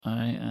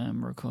I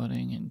am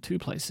recording in 2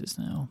 places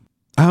now.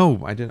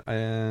 Oh, I did.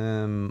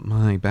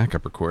 My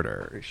backup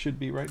recorder should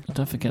be right.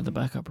 Don't forget the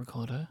backup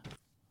recorder.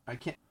 I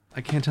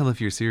can't tell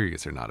if you're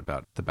serious or not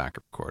about the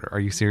backup recorder.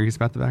 Are you serious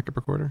about the backup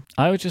recorder?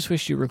 I would just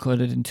wish you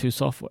recorded in 2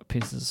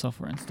 pieces of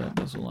software instead.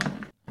 That's all I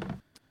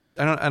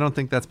want. I don't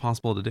think that's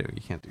possible to do.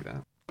 You can't do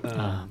that.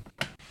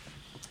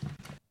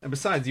 And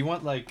besides, you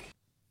want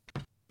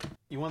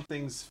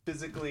things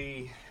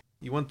physically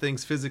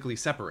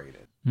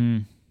separated.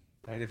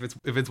 Right?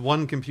 If it's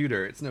one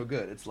computer, it's no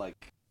good. It's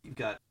like you've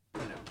got,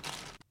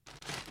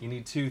 you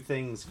need 2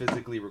 things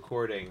physically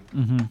recording.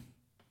 Mm-hmm.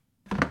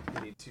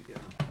 You need 2.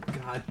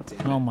 God damn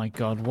it. Oh my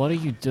God, what are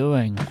you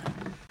doing?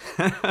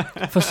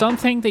 For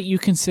something that you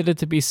consider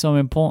to be so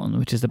important,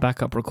 which is the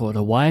backup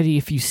recorder, why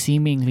have you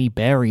seemingly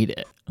buried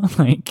it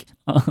like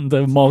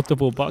under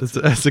multiple boxes?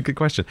 That's a good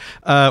question.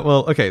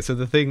 Well, okay. So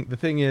the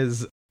thing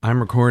is, I'm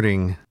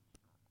recording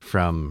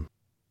from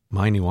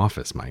my new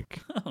office,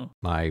 Mike. Oh.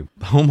 My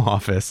home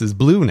office is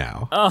blue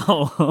now.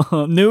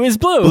 Oh, new is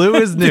blue. Blue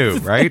is new,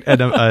 right?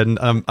 And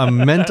I'm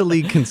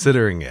mentally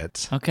considering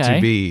it to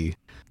be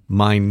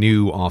my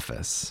new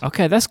office.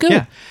 Okay, that's good.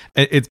 Yeah,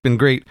 it's been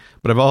great.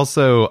 But I've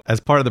also, as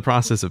part of the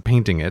process of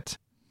painting it,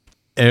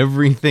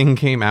 everything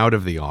came out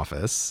of the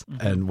office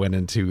and went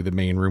into the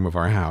main room of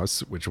our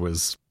house, which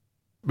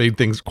made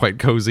things quite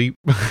cozy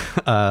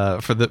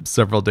for the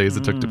several days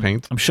it took to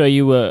paint. I'm sure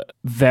you were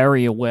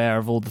very aware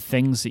of all the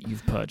things that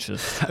you've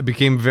purchased. I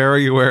became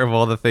very aware of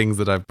all the things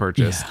that I've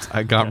purchased. Yeah.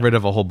 I got rid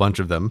of a whole bunch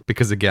of them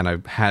because, again, I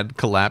had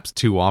collapsed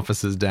 2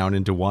 offices down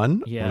into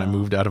one when I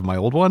moved out of my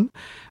old one.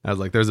 I was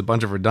like, there's a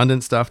bunch of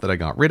redundant stuff that I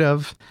got rid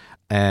of.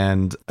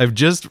 And I've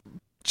just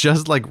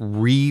like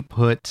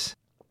re-put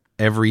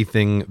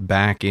everything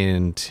back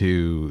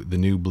into the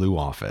new blue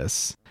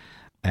office.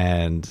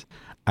 And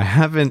I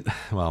haven't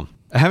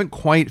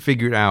quite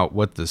figured out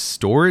what the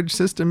storage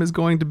system is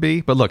going to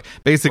be. But look,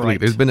 basically,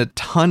 there's been a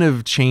ton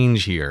of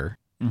change here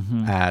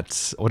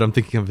at what I'm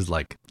thinking of is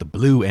like the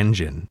blue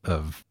engine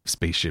of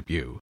Spaceship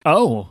U.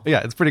 Oh. Yeah,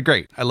 it's pretty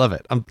great. I love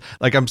it.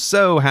 I'm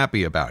so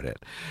happy about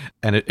it.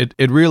 And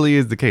it really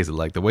is the case.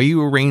 Like the way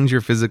you arrange your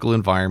physical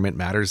environment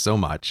matters so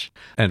much.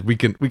 And we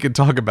can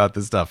talk about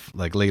this stuff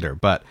like later.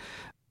 But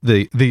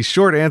the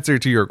short answer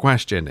to your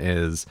question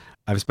is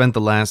I've spent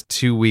the last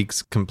 2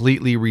 weeks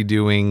completely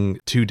redoing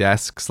 2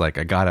 desks. Like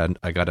I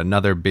got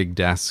another big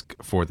desk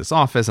for this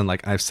office, and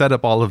like I've set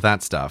up all of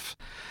that stuff.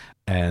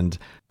 And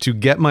to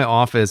get my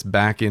office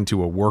back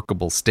into a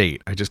workable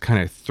state, I just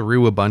kind of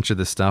threw a bunch of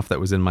the stuff that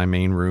was in my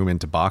main room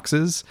into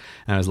boxes.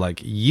 And I was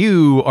like,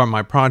 you are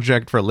my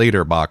project for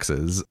later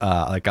boxes.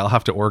 Like I'll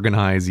have to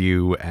organize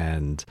you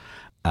and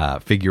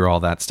figure all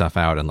that stuff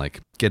out and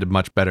like get a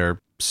much better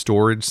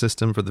storage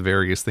system for the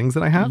various things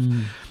that I have.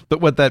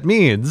 But what that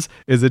means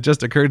is it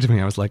just occurred to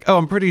me, I was like, oh,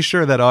 I'm pretty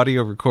sure that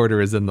audio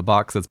recorder is in the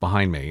box that's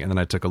behind me. And then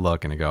I took a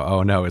look and I go,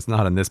 oh no, it's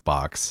not in this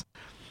box.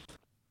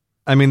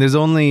 I mean, there's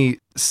only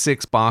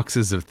 6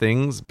 boxes of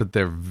things, but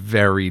they're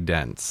very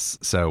dense.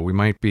 So we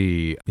might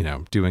be,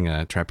 doing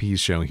a trapeze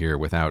show here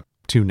without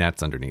 2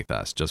 nets underneath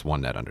us, just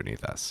 1 net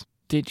underneath us.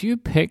 Did you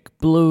pick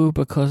blue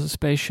because of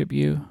Spaceship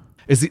U?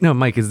 No,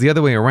 Mike, it's the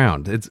other way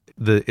around. It's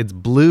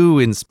blue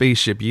in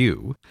Spaceship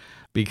U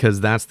because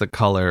that's the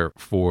color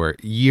for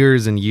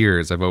years and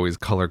years I've always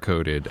color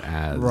coded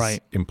as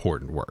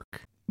important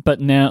work. But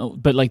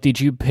did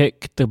you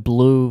pick the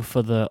blue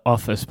for the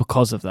office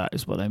because of that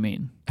is what I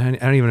mean. I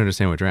don't even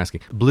understand what you're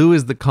asking. Blue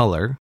is the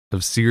color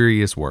of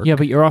serious work. Yeah,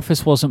 but your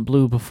office wasn't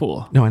blue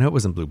before. No, I know it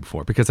wasn't blue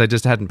before because I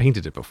just hadn't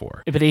painted it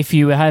before. But if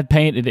you had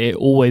painted it, it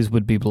always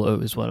would be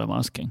blue is what I'm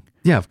asking.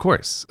 Yeah, of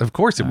course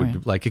it would be.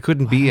 Like it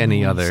couldn't be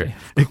any other.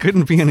 It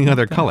couldn't be any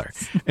other color.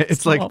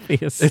 It's like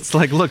obvious. It's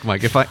like, look,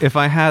 Mike, if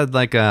I had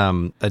like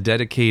a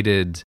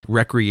dedicated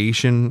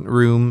recreation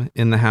room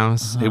in the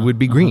house, it would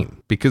be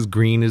green because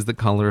green is the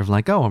color of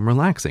like, oh, I'm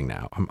relaxing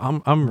now.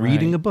 I'm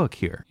reading a book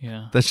here.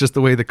 Yeah, that's just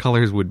the way the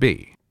colors would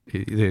be.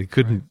 You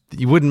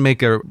wouldn't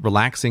make a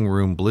relaxing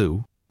room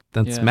blue.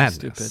 That's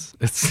madness.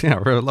 Stupid.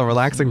 A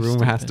relaxing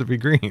room has to be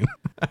green.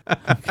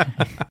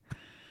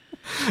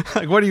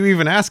 Like, what are you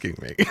even asking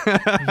me?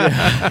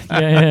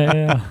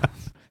 Yeah.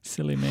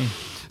 Silly me.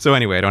 So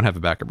anyway, I don't have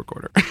a backup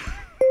recorder.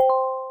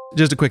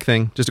 Just a quick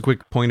thing, just a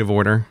quick point of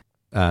order.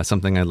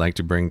 Something I'd like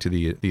to bring to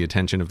the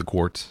attention of the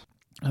court.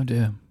 Oh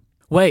dear.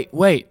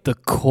 Wait, the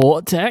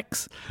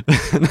Cortex?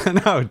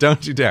 No,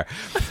 don't you dare.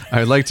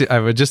 I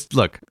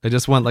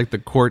just want like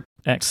the court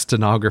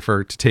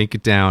stenographer to take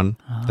it down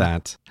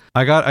that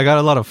I got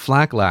a lot of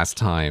flack last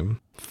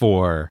time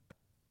for,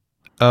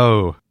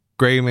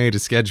 Gray made a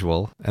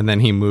schedule, and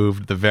then he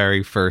moved the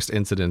very first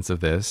incidents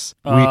of this.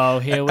 Here we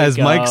go. As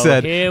Mike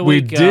said,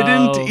 we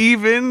didn't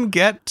even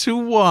get to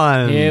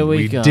one. Here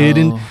we go.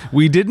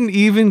 We didn't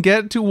even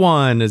get to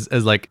one as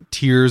like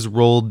tears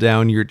rolled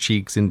down your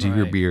cheeks into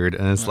your beard.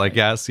 And it's like,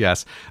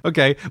 yes.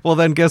 Okay, well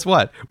then guess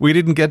what? We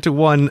didn't get to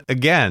one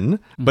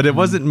again, but it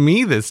wasn't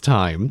me this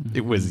time.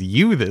 It was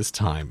you this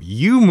time.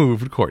 You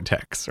moved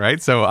Cortex,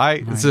 right? So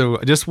I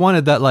just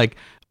wanted that like,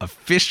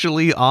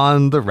 officially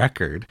on the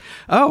record.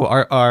 Oh,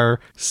 our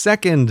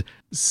second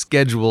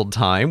scheduled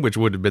time, which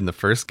would have been the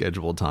first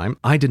scheduled time,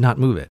 I did not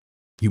move it.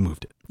 You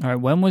moved it. All right,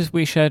 when was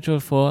we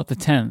scheduled for? The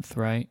 10th,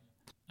 right?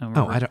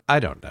 I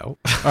don't know.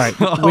 All right,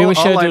 we were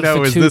scheduled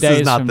for 2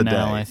 days from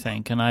now, day. I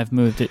think, and I've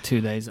moved it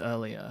 2 days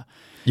earlier.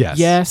 Yes.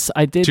 Yes,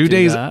 I did 2 do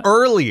days that.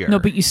 earlier. No,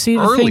 but you see,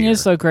 the thing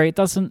is, though, Gray,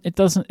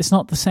 it's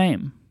not the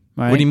same,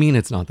 right? What do you mean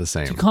it's not the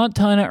same? You can't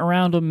turn it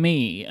around on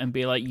me and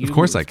be like, you Of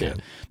course I moved can.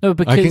 it. No,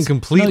 because I can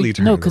completely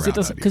turn it because around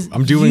doesn't. on you. Because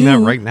I'm doing that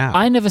right now.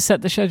 I never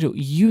set the schedule.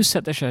 You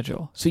set the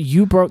schedule, so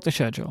you broke the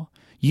schedule.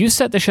 You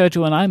set the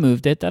schedule and I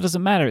moved it. That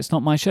doesn't matter. It's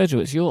not my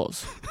schedule. It's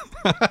yours.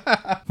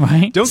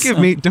 Right? Don't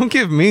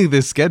give me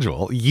this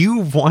schedule. You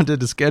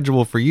wanted a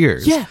schedule for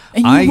years. Yeah,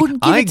 and you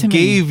wouldn't give it to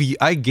me.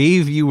 I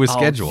gave you a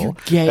schedule, you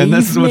gave and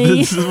this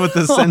me? is what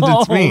the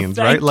sentence means,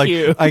 right? Thank Like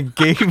you. I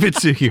gave it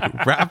to you,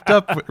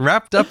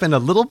 wrapped up in a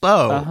little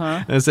bow,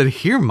 and I said,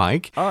 "Here,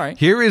 Mike. All right.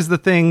 Here is the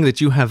thing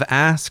that you have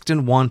asked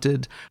and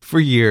wanted for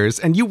years,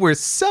 and you were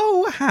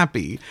so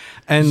happy,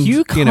 and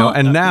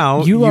and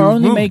now you are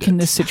only moved making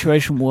it. this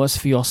situation worse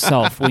for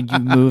yourself when you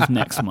move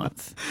next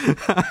month.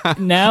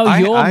 Now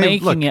you're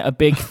making it a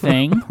big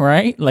thing,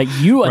 right? Like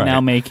you are now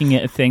Right. making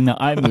it a thing that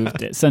I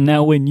moved it. So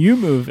now when you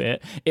move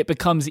it, it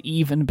becomes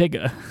even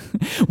bigger.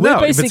 We're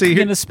basically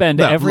going to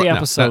spend every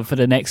episode for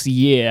the next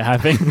year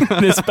having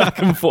this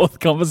back and forth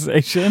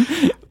conversation.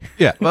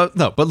 Yeah, well,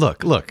 no, but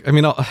look. I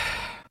mean,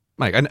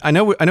 Mike, I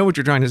know what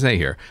you're trying to say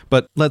here,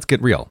 but let's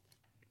get real.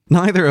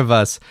 Neither of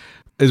us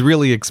is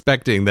really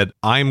expecting that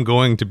I'm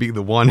going to be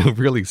the one who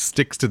really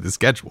sticks to the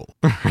schedule,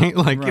 right?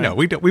 Like,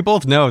 we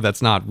both know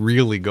that's not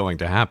really going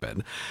to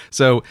happen.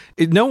 So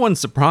no one's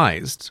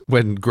surprised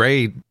when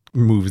Gray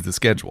moves the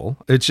schedule.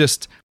 It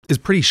just is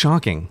pretty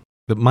shocking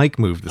that Mike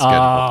moved the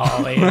schedule.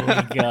 Oh,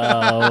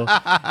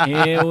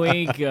 here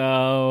we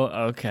go.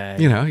 Okay.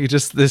 You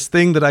just, this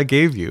thing that I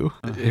gave you,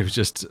 it was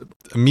just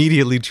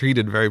immediately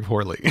treated very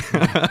poorly.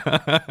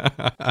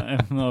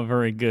 I'm not a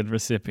very good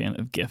recipient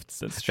of gifts.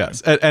 That's true.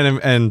 Yes,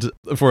 and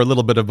for a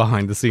little bit of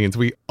behind the scenes,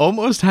 we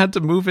almost had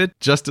to move it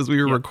just as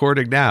we were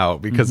recording now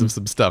because of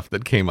some stuff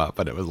that came up,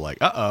 and it was like,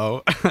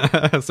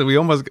 so we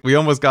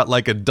almost got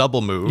like a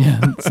double move.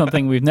 Yeah,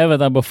 something we've never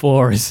done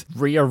before is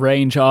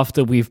rearrange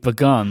after we've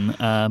begun,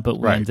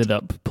 but we ended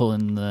up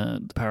pulling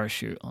the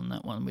parachute on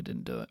that one. We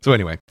didn't do it. So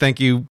anyway, thank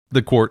you,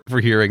 the court, for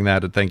hearing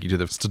that, and thank you to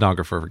the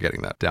stenographer for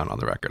getting that down on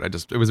the record.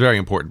 It was very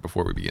important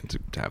before we begin to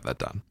have that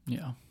done.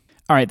 Yeah.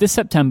 All right, this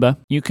September,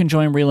 you can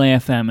join Relay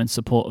FM in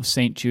support of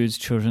St. Jude's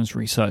Children's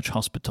Research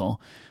Hospital.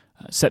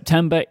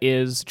 September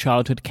is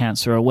Childhood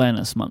Cancer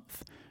Awareness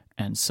Month,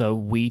 and so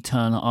we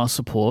turn our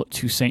support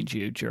to St.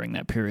 Jude during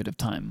that period of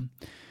time.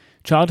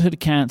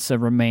 Childhood cancer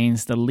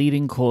remains the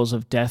leading cause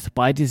of death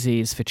by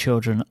disease for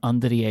children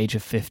under the age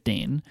of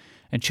 15,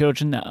 and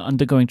children that are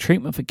undergoing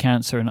treatment for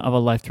cancer and other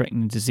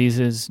life-threatening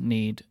diseases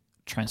need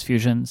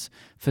transfusions,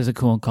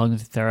 physical and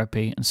cognitive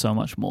therapy, and so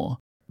much more.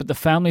 But the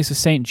families of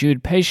St.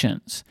 Jude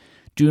patients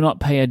do not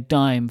pay a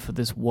dime for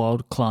this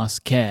world-class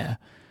care,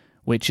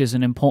 which is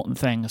an important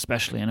thing,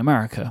 especially in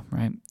America,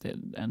 right?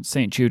 And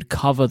St. Jude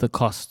cover the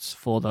costs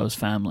for those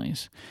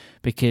families.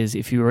 Because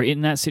if you are in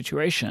that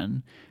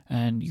situation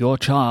and your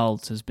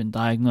child has been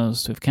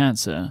diagnosed with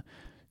cancer,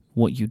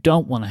 what you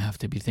don't want to have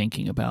to be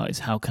thinking about is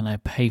how can I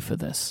pay for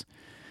this?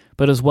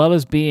 But as well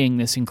as being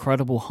this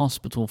incredible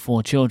hospital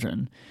for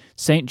children,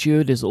 St.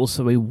 Jude is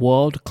also a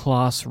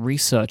world-class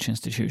research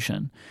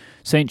institution.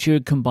 St.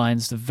 Jude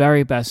combines the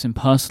very best in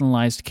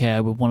personalized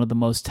care with one of the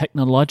most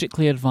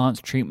technologically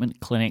advanced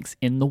treatment clinics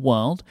in the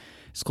world.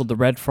 It's called the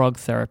Red Frog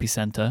Therapy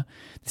Center.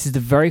 This is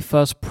the very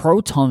first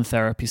proton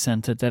therapy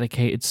center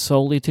dedicated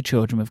solely to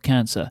children with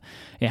cancer.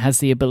 It has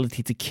the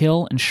ability to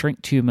kill and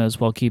shrink tumors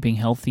while keeping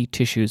healthy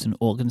tissues and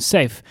organs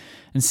safe.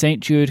 And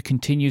St. Jude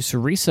continues to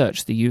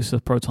research the use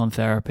of proton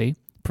therapy,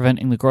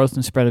 preventing the growth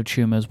and spread of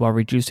tumors while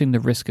reducing the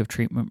risk of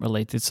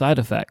treatment-related side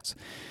effects.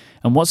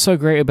 And what's so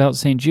great about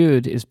St.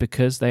 Jude is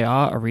because they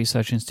are a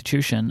research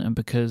institution and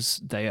because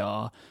they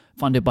are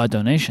funded by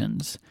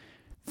donations,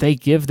 they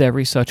give their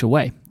research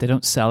away. They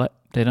don't sell it.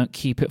 They don't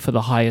keep it for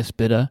the highest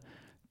bidder.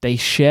 They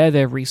share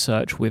their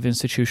research with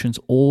institutions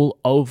all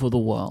over the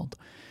world.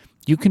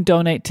 You can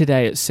donate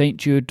today at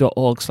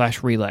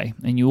stjude.org/relay,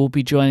 and you will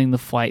be joining the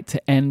fight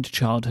to end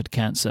childhood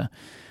cancer.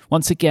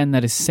 Once again,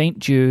 that is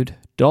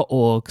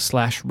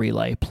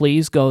stjude.org/relay.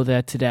 Please go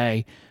there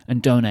today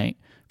and donate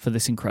for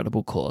this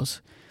incredible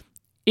cause.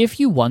 If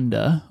you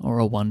wonder or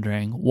are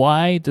wondering,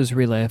 why does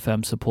Relay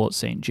FM support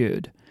St.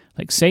 Jude?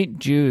 Like, St.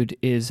 Jude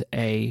is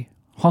a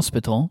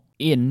hospital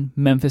in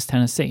Memphis,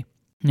 Tennessee.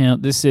 Now,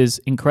 this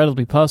is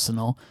incredibly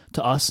personal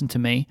to us and to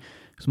me,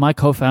 because my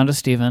co-founder,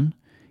 Stephen,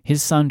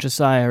 his son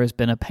Josiah has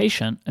been a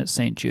patient at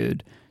St.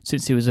 Jude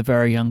since he was a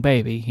very young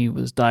baby. He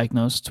was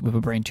diagnosed with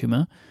a brain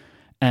tumor,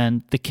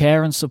 and the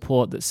care and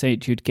support that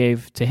St. Jude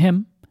gave to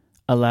him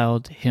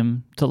allowed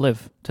him to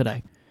live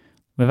today.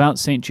 Without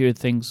St. Jude,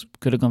 things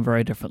could have gone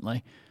very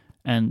differently.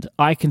 And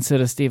I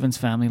consider Stephen's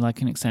family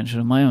like an extension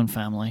of my own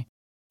family.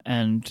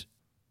 And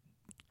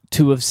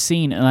to have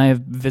seen, and I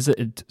have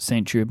visited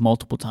St. Jude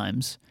multiple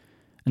times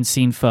and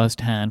seen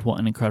firsthand what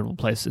an incredible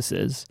place this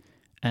is.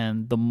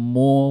 And the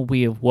more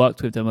we have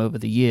worked with them over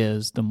the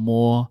years, the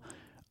more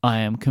I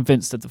am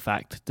convinced of the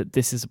fact that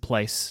this is a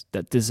place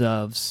that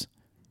deserves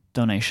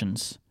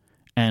donations,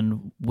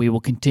 and we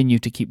will continue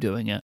to keep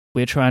doing it.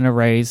 We're trying to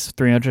raise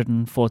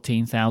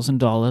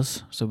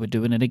 $314,000, so we're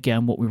doing it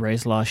again, what we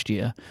raised last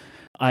year.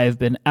 I have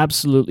been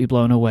absolutely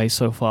blown away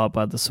so far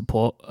by the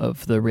support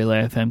of the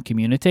Relay FM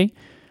community.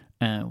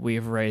 We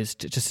have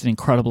raised just an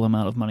incredible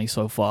amount of money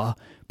so far,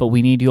 but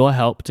we need your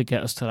help to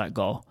get us to that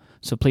goal.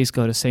 So please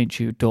go to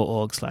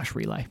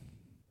stjude.org/relay.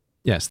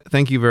 Yes,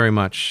 thank you very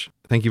much.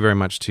 Thank you very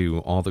much to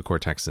all the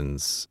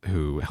Cortexans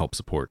who help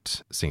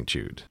support St.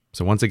 Jude.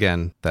 So once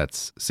again,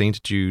 that's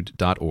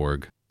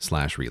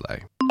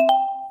stjude.org/relay.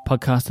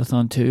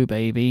 Podcastathon 2,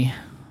 baby.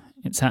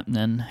 It's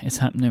happening. It's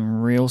happening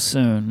real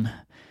soon.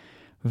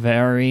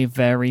 Very,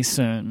 very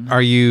soon.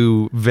 Are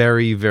you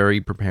very,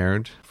 very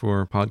prepared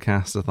for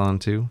Podcastathon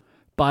 2?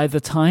 By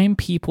the time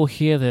people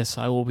hear this,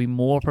 I will be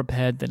more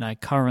prepared than I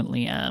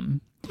currently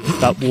am.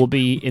 But we'll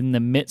be in the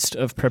midst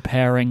of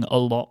preparing a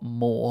lot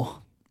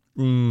more.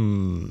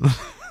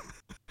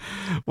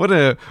 What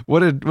a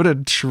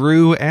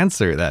true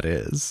answer that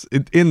is.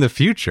 In the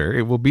future,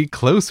 it will be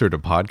closer to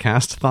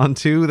Podcastathon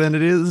 2 than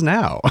it is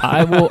now.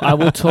 I will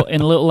talk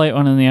in a little later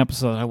on in the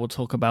episode. I will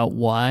talk about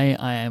why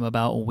I am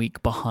about a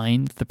week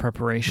behind the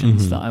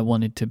preparations that I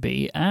wanted to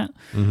be at.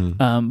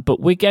 But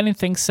we're getting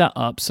things set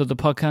up. So the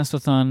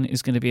Podcastathon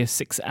is going to be a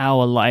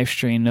 6-hour live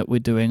stream that we're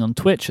doing on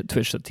Twitch at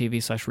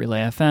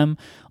twitch.tv/relayfm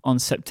on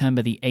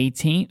September the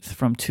 18th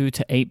from 2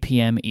 to 8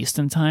 p.m.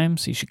 Eastern time.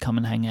 So you should come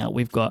and hang out.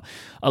 We've got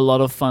a lot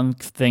of fun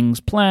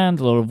things planned,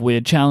 a lot of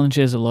weird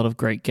challenges, a lot of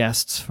great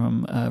guests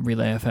from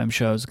Relay FM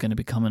shows are going to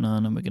be coming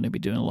on, and we're going to be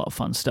doing a lot of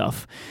fun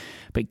stuff.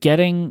 But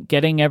getting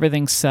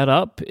everything set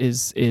up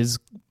is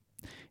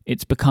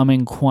it's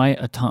becoming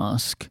quite a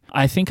task.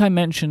 I think I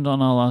mentioned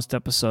on our last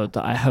episode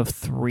that I have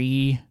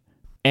 3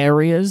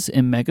 areas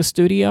in Mega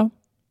Studio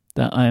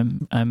that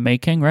I'm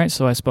making, right?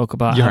 So I spoke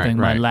about having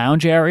my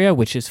lounge area,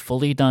 which is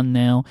fully done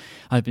now.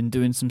 I've been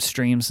doing some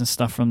streams and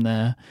stuff from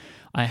there.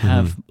 I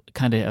have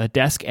kind of a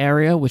desk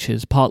area, which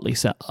is partly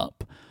set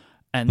up.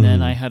 And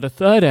then I had a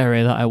third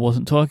area that I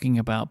wasn't talking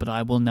about, but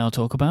I will now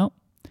talk about.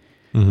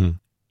 It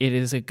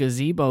is a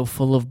gazebo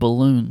full of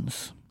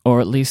balloons,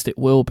 or at least it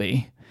will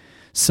be.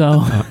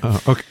 So,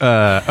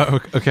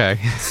 okay.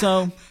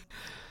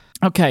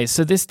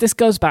 So this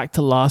goes back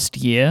to last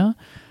year.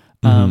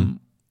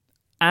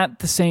 At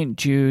the St.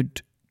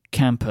 Jude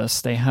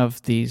campus, they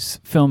have these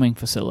filming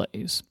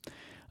facilities.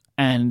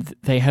 And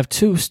they have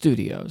 2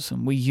 studios,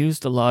 and we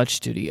used the large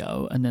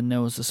studio, and then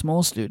there was a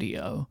small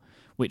studio,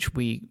 which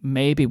we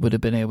maybe would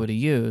have been able to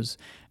use.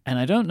 And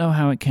I don't know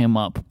how it came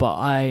up, but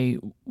I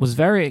was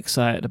very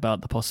excited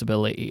about the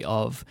possibility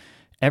of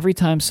every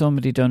time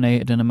somebody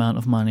donated an amount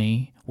of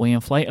money, we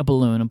inflate a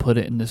balloon and put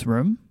it in this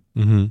room.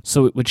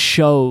 So it would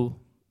show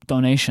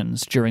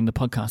donations during the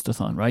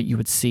podcastathon, right? You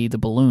would see the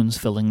balloons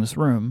filling this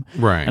room.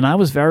 Right. And I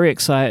was very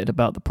excited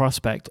about the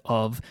prospect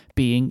of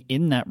being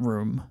in that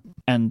room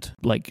and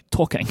like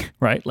talking,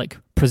 right? Like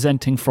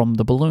presenting from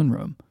the balloon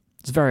room. I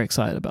was very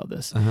excited about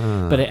this.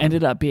 But it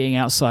ended up being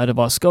outside of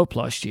our scope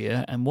last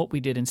year. And what we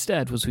did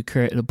instead was we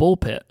created a ball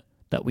pit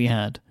that we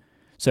had.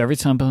 So every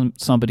time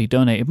somebody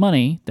donated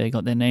money, they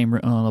got their name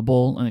written on a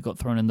ball and it got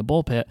thrown in the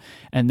ball pit.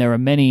 And there are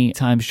many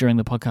times during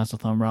the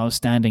podcastathon where I was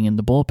standing in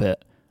the ball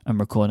pit and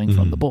recording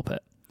from the ball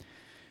pit.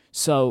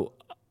 So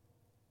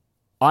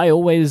I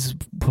always,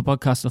 for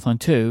Podcastathon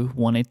 2,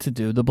 wanted to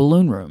do the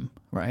balloon room,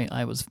 right?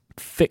 I was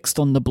fixed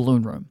on the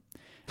balloon room.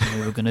 And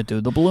we were going to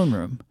do the balloon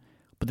room.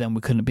 But then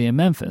we couldn't be in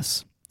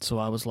Memphis. So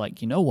I was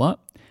like, you know what?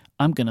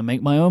 I'm going to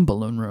make my own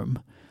balloon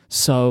room.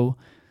 So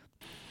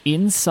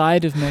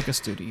inside of Mega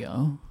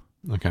Studio,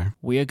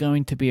 we are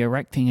going to be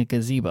erecting a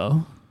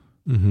gazebo.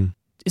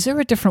 Is there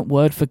a different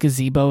word for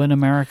gazebo in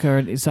America?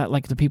 Is that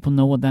like, do people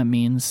know what that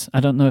means?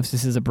 I don't know if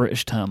this is a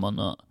British term or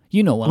not.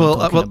 You know what I'm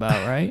talking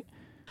about, right?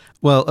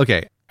 Well,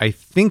 okay. I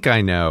think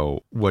I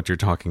know what you're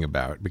talking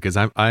about because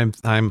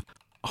I'm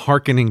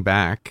hearkening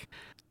back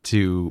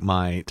to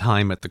my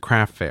time at the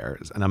craft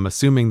fairs, and I'm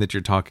assuming that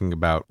you're talking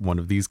about one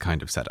of these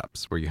kind of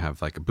setups where you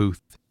have like a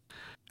booth.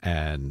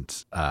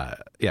 And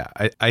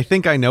I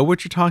think I know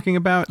what you're talking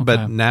about,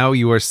 but now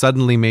you are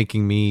suddenly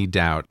making me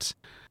doubt.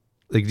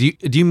 Like,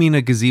 do you mean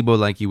a gazebo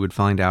like you would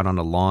find out on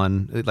a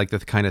lawn, like the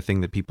kind of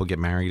thing that people get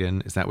married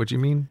in? Is that what you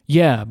mean?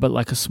 Yeah, but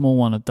like a small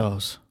one of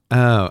those.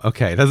 Oh,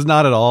 okay. That's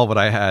not at all what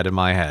I had in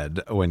my head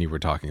when you were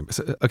talking about.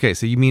 So, okay,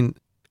 so you mean,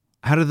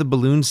 how do the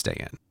balloons stay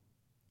in?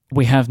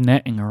 We have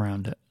netting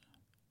around it.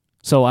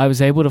 So I was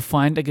able to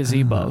find a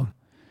gazebo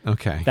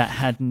that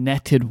had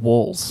netted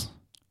walls.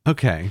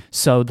 Okay.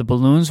 So the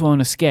balloons won't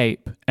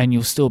escape, and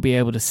you'll still be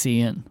able to see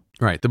in.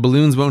 Right. The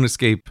balloons won't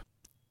escape,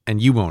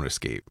 and you won't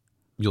escape.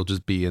 You'll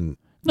just be in.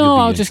 No,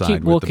 I'll just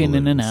keep walking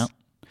in and out.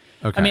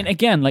 Okay. I mean,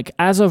 again, like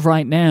as of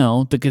right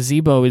now, the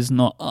gazebo is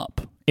not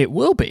up. It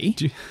will be.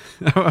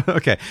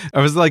 Okay.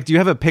 I was like, do you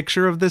have a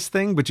picture of this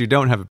thing? But you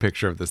don't have a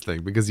picture of this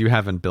thing because you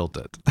haven't built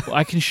it. Well,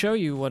 I can show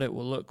you what it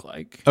will look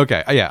like.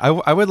 Okay. Yeah.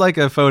 I would like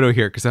a photo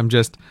here because I'm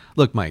just,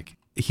 look, Mike,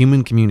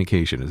 human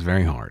communication is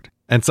very hard.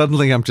 And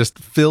suddenly I'm just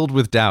filled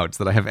with doubts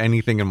that I have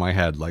anything in my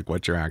head like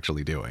what you're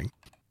actually doing.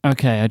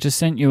 Okay, I just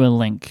sent you a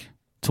link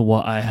to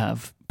what I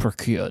have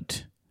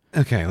procured.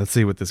 Okay, let's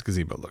see what this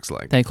gazebo looks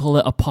like. They call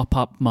it a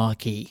pop-up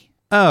marquee.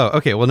 Oh,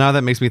 okay. Well, now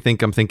that makes me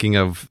think I'm thinking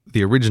of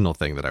the original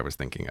thing that I was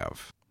thinking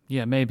of.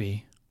 Yeah,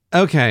 maybe.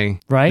 Okay.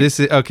 Right? This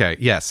is okay.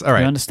 Yes. All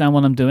right. You understand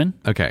what I'm doing?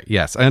 Okay.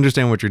 Yes, I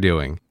understand what you're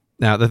doing.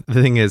 Now, the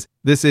thing is,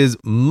 this is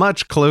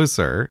much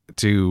closer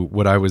to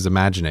what I was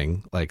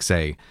imagining, like,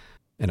 say,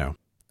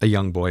 a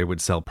young boy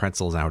would sell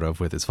pretzels out of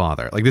with his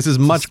father. Like, this is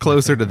much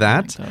closer to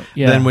that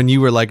than when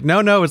you were like,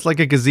 no, it's like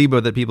a gazebo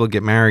that people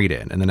get married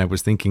in. And then I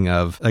was thinking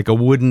of like a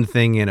wooden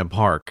thing in a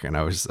park, and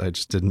I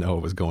just didn't know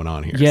what was going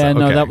on here. Yeah, so,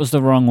 no, okay. that was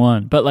the wrong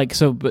one. But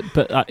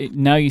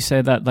now you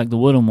say that like the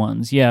wooden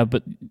ones, yeah,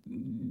 but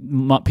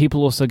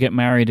people also get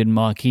married in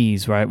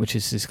marquees, right? Which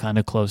is kind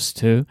of close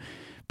too,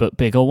 but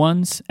bigger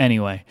ones.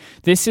 Anyway,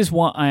 this is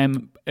what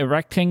I'm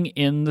erecting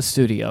in the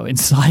studio,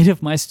 inside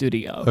of my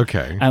studio.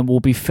 Okay. And we'll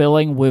be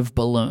filling with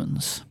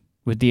balloons,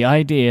 with the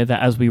idea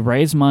that as we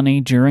raise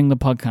money during the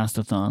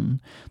podcast-a-thon,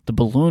 the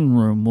balloon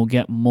room will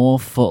get more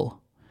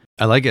full.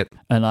 I like it.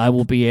 And I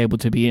will be able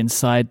to be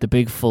inside the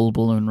big full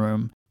balloon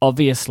room.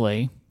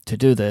 Obviously, to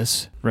do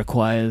this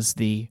requires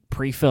the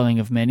pre-filling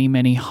of many,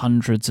 many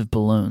hundreds of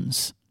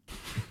balloons,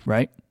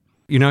 right?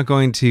 You're not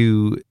going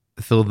to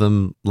fill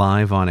them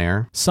live on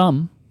air?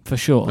 Some, for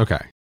sure.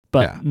 Okay.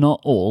 But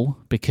not all,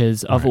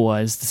 because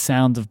otherwise the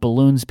sound of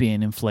balloons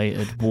being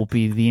inflated will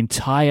be the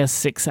entire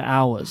 6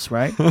 hours,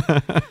 right?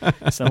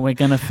 So we're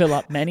going to fill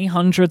up many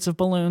hundreds of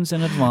balloons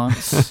in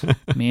advance,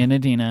 me and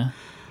Adina,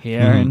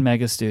 here in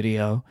Mega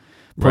Studio,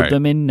 put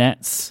them in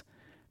nets,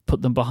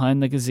 put them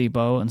behind the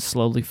gazebo, and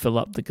slowly fill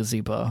up the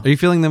gazebo. Are you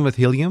filling them with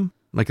helium?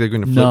 Like they're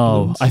going to float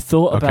balloons? I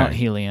thought about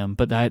helium,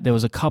 but there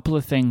was a couple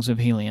of things with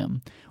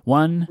helium.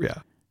 One... Yeah.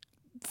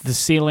 The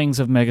ceilings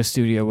of Mega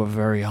Studio were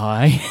very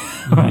high,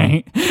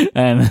 right?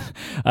 And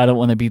I don't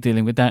want to be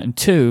dealing with that. And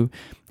two,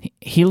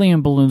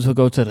 helium balloons will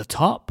go to the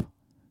top,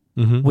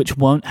 which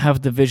won't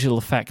have the visual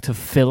effect of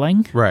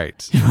filling.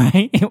 Right.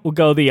 Right? It will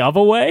go the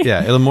other way.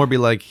 Yeah, it'll more be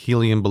like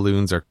helium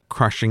balloons are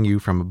crushing you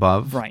from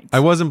above. Right. I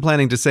wasn't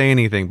planning to say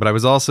anything, but I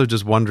was also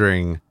just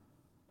wondering,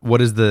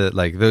 what is the,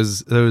 like,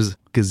 those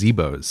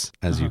gazebos,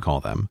 as you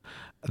call them,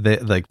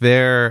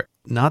 they're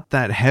not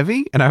that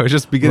heavy, and I was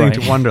just beginning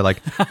to wonder, like,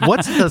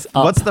 what's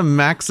the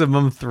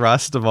maximum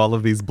thrust of all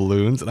of these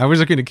balloons? And I was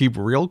just going to keep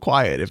real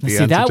quiet if the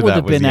answer to that was yes. That would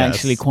have been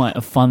actually quite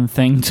a fun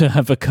thing to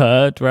have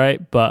occurred,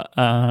 right? But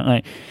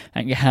like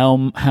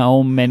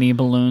how many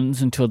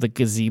balloons until the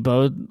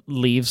gazebo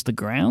leaves the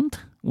ground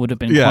would have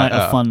been quite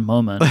a fun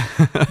moment.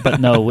 But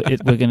no,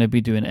 we're going to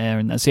be doing air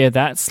in that. So yeah,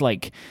 that's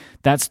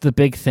the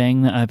big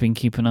thing that I've been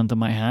keeping under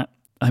my hat.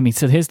 I mean,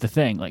 so here's the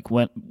thing: like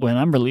when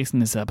I'm releasing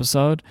this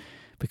episode,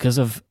 because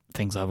of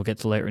things I will get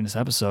to later in this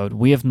episode,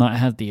 we have not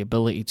had the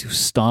ability to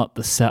start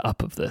the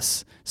setup of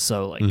this.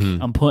 So, like,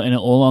 I'm putting it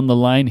all on the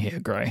line here,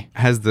 Gray.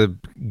 Has the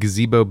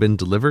gazebo been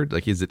delivered?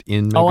 Like, is it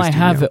in Mega I Studio?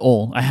 have it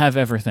all. I have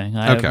everything.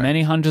 I have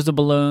many hundreds of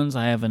balloons.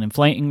 I have an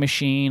inflating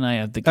machine. I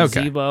have the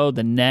gazebo,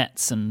 the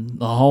nets, and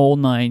the whole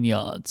 9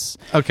 yards.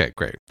 Okay,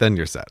 great. Then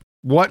you're set.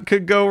 What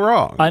could go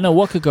wrong? I know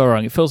what could go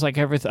wrong. It feels like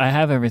I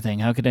have everything.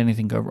 How could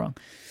anything go wrong?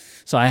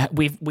 So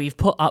we've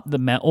put up the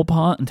metal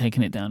part and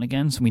taken it down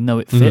again, so we know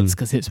it fits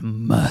because it's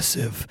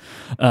massive.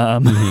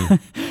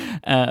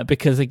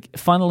 Because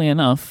funnily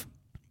enough,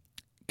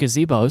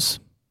 gazebos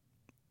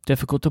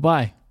difficult to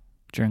buy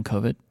during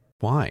COVID.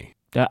 Why?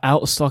 They're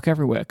out of stock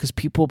everywhere because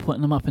people are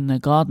putting them up in their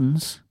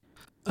gardens.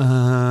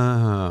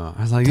 I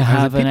was like,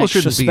 people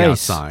shouldn't be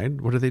outside.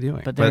 What are they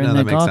doing? But they're in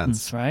their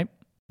gardens, right?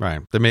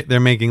 Right.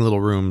 They're making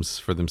little rooms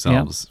for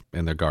themselves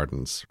in their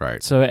gardens,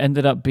 right? So it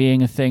ended up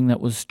being a thing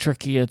that was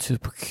trickier to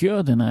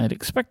procure than I had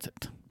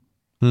expected.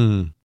 What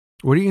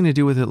are you going to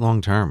do with it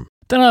long term?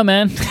 Don't know,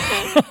 man.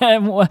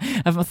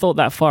 I haven't thought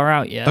that far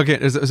out yet.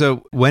 Okay,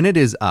 so when it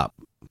is up,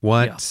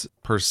 what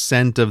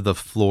percent of the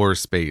floor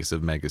space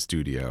of Mega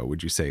Studio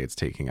would you say it's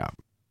taking up?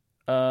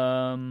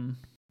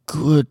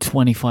 Good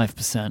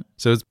 25%.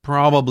 So it's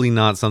probably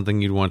not something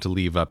you'd want to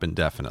leave up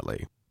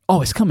indefinitely.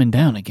 Oh, it's coming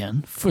down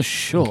again, for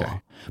sure.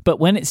 Okay. But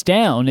when it's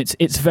down,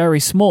 it's very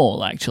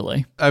small,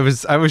 actually. I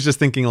was just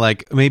thinking,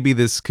 like, maybe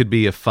this could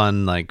be a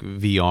fun, like,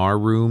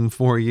 VR room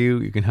for you.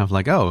 You can have,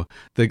 like,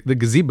 the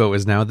gazebo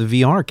is now the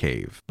VR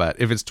cave. But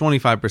if it's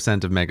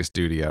 25% of Mega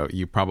Studio,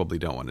 you probably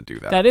don't want to do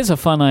that. That is a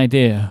fun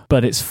idea,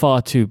 but it's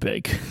far too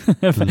big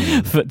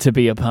to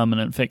be a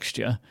permanent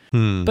fixture.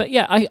 But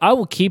yeah, I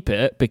will keep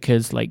it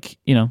because, like,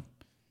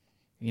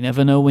 you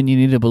never know when you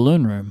need a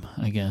balloon room,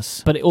 I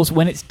guess. But it also,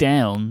 when it's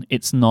down,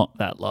 it's not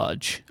that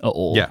large at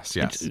all. Yes.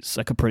 It's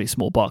like a pretty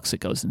small box that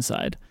goes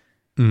inside.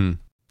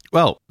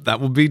 Well, that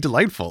will be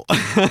delightful.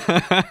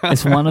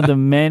 It's one of the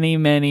many,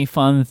 many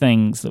fun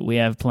things that we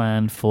have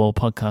planned for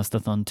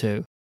Podcast-a-thon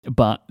 2.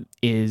 but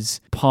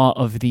is part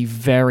of the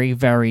very,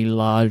 very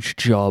large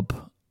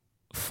job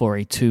for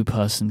a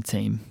 2-person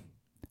team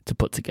to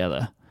put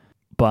together.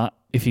 But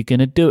if you're going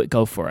to do it,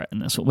 go for it.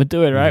 And that's what we're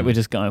doing, right? We're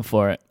just going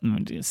for it.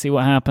 And we'll see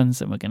what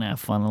happens, and we're going to have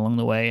fun along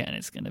the way, and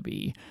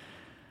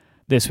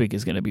this week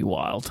is going to be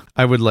wild.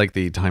 I would like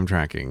the time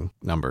tracking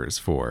numbers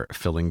for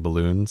filling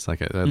balloons.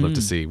 Like I'd love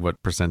to see what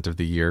 % of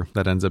the year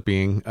that ends up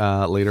being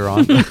later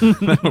on.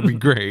 That would be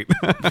great.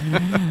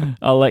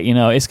 I'll let you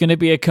know. It's going to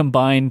be a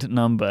combined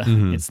number.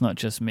 It's not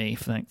just me,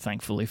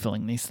 thankfully,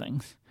 filling these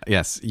things.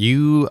 Yes,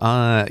 you,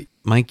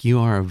 Mike, you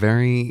are a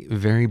very,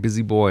 very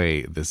busy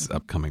boy this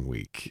upcoming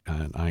week,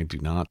 and I do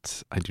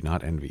not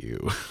envy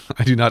you.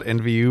 I do not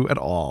envy you at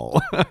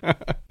all.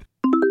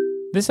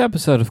 This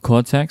episode of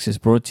Cortex is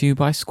brought to you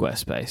by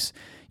Squarespace.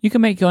 You can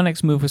make your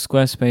next move with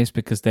Squarespace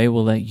because they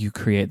will let you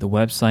create the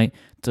website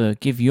to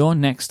give your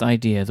next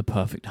idea the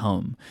perfect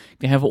home.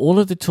 They have all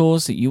of the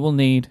tools that you will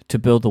need to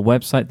build the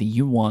website that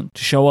you want,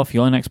 to show off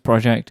your next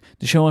project,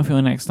 to show off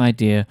your next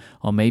idea,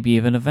 or maybe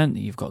even an event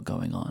that you've got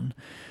going on.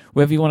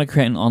 Whether you want to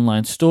create an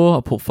online store,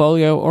 a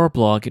portfolio, or a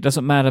blog, it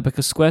doesn't matter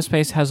because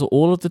Squarespace has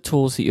all of the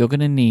tools that you're going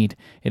to need.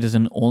 It is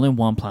an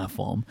all-in-one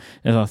platform.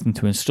 There's nothing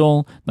to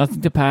install,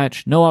 nothing to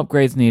patch, no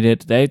upgrades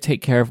needed. They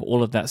take care of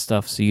all of that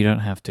stuff so you don't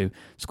have to.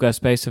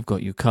 Squarespace have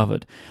got you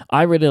covered.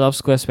 I really love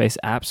Squarespace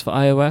apps for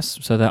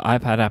iOS, so their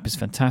iPad app is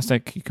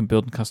fantastic. You can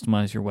build and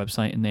customize your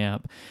website in the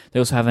app. They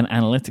also have an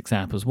analytics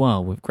app as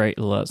well with great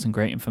alerts and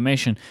great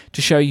information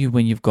to show you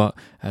when you've got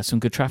some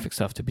good traffic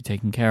stuff to be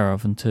taken care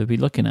of and to be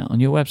looking at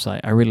on your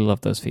website. I really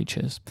love those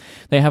features.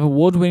 They have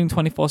award-winning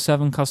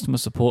 24/7 customer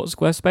support at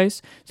Squarespace,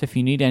 so if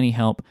you need any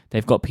help,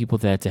 they've got people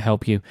there to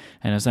help you.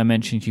 And as I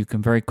mentioned, you can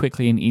very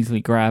quickly and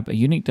easily grab a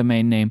unique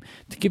domain name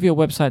to give your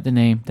website the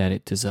name that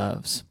it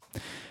deserves.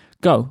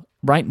 Go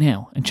right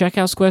now and check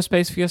out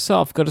Squarespace for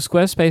yourself. Go to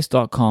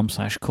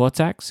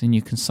squarespace.com/Cortex and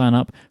you can sign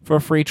up for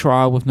a free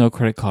trial with no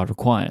credit card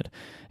required.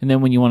 And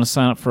then when you want to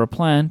sign up for a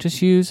plan,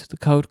 just use the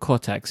code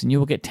Cortex and you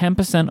will get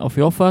 10% off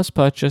your first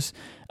purchase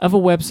of a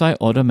website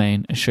or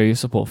domain and show your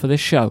support for this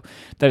show.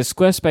 That is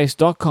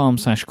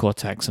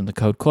squarespace.com/Cortex and the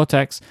code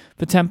Cortex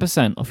for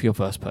 10% off your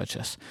first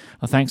purchase.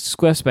 Well, thanks to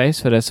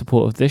Squarespace for their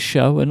support of this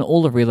show and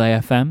all of Relay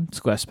FM.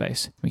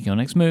 Squarespace. Make your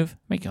next move,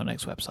 make your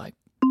next website.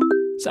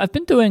 So I've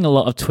been doing a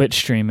lot of Twitch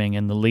streaming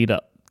in the lead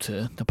up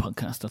to the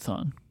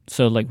podcast-a-thon.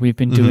 So like we've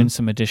been doing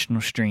some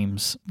additional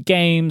streams,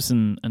 games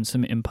and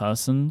some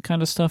in-person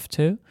kind of stuff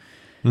too.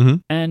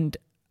 And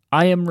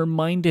I am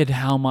reminded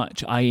how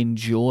much I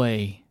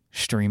enjoy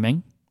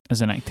streaming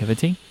as an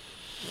activity.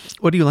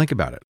 What do you like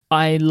about it?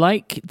 I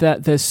like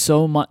that there's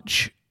so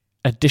much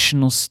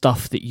additional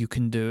stuff that you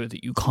can do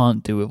that you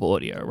can't do with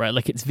audio, right?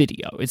 Like it's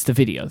video. It's the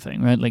video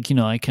thing, right? Like, you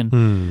know, I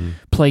can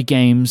play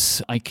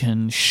games. I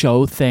can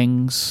show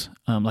things.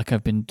 Like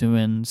I've been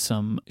doing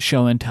some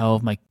show and tell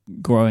of my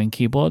growing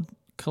keyboard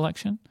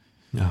collection.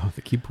 Oh,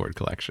 the keyboard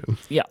collection.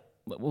 Yeah,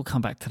 we'll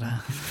come back to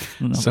that.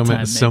 So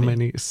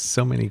many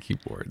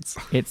keyboards.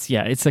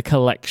 It's a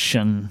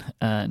collection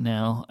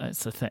now.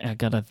 It's a thing.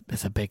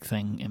 It's a big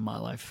thing in my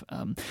life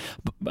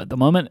at the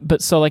moment.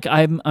 But so like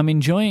I'm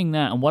enjoying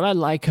that, and what I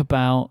like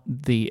about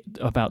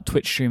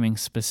Twitch streaming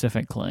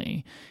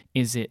specifically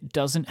is it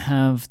doesn't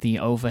have the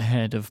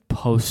overhead of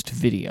post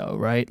video,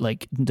 right?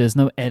 Like there's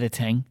no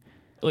editing.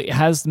 It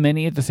has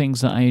many of the things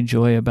that I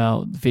enjoy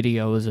about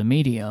video as a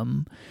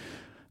medium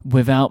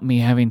without me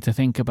having to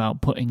think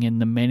about putting in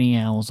the many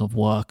hours of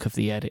work of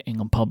the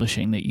editing and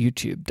publishing that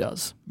YouTube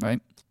does,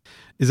 right?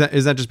 Is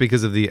that just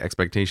because of the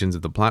expectations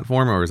of the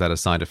platform, or is that a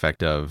side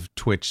effect of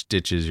Twitch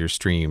ditches your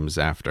streams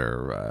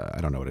after I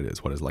don't know what it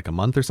is? What is it, like a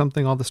month or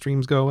something? All the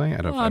streams go away.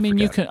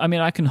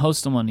 I can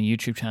host them on the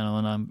YouTube channel,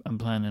 and I'm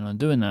planning on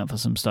doing that for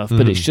some stuff.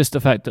 But it's just the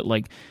fact that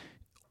like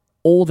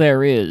all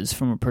there is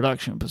from a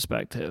production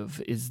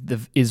perspective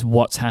is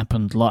what's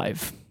happened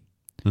live,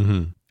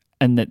 and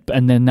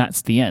then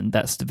that's the end.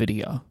 That's the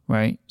video,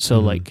 right? So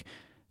like,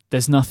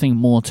 there's nothing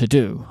more to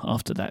do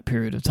after that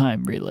period of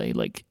time, really.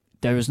 Like,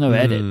 there is no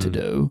edit to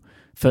do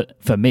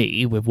for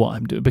me with what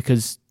I'm doing,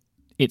 because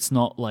it's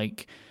not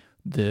like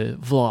the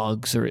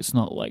vlogs or it's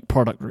not like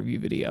product review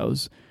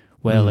videos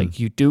where like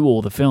you do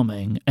all the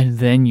filming and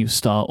then you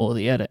start all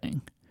the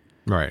editing.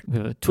 Right.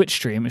 With a Twitch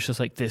stream, it's just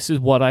like, this is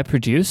what I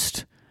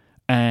produced.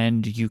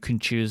 And you can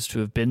choose to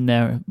have been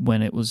there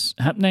when it was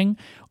happening,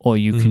 or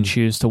you can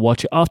choose to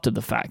watch it after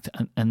the fact,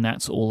 and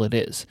that's all it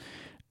is.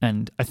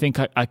 And I think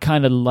I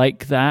kind of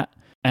like that,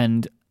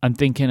 and I'm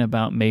thinking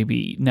about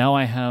maybe now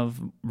I have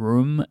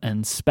room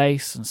and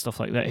space and stuff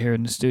like that here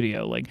in the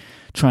studio, like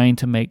trying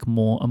to make a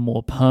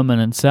more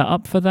permanent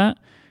setup for that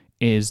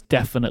is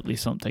definitely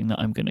something that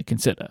I'm going to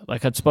consider.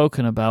 Like I'd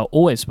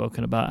always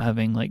spoken about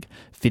having like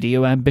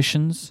video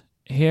ambitions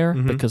here,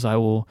 because I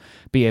will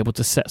be able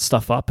to set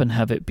stuff up and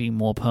have it be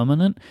more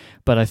permanent.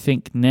 But I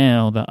think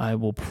now that I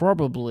will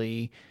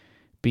probably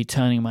be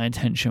turning my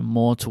attention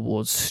more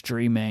towards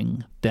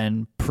streaming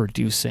than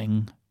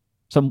producing.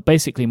 So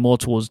basically more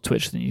towards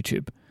Twitch than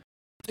YouTube.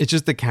 It's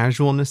just the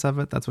casualness of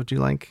it. That's what you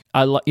like?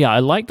 I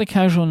like the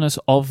casualness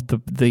of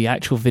the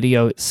actual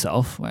video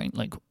itself, right?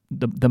 Like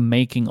the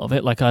making of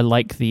it. Like I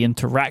like the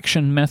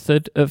interaction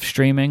method of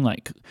streaming,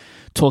 like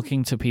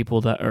talking to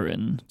people that are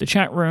in the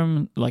chat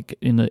room, like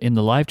in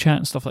the live chat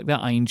and stuff like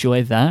that. I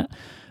enjoy that.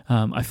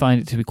 I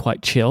find it to be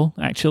quite chill,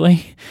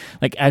 actually.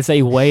 Like as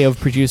a way of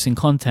producing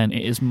content,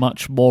 it is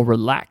much more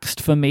relaxed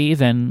for me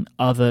than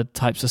other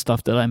types of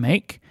stuff that I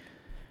make.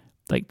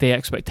 Like the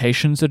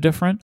expectations are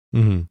different.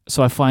 Mm-hmm.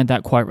 So I find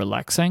that quite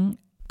relaxing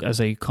as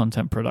a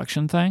content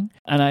production thing.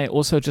 And I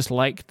also just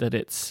like that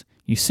it's,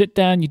 you sit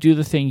down, you do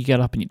the thing, you get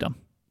up and you're done.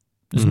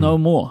 There's no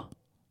more.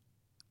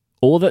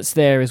 All that's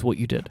there is what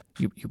you did.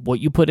 What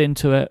you put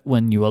into it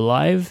when you were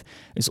live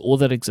is all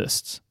that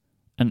exists.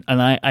 And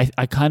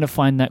I kind of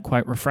find that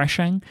quite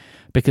refreshing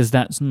because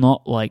that's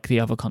not like the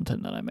other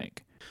content that I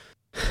make.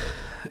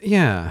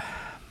 Yeah.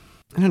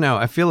 I don't know.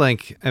 I feel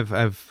like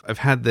I've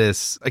had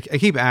this, I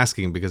keep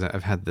asking because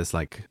I've had this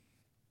like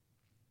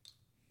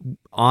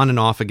on and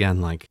off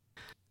again, like,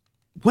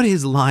 what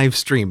is live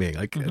streaming?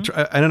 Like,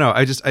 I don't know.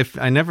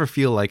 I never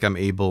feel like I'm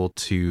able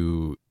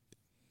to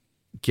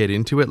get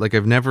into it. Like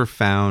I've never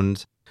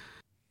found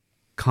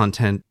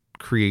content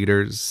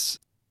creators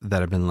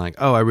that have been like,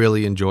 oh, I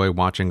really enjoy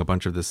watching a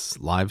bunch of this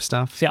live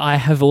stuff. See, I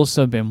have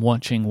also been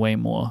watching way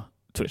more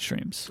Twitch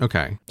streams.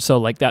 Okay. So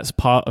like that's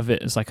part of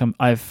it. Is like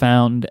I've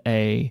found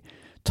a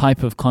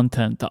type of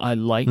content that I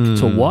like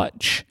to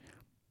watch,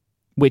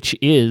 which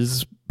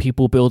is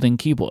people building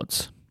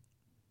keyboards.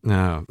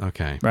 Oh,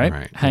 okay.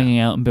 Right? Hanging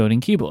out and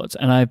building keyboards.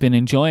 And I've been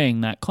enjoying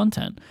that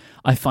content.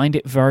 I find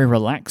it very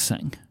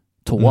relaxing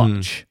to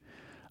watch.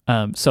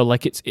 So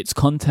like it's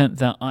content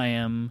that I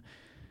am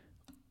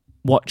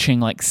watching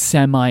like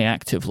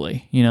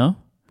semi-actively, you know?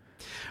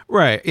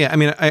 Right. Yeah. I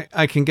mean,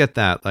 I can get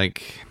that.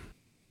 Like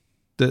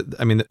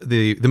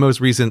the most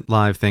recent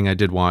live thing I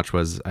did watch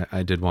was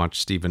I did watch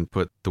Steven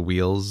put the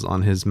wheels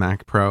on his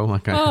Mac Pro.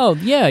 Like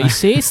you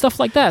see stuff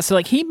like that. So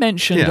like he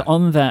mentioned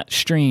on that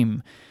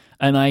stream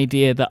an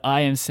idea that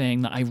I am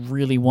saying that I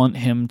really want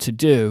him to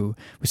do.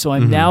 So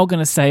I'm now going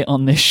to say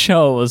on this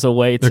show as a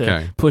way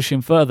to push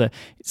him further.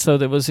 So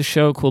there was a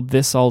show called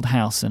This Old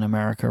House in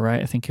America,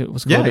 right? I think it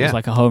was called, it was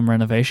like a home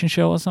renovation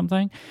show or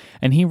something.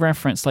 And he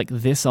referenced like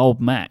This Old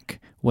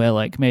Mac, where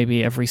like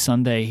maybe every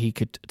Sunday he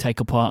could take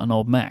apart an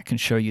old Mac and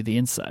show you the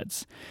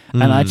insides.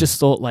 And I just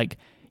thought like,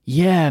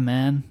 yeah,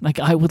 man, like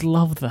I would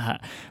love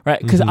that, right?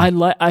 Because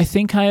I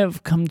think I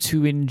have come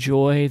to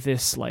enjoy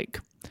this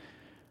like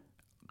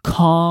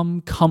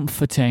calm,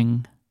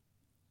 comforting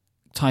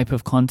type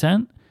of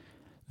content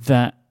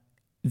that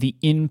the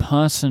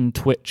in-person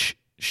Twitch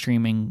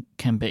streaming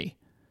can be.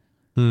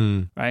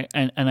 Right?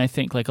 And I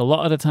think like a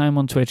lot of the time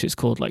on Twitch it's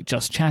called like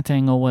just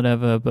chatting or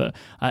whatever, but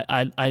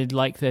I'd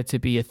like there to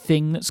be a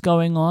thing that's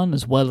going on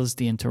as well as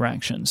the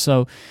interaction.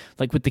 So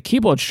like with the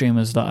keyboard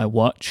streamers that I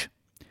watch,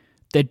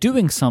 they're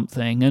doing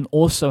something and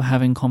also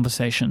having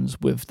conversations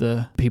with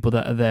the people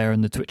that are there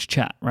in the Twitch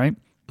chat, right?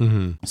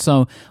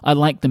 So I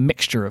like the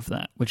mixture of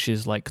that, which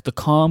is like the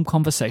calm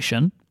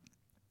conversation.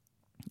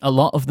 A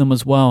lot of them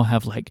as well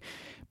have like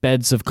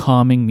beds of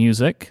calming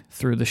music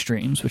through the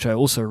streams, which I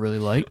also really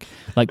like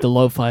the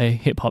lo-fi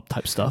hip-hop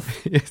type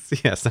stuff.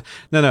 Yes.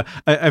 No.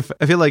 I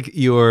feel like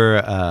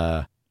your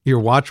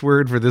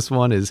watchword for this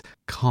one is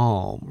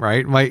calm,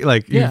 right? Mike,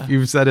 like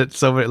you've said it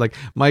so many, like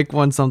Mike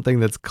wants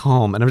something that's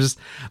calm. And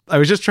I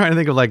was just trying to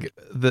think of like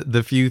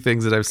the few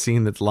things that I've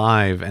seen that's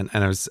live and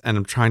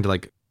I'm trying to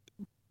like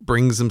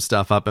bring some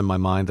stuff up in my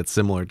mind that's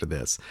similar to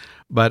this.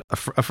 But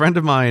a friend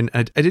of mine,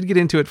 I did get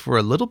into it for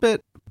a little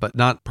bit, but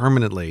not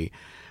permanently.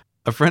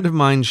 A friend of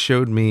mine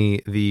showed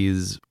me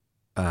these,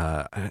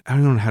 I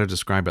don't know how to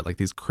describe it, like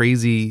these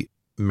crazy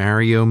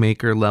Mario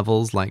Maker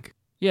levels, like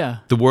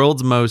the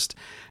world's most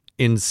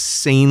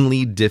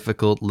insanely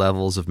difficult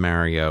levels of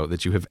Mario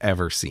that you have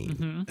ever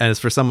seen. And it's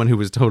for someone who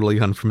was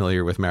totally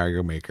unfamiliar with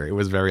Mario Maker. It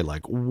was very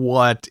like,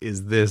 what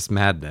is this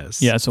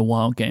madness? Yeah, it's a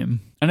wild game.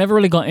 I never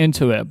really got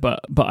into it,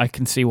 but I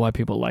can see why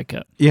people like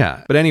it.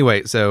 Yeah. But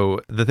anyway,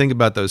 so the thing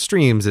about those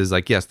streams is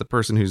like, yes, the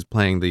person who's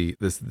playing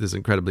this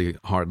incredibly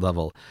hard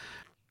level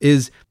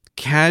is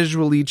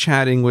casually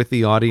chatting with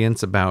the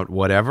audience about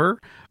whatever,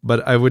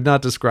 but I would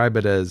not describe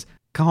it as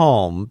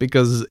calm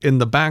because in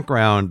the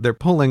background they're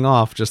pulling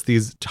off just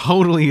these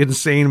totally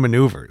insane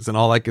maneuvers, and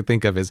all I could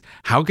think of is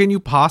how can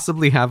you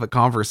possibly have a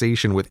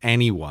conversation with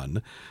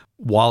anyone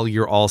while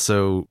you're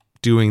also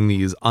doing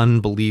these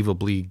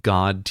unbelievably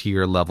god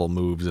tier level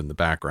moves in the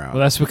background?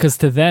 Well, that's because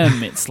to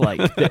them it's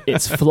like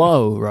it's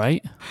flow,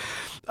 right?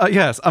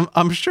 Yes,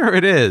 I'm sure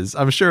it is.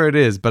 I'm sure it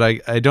is,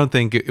 but I don't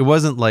think it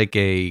wasn't like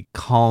a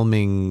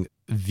calming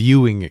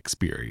viewing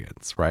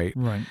experience, right?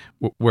 Right.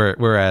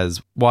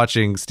 Whereas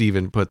watching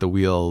Steven put the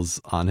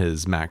wheels on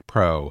his Mac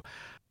Pro,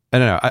 I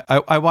don't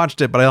know. I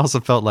watched it, but I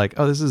also felt like,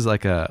 oh, this is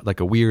like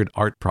a weird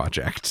art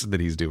project that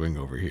he's doing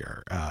over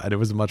here, and it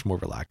was a much more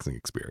relaxing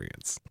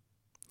experience.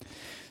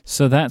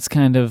 So that's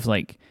kind of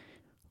like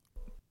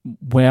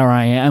where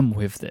I am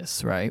with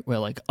this, right? Where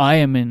like I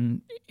am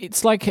in.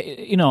 It's like,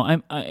 you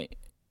know,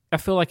 I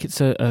feel like it's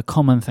a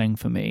common thing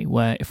for me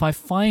where if I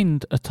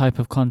find a type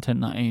of content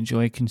that I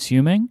enjoy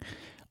consuming,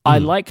 I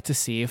like to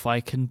see if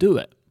I can do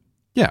it.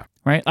 Yeah.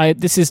 right?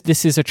 This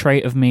is a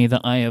trait of me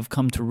that I have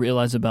come to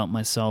realize about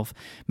myself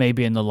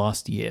maybe in the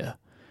last year,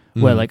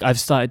 where like I've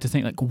started to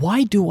think like,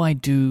 why do I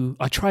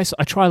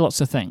try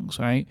lots of things,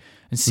 right?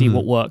 And see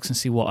what works and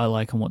see what I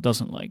like and what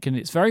doesn't like. And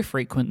it's very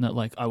frequent that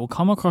like I will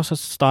come across a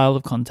style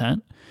of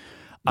content.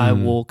 I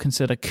will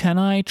consider, can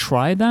I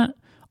try that?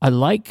 I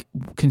like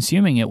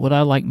consuming it. Would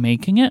I like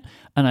making it?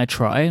 And I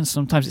try, and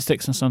sometimes it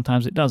sticks and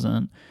sometimes it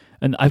doesn't.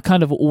 And I've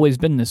kind of always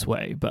been this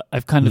way, but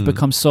I've kind of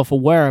become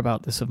self-aware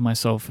about this of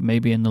myself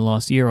maybe in the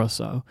last year or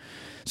so.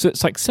 So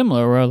it's like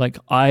similar, where like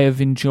I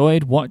have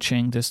enjoyed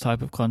watching this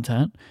type of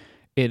content.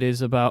 It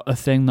is about a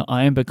thing that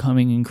I am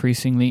becoming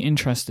increasingly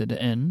interested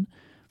in.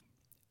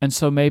 And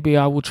so maybe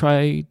I will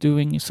try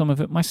doing some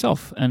of it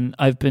myself. And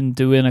I've been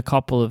doing a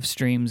couple of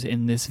streams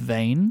in this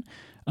vein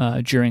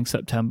during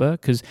September,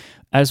 because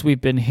as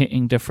we've been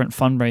hitting different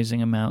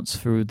fundraising amounts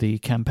through the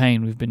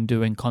campaign, we've been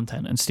doing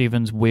content, and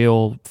Steven's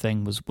wheel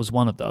thing was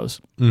one of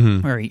those,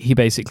 where he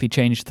basically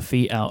changed the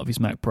feet out of his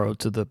Mac Pro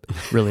to the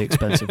really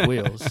expensive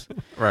wheels.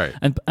 Right.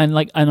 And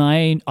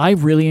I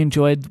really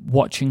enjoyed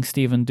watching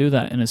Steven do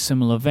that in a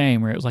similar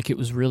vein, where it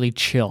was really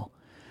chill.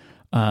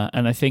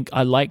 And I think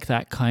I like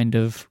that kind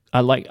of,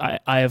 I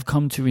have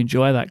come to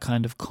enjoy that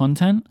kind of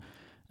content.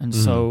 And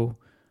so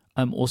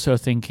I'm also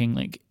thinking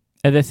like,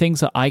 are there things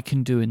that I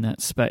can do in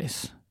that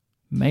space?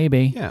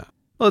 Maybe. Yeah.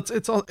 Well,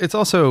 it's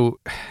also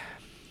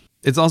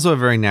a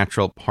very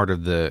natural part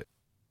of the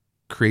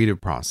creative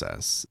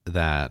process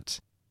that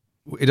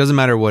it doesn't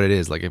matter what it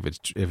is. Like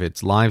if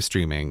it's live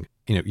streaming,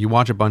 you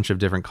watch a bunch of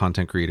different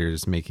content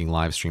creators making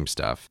live stream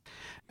stuff,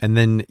 and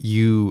then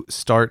you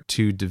start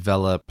to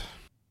develop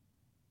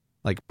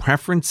like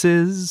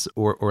preferences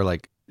or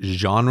like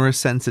genre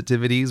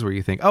sensitivities where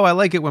you think, oh, I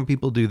like it when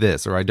people do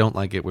this, or I don't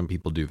like it when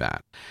people do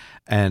that.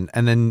 And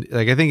then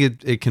like I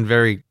think it can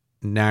very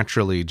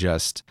naturally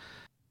just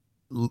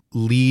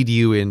lead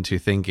you into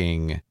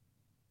thinking,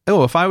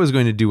 oh, if I was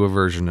going to do a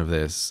version of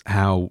this,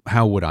 how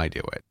would I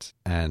do it?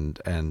 And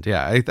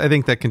yeah, I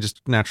think that can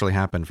just naturally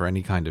happen for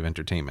any kind of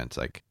entertainment.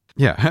 Like,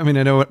 yeah, I mean,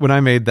 I know when I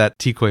made that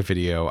Tikoi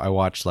video, I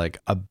watched like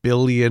 1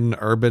 billion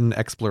urban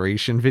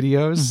exploration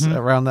videos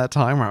around that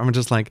time, where I'm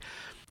just like,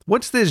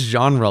 what's this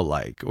genre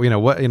like? When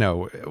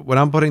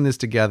I'm putting this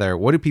together,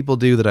 what do people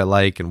do that I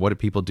like, and what do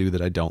people do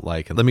that I don't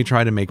like? And let me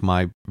try to make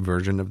my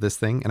version of this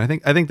thing. And I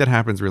think that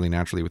happens really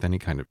naturally with any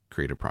kind of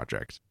creative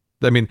project.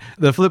 I mean,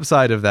 the flip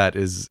side of that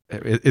is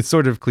it's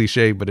sort of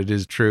cliche, but it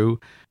is true,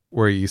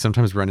 where you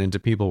sometimes run into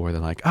people where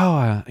they're like,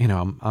 oh,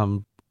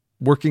 I'm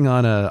working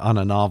on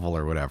a novel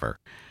or whatever.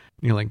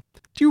 And you're like,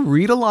 do you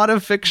read a lot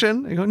of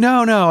fiction? I go,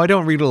 no, I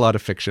don't read a lot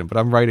of fiction, but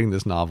I'm writing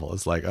this novel.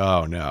 It's like,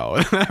 oh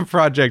no, that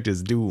project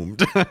is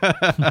doomed.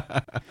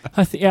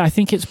 I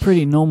think it's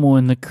pretty normal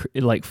in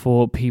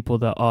for people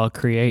that are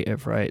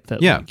creative, right?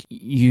 That like,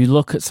 you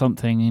look at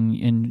something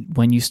and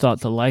when you start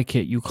to like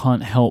it, you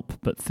can't help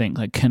but think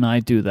like, can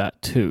I do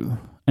that too?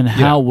 And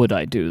how would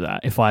I do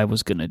that if I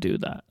was going to do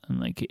that? And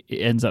like it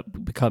ends up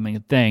becoming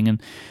a thing.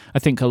 And I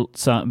think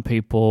certain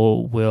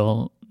people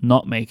will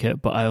not make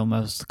it, but I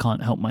almost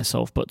can't help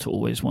myself but to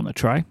always want to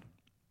try.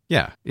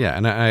 Yeah,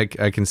 and I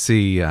can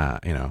see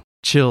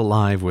Chill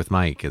Live with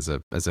Mike as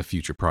a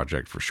future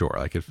project for sure.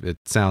 Like it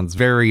sounds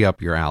very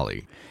up your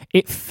alley.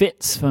 It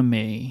fits for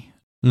me.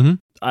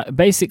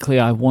 Basically,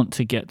 I want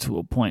to get to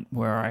a point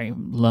where I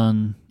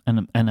learn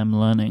and I'm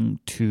learning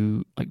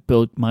to like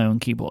build my own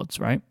keyboards,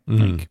 right?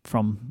 Like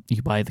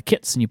you buy the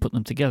kits and you put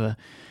them together.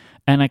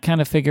 And I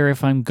kind of figure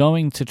if I'm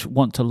going to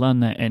want to learn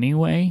that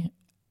anyway,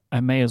 I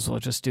may as well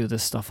just do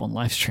this stuff on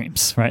live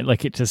streams, right?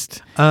 Like it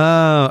just...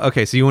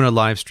 okay. So you want to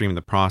live stream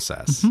the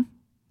process.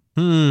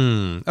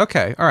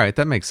 Okay. All right.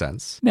 That makes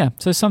sense. Yeah.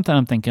 So it's something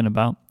I'm thinking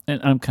about. And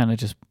I'm kind of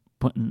just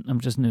I'm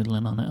just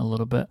noodling on it a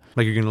little bit.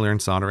 Like you're going to learn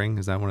soldering?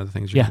 Is that one of the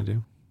things you're going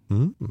to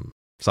do?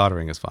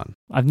 Soldering is fun.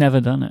 I've never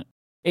done it.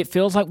 It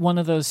feels like one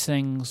of those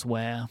things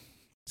where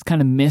it's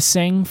kind of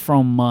missing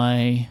from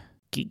my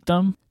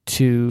geekdom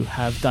to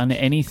have done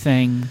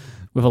anything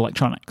with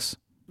electronics.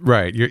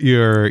 Right,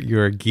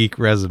 your geek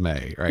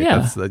resume, right?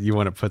 Yeah. That's you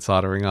want to put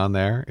soldering on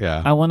there.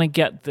 Yeah, I want to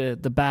get the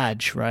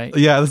badge, right?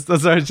 Yeah, that's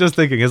what I was just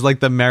thinking. It's like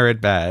the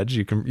merit badge.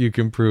 You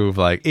can prove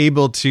like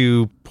able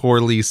to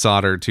poorly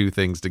solder two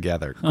things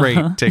together.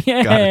 Great, tick,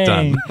 got it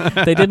done.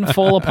 They didn't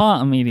fall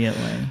apart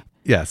immediately.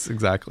 Yes,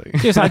 exactly.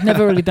 Because I've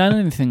never really done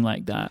anything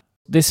like that.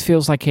 This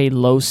feels like a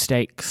low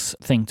stakes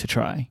thing to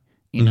try,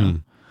 you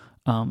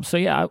know. So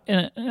yeah,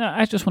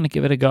 I just want to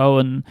give it a go,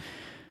 and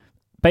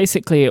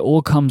basically it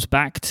all comes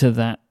back to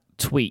that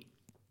tweet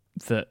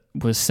that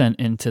was sent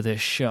into this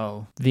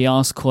show, the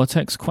Ask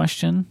Cortex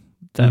question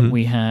that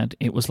we had.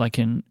 It was like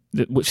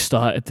which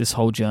started this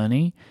whole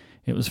journey.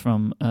 It was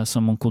from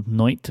someone called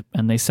Noit,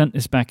 and they sent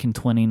this back in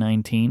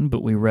 2019,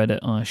 but we read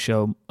it on a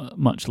show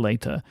much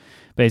later,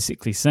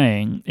 basically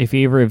saying, if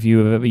either of you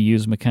have ever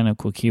used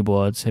mechanical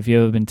keyboards, have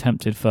you ever been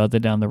tempted further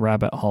down the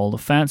rabbit hole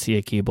of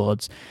fancier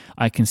keyboards?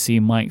 I can see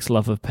Mike's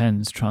love of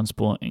pens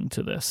transporting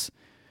to this.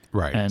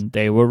 Right. And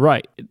they were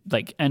right.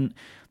 Like, and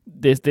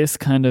this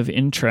kind of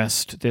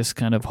interest, this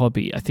kind of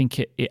hobby, I think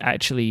it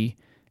actually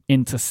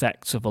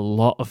intersects with a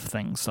lot of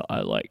things that I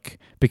like,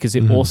 because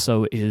it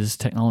also is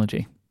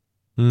technology,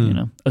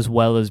 as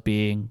well as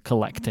being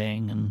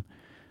collecting and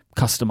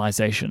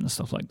customization and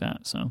stuff like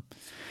that. So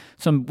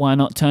why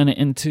not turn it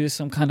into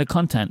some kind of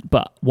content?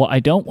 But what I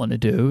don't want to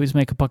do is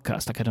make a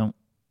podcast. Like I don't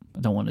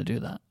want to do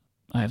that.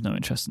 I have no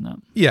interest in that.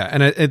 Yeah,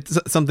 and it's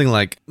something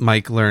like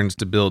Mike learns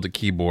to build a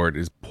keyboard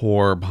is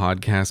poor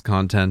podcast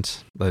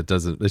content, but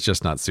it's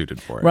just not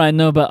suited for it. Right,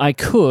 no, but I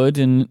could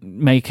and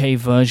make a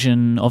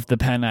version of the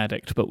Pen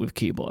Addict, but with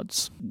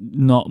keyboards.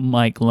 Not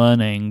Mike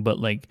learning, but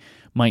like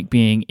Mike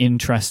being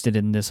interested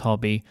in this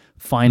hobby,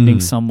 finding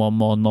someone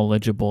more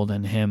knowledgeable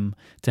than him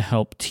to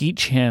help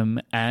teach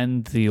him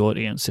and the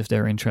audience if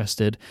they're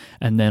interested,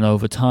 and then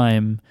over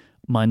time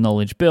my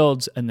knowledge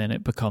builds, and then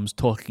it becomes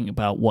talking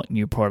about what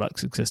new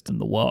products exist in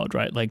the world,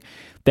 right? Like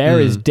there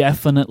is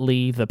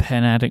definitely the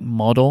Pen Addict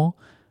model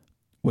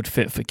would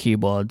fit for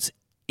keyboards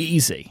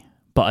easy,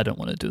 but I don't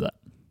want to do that.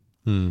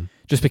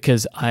 Just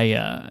because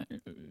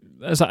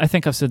as I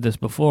think I've said this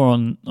before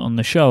on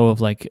the show, of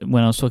like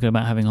when I was talking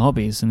about having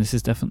hobbies, and this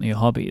is definitely a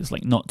hobby, is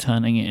like not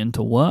turning it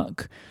into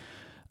work.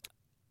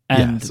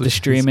 And the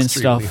streaming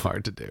stuff,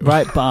 hard to do,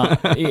 right?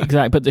 But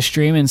exactly, but the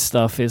streaming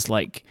stuff is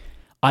like,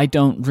 I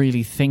don't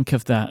really think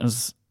of that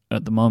as,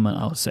 at the moment,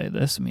 I'll say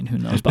this. I mean, who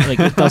knows? But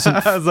like, it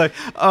doesn't. I was like,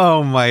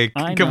 oh, Mike,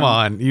 come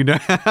on.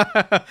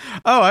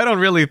 I don't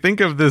really think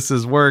of this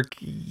as work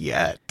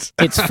yet.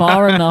 It's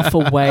far enough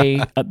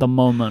away at the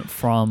moment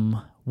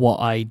from what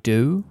I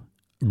do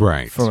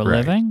for a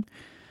living.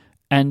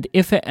 And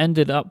if it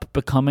ended up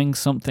becoming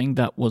something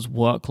that was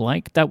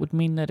work-like, that would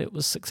mean that it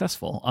was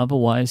successful.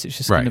 Otherwise, it's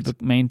just going to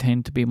be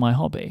maintained to be my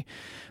hobby.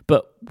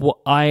 But what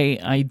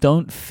I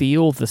don't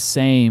feel the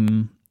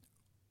same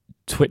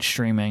Twitch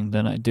streaming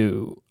than I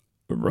do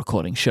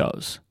recording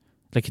shows.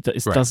 Like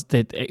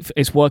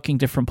it's working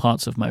different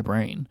parts of my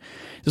brain.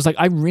 It's like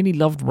I really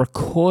loved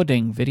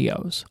recording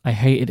videos. I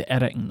hated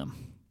editing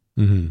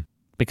them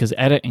because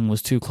editing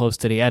was too close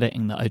to the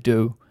editing that I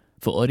do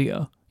for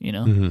audio.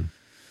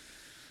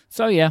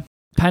 So yeah,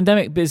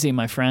 pandemic busy,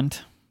 my friend.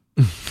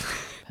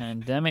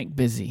 Pandemic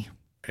busy.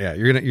 Yeah,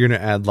 you're gonna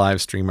add live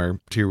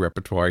streamer to your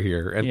repertoire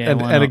here,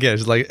 and again,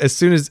 it's like as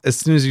soon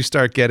as you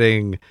start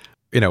getting,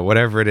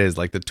 whatever it is,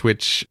 like the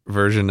Twitch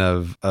version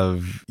of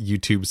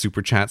YouTube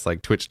super chats,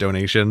 like Twitch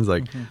donations,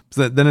 like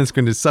so then it's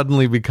going to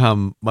suddenly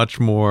become much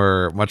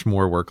more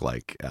work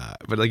like.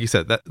 But like you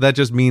said, that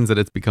just means that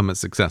it's become a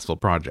successful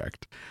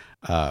project.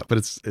 But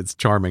it's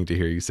charming to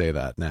hear you say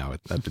that now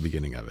at the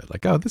beginning of it,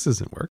 like, oh, this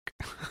isn't work.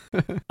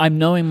 I'm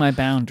knowing my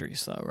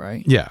boundaries though,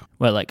 right? Yeah.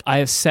 Well, like I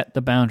have set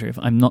the boundary of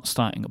I'm not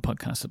starting a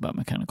podcast about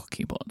mechanical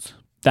keyboards.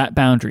 That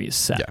boundary is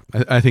set.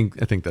 Yeah, I think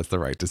that's the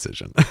right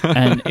decision.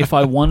 And if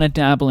I want to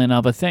dabble in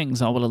other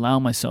things, I will allow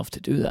myself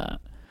to do that.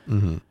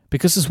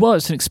 Because as well,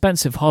 it's an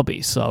expensive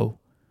hobby. So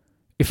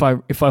if I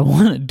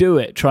want to do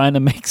it, trying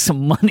to make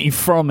some money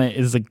from it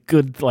is a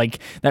good,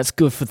 that's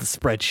good for the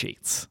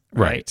spreadsheets.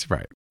 Right.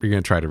 You're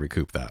going to try to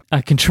recoup that.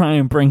 I can try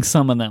and bring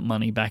some of that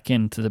money back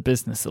into the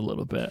business a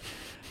little bit.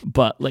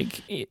 But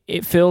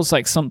it feels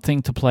like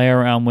something to play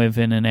around with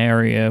in an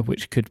area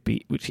which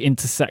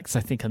intersects, I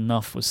think,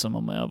 enough with some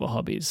of my other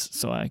hobbies.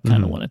 So I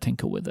kind of want to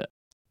tinker with it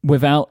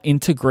without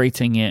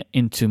integrating it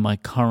into my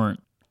current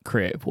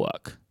creative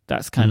work.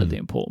 That's kind of the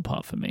important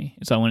part for me,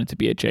 is I want it to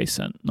be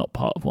adjacent, not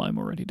part of what I'm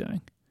already doing.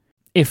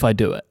 If I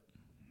do it.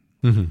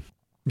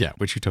 Yeah,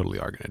 which you totally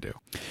are going to do.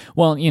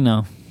 Well,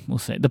 we'll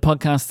see. The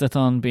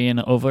podcast being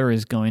over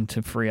is going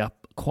to free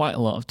up quite a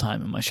lot of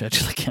time in my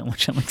schedule again,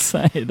 which I'm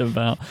excited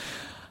about.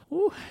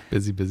 Ooh.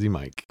 Busy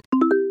Mike.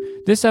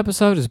 This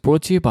episode is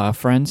brought to you by our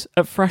friends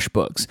at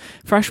FreshBooks.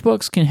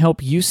 FreshBooks can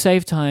help you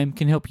save time,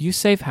 can help you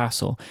save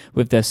hassle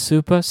with their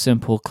super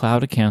simple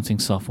cloud accounting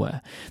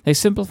software. They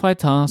simplify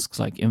tasks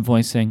like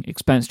invoicing,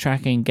 expense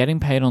tracking, getting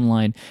paid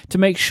online to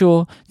make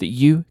sure that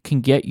you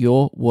can get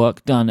your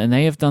work done. And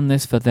they have done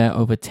this for their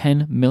over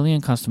 10 million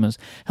customers,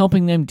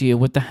 helping them deal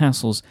with the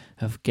hassles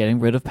of getting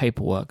rid of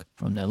paperwork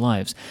from their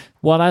lives.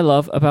 What I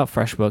love about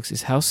FreshBooks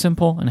is how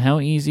simple and how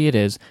easy it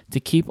is to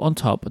keep on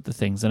top of the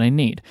things that I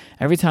need.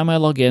 Every time I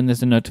log in,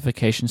 there's a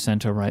notification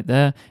center right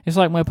there. It's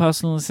like my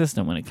personal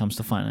assistant when it comes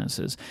to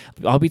finances.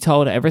 I'll be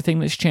told everything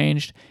that's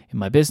changed in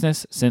my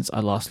business since I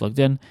last logged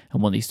in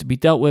and what needs to be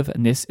dealt with,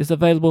 and this is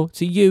available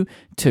to you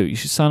too. You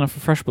should sign up for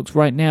FreshBooks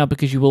right now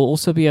because you will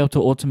also be able to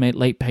automate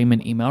late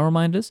payment email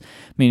reminders,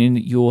 meaning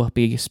that you'll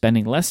be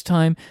spending less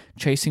time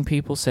chasing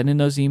people, sending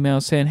those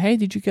emails saying, hey,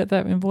 did you get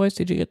that invoice?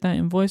 Did you get that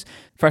invoice?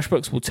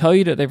 FreshBooks will tell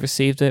you that they've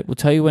received it, will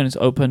tell you when it's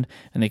opened,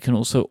 and they can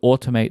also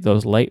automate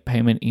those late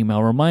payment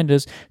email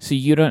reminders so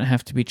you don't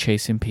have to be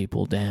chasing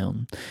people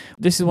down.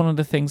 This is one of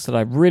the things that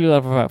I really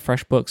love about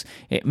FreshBooks.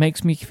 It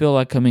makes me feel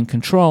like I'm in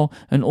control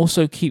and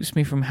also keeps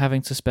me from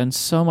having to spend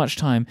so much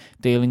time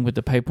dealing with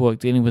the paperwork,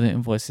 dealing with the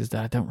invoices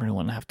that I don't really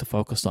want to have to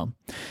focus on.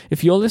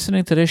 If you're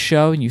listening to this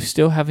show and you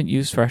still haven't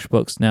used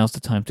FreshBooks, now's the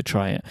time to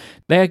try it.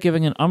 They are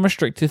giving an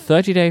unrestricted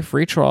 30-day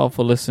free trial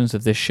for listeners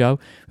of this show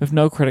with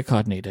no credit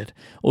card needed.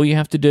 All you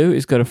have to do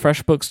is go to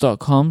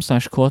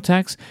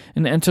freshbooks.com/Cortex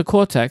and enter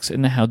Cortex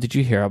in the How Did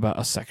You Hear About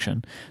Us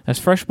section. That's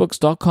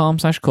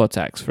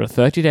freshbooks.com/Cortex for a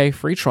 30-day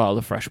free trial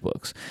of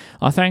FreshBooks.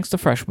 Our thanks to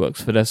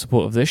FreshBooks for their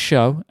support of this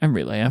show and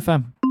Relay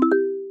FM.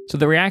 So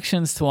the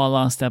reactions to our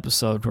last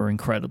episode were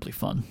incredibly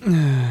fun.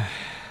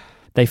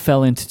 They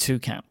fell into two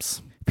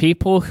camps.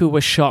 People who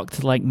were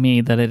shocked like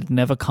me that it had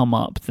never come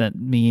up that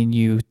me and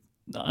you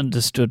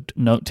understood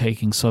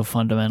note-taking so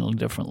fundamentally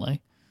differently.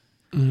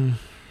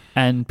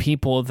 And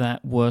people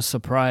that were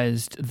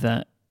surprised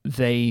that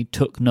they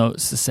took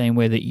notes the same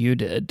way that you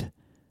did,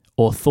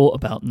 or thought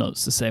about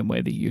notes the same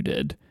way that you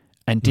did,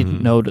 and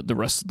didn't know that the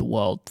rest of the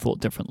world thought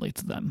differently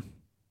to them.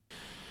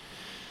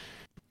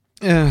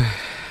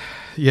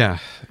 Yeah.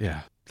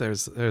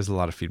 There's a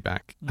lot of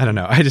feedback. I don't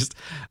know.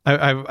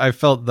 I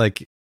felt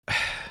like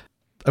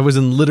I was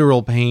in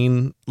literal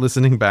pain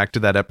listening back to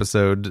that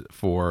episode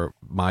for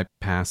my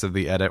pass of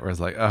the edit, where I was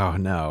like, oh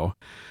no,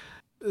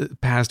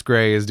 Past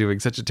Gray is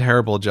doing such a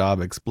terrible job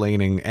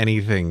explaining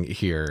anything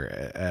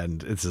here.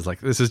 And it's just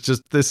like, this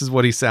is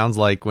what he sounds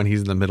like when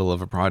he's in the middle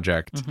of a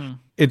project.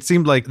 It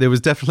seemed like there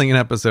was definitely an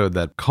episode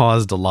that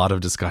caused a lot of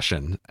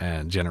discussion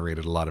and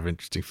generated a lot of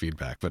interesting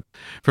feedback. But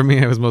for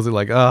me, I was mostly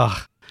like,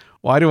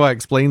 why do I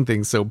explain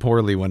things so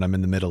poorly when I'm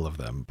in the middle of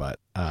them? But,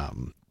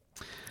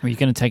 are you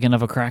going to take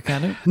another crack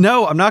at it?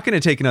 No, I'm not going to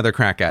take another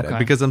crack at it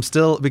because I'm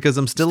still in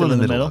the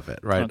middle of it,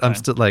 right? Okay. I'm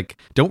still like,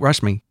 don't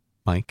rush me,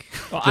 Mike.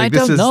 Well, I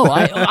don't know.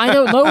 I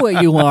don't know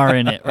where you are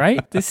in it,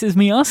 right? This is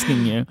me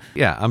asking you.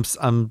 Yeah,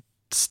 I'm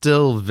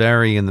still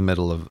very in the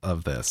middle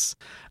of this.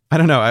 I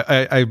don't know.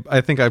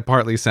 I think I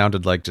partly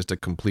sounded like just a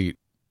complete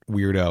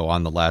weirdo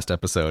on the last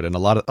episode, and a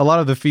lot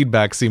of the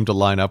feedback seemed to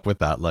line up with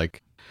that.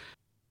 Like,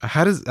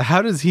 how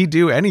does he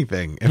do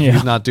anything if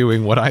he's not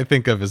doing what I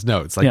think of as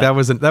notes? Like that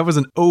was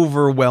an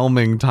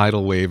overwhelming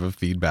tidal wave of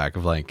feedback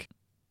of like,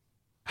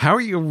 how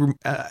are you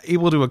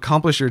able to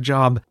accomplish your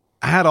job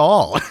at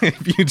all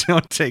if you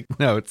don't take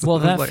notes? Well,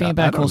 that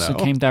feedback also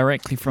came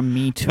directly from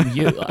me to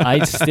you.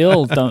 I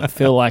still don't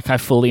feel like I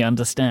fully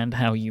understand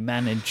how you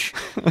manage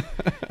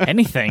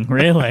anything,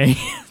 really.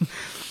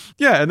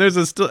 Yeah, and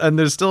there's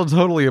still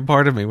totally a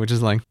part of me which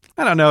is like,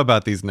 I don't know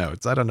about these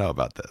notes. I don't know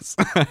about this.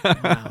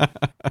 Wow.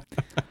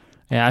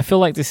 Yeah, I feel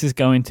like this is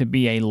going to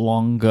be a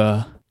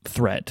longer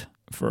thread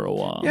for a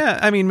while. Yeah,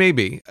 I mean,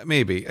 maybe.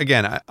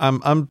 Again,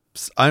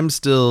 I'm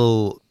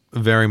still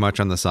very much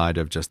on the side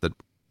of just that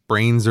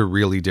brains are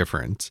really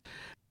different.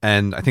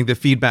 And I think the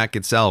feedback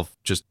itself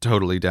just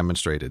totally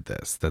demonstrated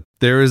this, that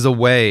there is a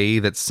way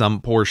that some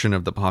portion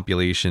of the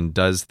population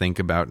does think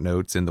about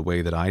notes in the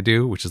way that I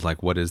do, which is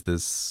like, what is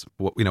this?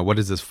 What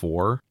is this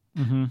for?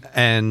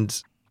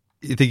 And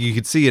I think you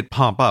could see it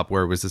pop up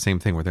where it was the same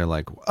thing where they're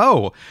like,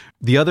 oh,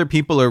 the other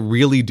people are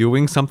really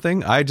doing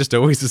something. I just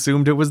always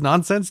assumed it was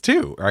nonsense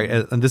too, right?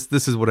 And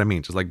this is what I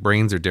mean. Just like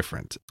brains are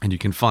different and you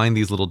can find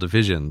these little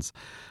divisions,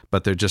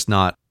 but they're just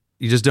not,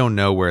 you just don't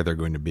know where they're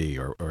going to be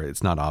or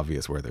it's not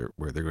obvious where they're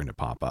going to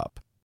pop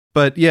up.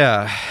 But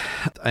yeah,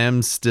 I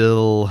am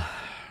still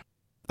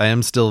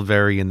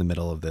very in the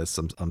middle of this.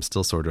 I'm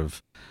still sort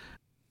of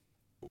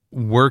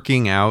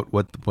working out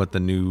what the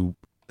new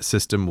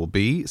system will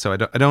be. So I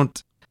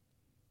don't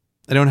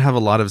have a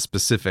lot of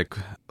specific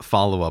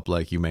follow-up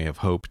like you may have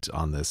hoped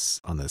on this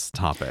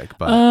topic,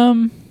 but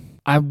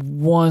I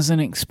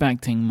wasn't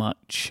expecting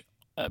much,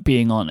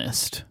 being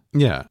honest.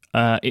 Yeah.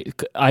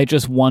 I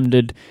just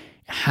wondered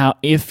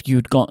if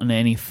you'd gotten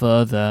any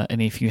further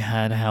and if you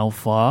had, how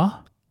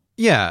far.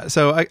 Yeah,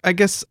 so I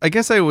guess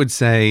I would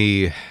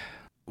say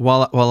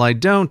while I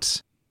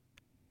don't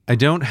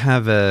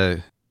have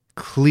a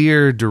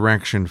clear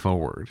direction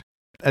forward.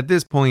 At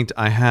this point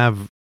I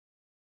have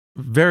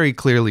very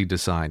clearly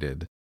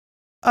decided,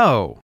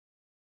 the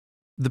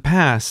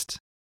past,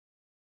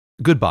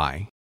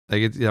 goodbye.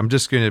 Like I'm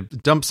just going to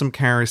dump some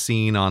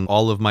kerosene on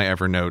all of my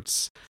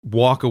Evernotes,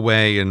 walk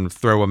away and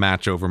throw a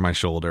match over my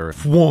shoulder.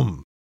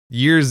 Whoom!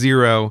 Year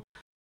 0,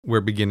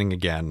 we're beginning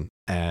again,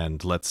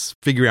 and let's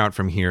figure out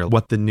from here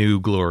what the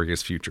new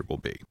glorious future will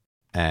be.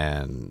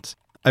 And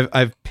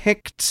I've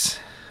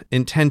picked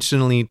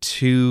intentionally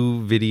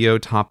 2 video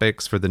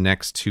topics for the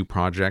next 2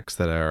 projects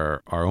that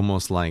are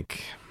almost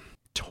like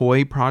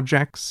toy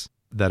projects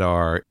that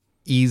are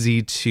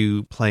easy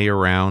to play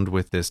around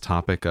with this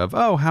topic of,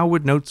 how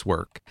would notes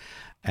work?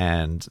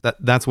 And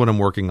that's what I'm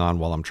working on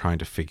while I'm trying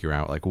to figure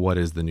out like what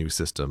is the new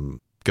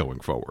system going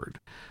forward.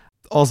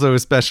 Also,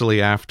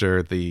 especially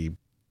after the,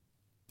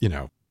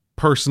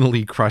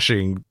 personally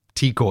crushing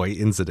Tkoy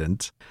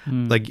incident,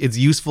 like it's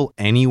useful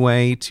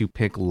anyway to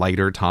pick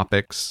lighter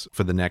topics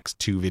for the next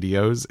 2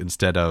 videos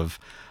instead of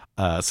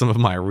some of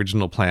my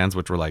original plans,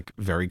 which were like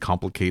very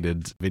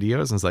complicated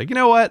videos. And it's like, you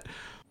know what?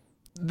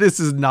 This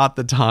is not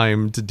the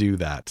time to do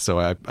that. So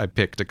I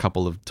picked a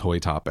couple of toy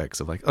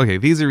topics of like, okay,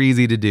 these are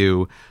easy to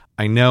do.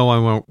 I know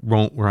I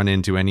won't run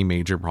into any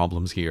major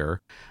problems here.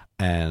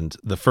 And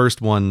the first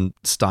one,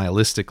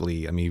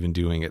 stylistically, I'm even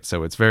doing it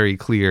so it's very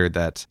clear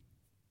that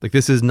like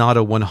this is not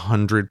a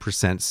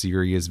 100%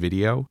 serious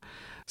video.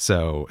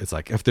 So it's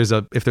like if there's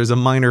a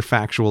minor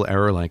factual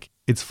error, like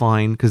it's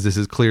fine because this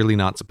is clearly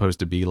not supposed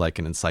to be like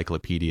an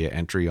encyclopedia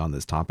entry on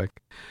this topic.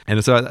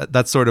 And so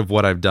that's sort of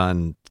what I've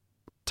done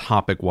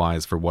topic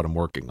wise for what I'm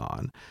working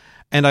on.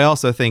 And I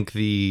also think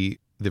the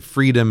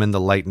freedom and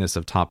the lightness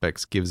of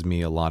topics gives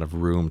me a lot of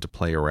room to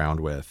play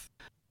around with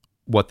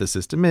what the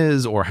system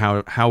is or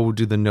how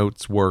do the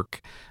notes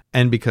work.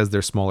 And because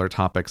they're smaller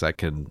topics, I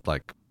can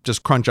like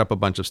just crunch up a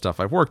bunch of stuff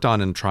I've worked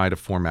on and try to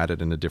format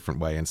it in a different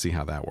way and see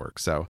how that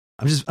works. So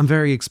I'm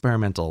very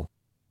experimental.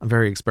 I'm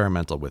very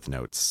experimental with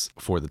notes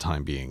for the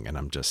time being, and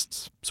I'm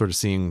just sort of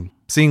seeing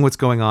what's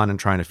going on and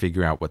trying to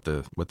figure out what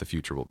the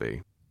future will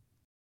be.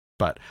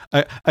 But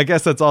I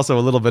guess that's also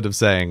a little bit of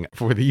saying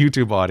for the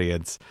YouTube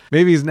audience,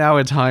 maybe it's now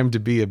a time to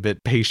be a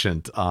bit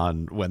patient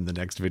on when the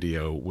next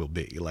video will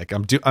be. Like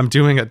I'm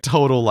doing a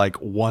total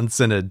like once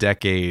in a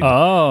decade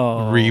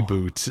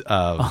reboot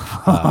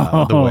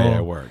of the way I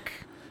work.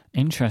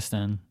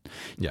 Interesting.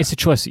 Yeah. It's a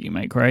choice that you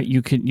make, right?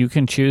 You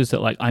can choose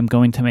that like I'm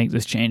going to make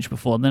this change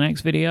before the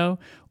next video,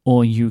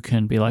 or you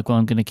can be like, well,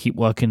 I'm going to keep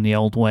working the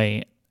old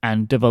way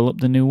and develop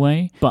the new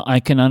way. But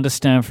I can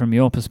understand from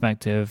your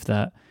perspective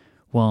that,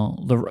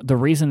 well, the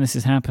reason this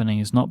is happening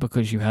is not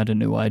because you had a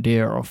new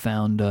idea or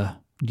found a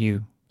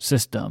new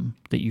system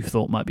that you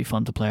thought might be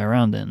fun to play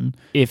around in.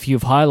 If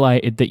you've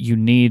highlighted that you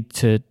need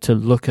to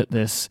look at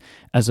this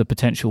as a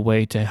potential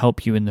way to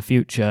help you in the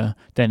future,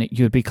 then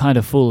you'd be kind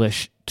of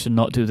foolish to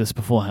not do this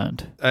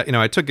beforehand.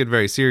 I took it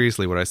very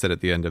seriously what I said at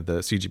the end of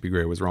the CGP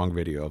Grey was wrong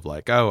video of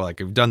like, oh, like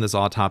I've done this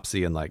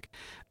autopsy and like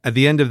at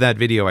the end of that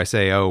video, I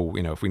say, oh,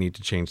 if we need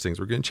to change things,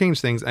 we're going to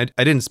change things. I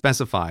didn't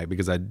specify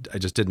because I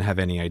just didn't have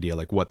any idea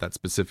like what that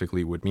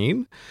specifically would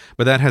mean.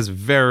 But that has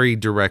very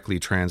directly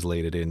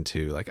translated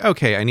into like,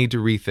 okay, I need to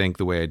rethink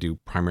the way I do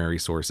primary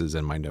sources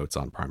and my notes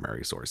on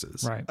primary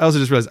sources. Right. I also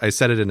just realized I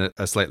said it in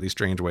a slightly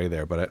strange way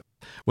there. But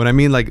when I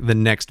mean like the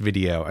next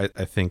video,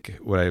 I think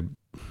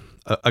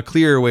a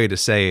clearer way to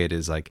say it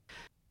is like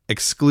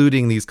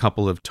excluding these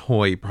couple of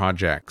toy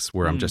projects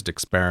where I'm just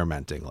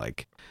experimenting,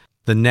 like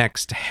the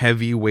next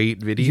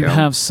heavyweight video. You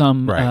have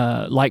some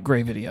light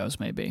gray videos,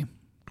 maybe.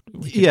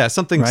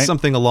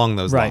 Something along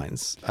those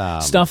lines.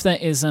 Stuff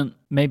that isn't,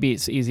 maybe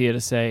it's easier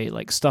to say,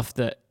 like stuff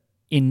that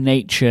in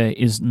nature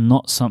is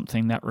not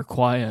something that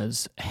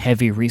requires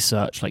heavy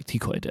research like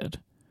Tikoi did.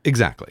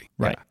 Exactly.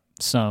 Right. Yeah.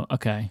 So,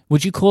 okay.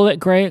 Would you call it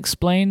Grey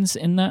Explains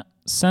in that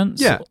sense?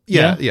 Yeah.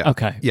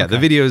 Okay. Yeah, the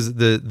videos,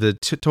 the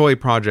toy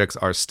projects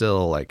are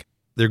still like,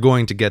 they're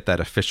going to get that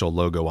official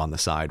logo on the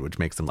side, which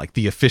makes them like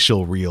the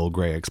official real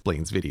Grey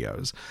Explains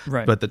videos.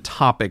 Right. But the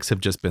topics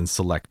have just been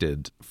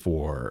selected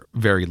for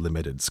very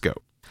limited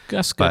scope.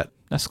 That's good.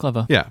 That's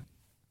clever. Yeah.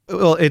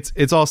 Well,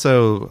 it's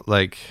also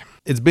like,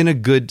 it's been a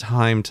good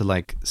time to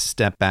like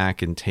step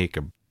back and take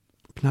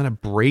not a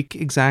break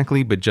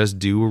exactly, but just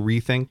do a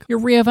rethink. You're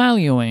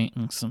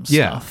reevaluating some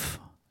stuff.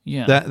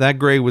 Yeah. That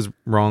Grey Was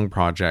Wrong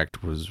project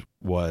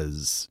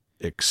was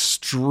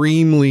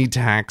extremely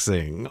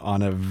taxing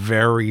on a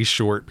very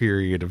short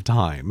period of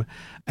time.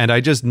 And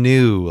I just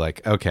knew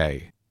like,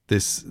 okay,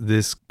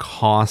 this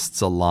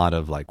costs a lot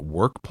of like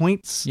work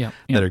points that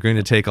are going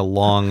to take a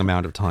long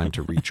amount of time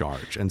to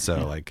recharge. And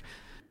so like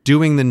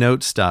doing the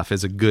note stuff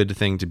is a good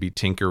thing to be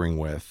tinkering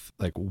with,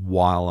 like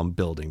while I'm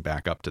building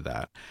back up to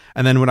that.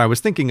 And then what I was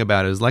thinking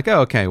about is like, oh,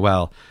 okay,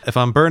 well, if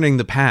I'm burning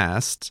the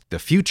past, the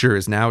future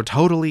is now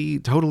totally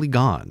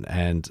gone.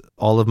 And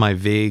all of my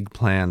vague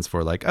plans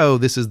for like, oh,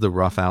 this is the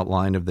rough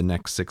outline of the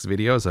next 6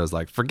 videos. I was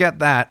like, forget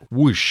that,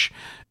 whoosh,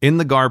 in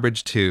the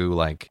garbage too.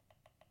 Like,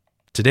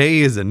 today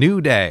is a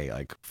new day.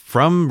 Like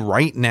from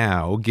right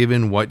now,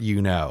 given what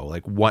you know,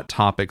 like what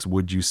topics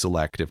would you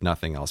select if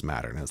nothing else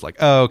mattered? And it's like,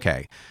 oh,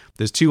 okay,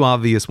 there's 2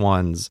 obvious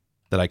ones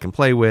that I can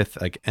play with,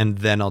 like, and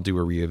then I'll do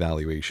a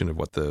reevaluation of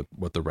what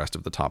the rest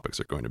of the topics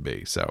are going to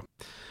be. So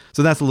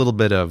that's a little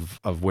bit of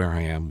where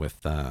I am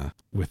with the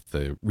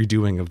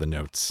redoing of the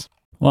notes.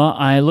 Well,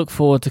 I look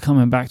forward to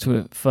coming back to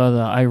it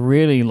further. I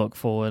really look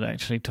forward,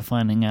 actually, to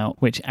finding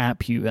out which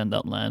app you end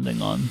up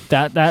landing on.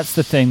 That's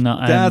the thing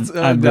that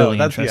I'm really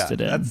interested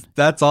in.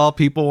 That's all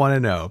people want to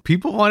know.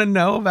 People want to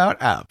know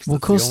about apps. Well,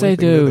 of course they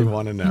do. They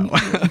want to know.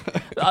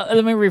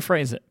 Let me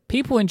rephrase it.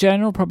 People in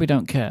general probably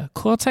don't care.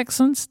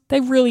 Cortexans, they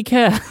really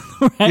care.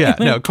 Right? Yeah,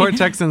 no,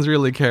 Cortexans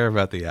really care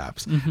about the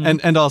apps. Mm-hmm.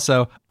 And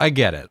also, I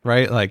get it,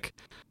 right? Like,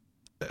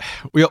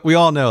 we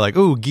all know, like,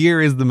 oh, gear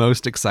is the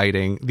most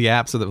exciting. The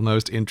apps are the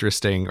most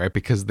interesting, right?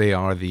 Because they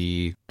are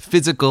the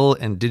physical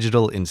and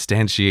digital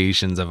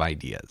instantiations of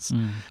ideas.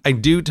 I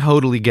do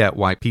totally get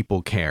why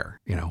people care.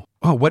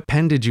 Oh, what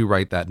pen did you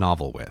write that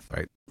novel with,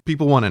 right?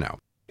 People want to know.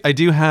 I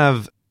do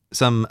have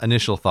some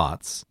initial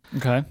thoughts.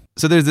 Okay.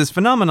 So there's this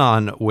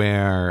phenomenon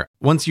where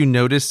once you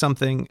notice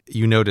something,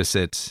 you notice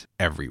it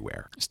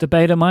everywhere. It's the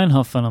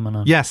Baader-Meinhof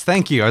phenomenon. Yes,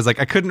 thank you. I was like,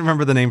 I couldn't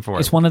remember the name for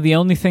it. It's one of the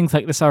only things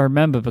like this I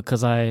remember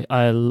because I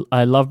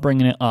love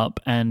bringing it up,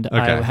 and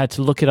I had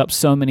to look it up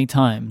so many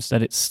times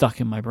that it's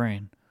stuck in my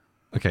brain.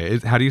 Okay,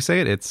 how do you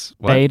say it? It's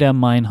what?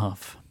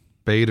 Baader-Meinhof.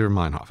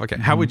 Baader-Meinhof. Okay.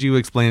 How would you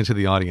explain it to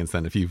the audience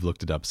then if you've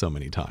looked it up so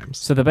many times?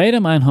 So the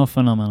Baader-Meinhof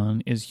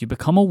phenomenon is you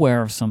become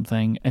aware of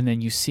something and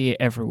then you see it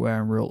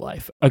everywhere in real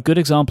life. A good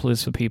example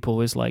is for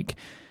people is like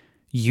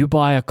you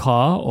buy a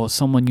car or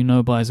someone you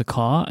know buys a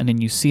car and then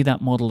you see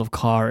that model of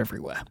car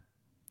everywhere.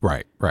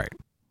 Right.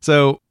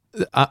 So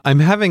I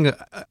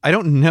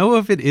don't know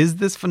if it is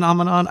this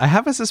phenomenon. I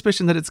have a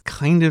suspicion that it's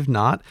kind of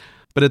not.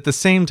 But at the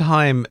same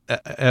time,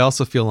 I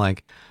also feel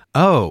like,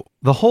 oh,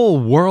 the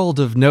whole world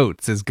of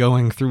notes is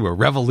going through a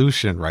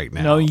revolution right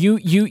now. No,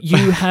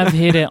 you have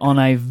hit it on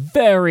a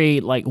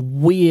very like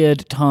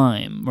weird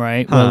time,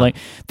 right? Where like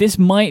this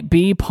might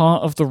be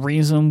part of the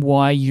reason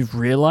why you've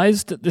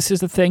realized that this is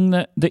the thing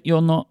that you're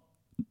not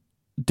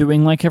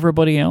doing like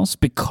everybody else,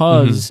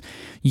 because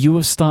you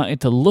have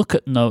started to look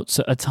at notes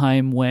at a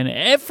time when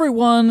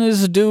everyone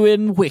is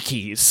doing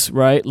wikis,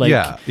 right? Like,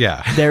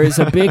 yeah. There is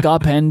a big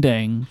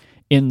upending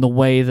in the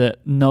way that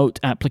note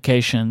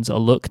applications are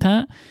looked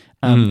at.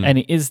 And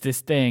it is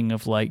this thing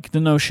of like the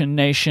Notion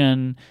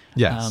Nation,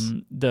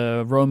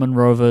 the Roman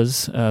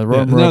rovers,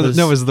 rovers.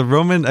 No, it was the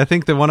Roman. I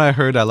think the one I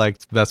heard I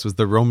liked best was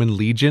the Roman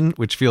Legion,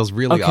 which feels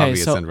really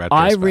obvious in retrospect.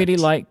 I really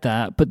like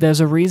that, but there's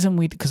a reason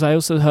because I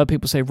also heard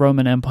people say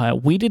Roman Empire.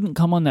 We didn't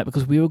come on that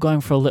because we were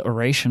going for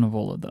alliteration of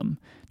all of them.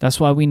 That's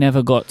why we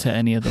never got to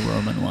any of the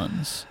Roman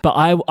ones. But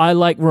I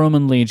like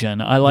Roman Legion.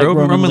 I like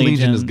Roman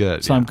Legion is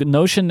good. So I'm good.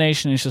 Notion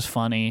Nation is just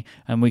funny,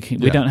 and we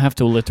don't have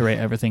to alliterate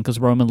everything because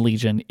Roman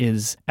Legion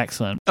is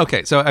excellent.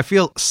 Okay, so I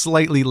feel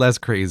slightly less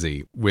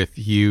crazy with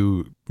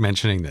you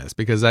mentioning this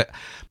because I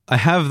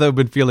have though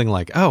been feeling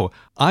like, oh,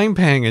 I'm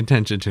paying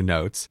attention to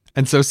notes,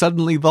 and so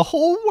suddenly the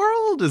whole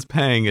world is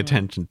paying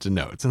attention to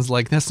notes. And it's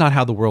like, that's not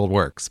how the world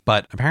works,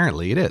 but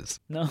apparently it is.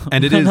 No,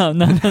 and it is. No,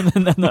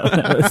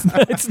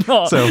 it's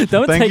not. So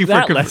don't take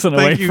that lesson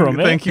away from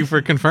it. Thank you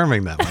for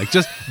confirming that. Like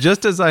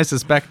just as I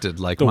suspected,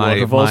 like the world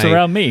revolves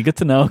around me. Good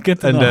to know.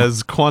 And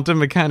as quantum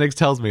mechanics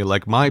tells me,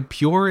 like my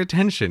pure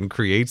attention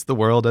creates the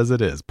world as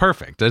it is.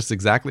 Perfect. That's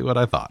exactly what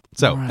I thought.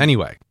 So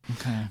anyway.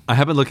 Okay. I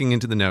have been looking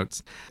into the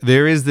notes.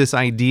 There is this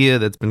idea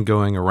that's been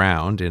going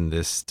around in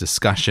this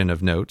discussion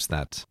of notes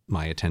that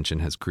my attention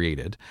has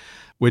created,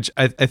 which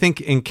I think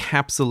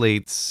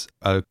encapsulates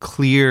a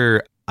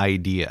clear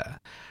idea.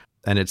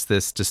 And it's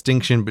this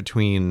distinction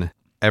between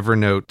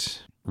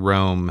Evernote,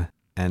 Roam,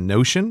 and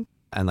Notion,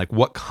 and like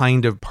what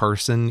kind of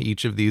person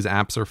each of these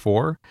apps are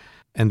for.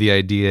 And the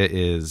idea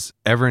is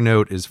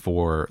Evernote is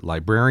for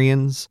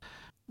librarians,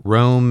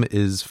 Roam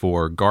is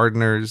for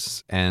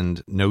gardeners,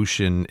 and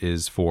Notion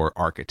is for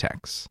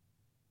architects.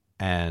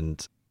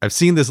 And I've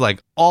seen this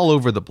like all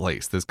over the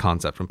place, this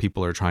concept when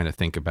people are trying to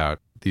think about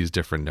these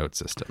different note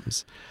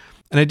systems.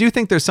 And I do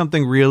think there's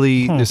something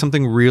really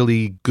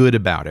good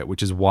about it,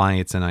 which is why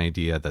it's an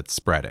idea that's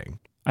spreading.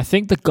 I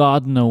think the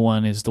gardener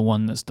one is the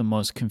one that's the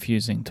most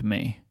confusing to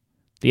me.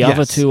 The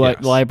other two,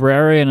 like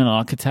librarian and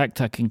architect,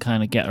 I can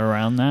kind of get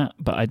around that,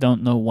 but I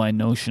don't know why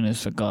Notion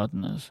is for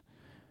gardeners.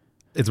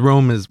 It's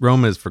Roam is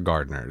for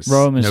gardeners.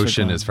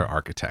 Notion is for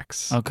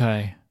architects.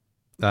 Okay.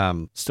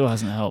 Still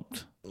hasn't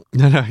helped.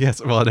 No.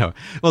 Yes. Well, no.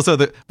 Well,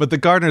 but the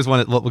gardeners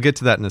one. We'll get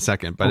to that in a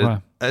second.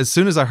 But as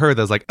soon as I heard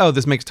that, I was like, oh,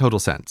 this makes total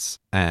sense.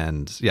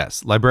 And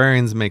yes,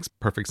 librarians makes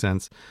perfect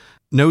sense.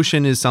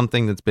 Notion is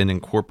something that's been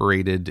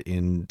incorporated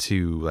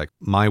into like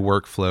my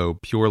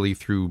workflow purely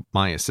through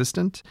my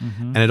assistant.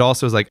 And it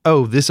also is like,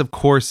 oh, this of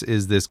course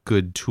is this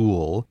good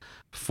tool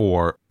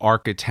for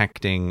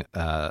architecting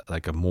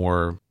like a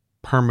more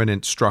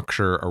permanent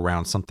structure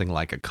around something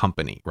like a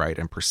company, right?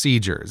 And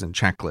procedures and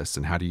checklists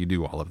and how do you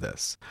do all of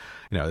this?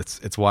 You know,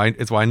 it's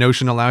why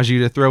Notion allows you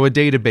to throw a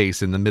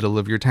database in the middle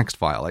of your text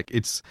file. Like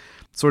it's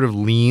sort of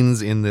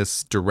leans in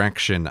this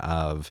direction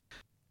of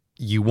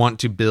you want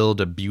to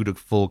build a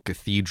beautiful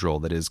cathedral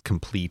that is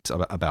complete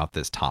about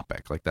this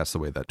topic. Like that's the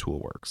way that tool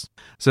works.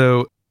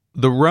 So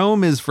the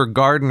Roam is for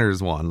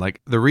gardeners one.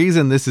 Like the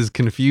reason this is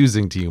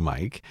confusing to you,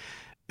 Mike,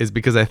 is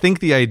because I think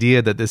the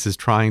idea that this is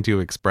trying to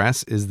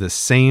express is the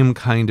same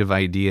kind of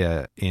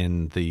idea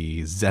in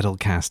the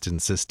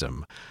Zettelkasten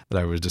system that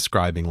I was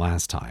describing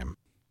last time.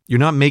 You're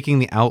not making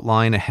the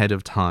outline ahead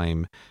of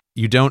time.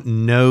 You don't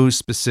know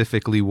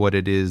specifically what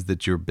it is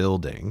that you're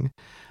building.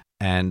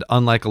 And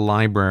unlike a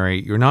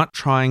library, you're not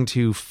trying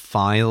to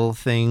file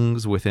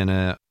things within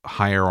a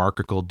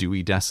hierarchical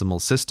Dewey Decimal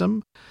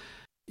system.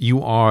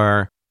 You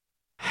are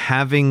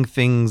having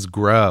things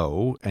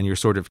grow and you're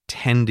sort of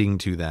tending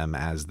to them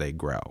as they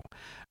grow.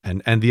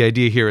 And the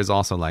idea here is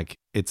also like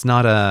it's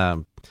not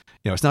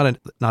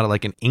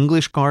like an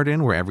English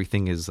garden where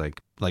everything is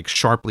like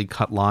sharply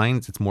cut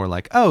lines. It's more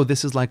like, oh,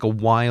 this is like a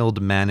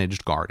wild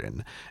managed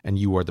garden and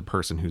you are the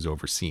person who's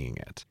overseeing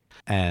it.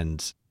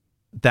 And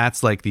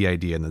that's like the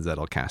idea in the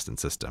Zettelkasten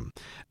system.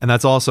 And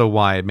that's also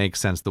why it makes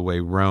sense the way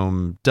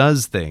Roam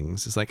does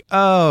things. It's like,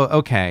 oh,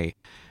 okay.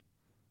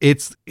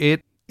 It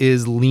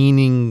is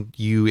leaning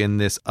you in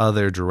this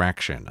other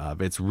direction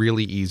of it's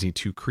really easy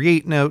to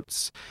create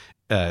notes.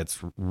 It's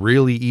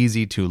really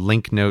easy to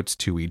link notes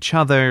to each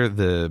other.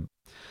 The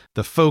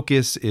the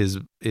focus is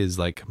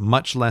like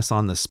much less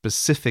on the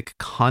specific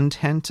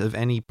content of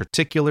any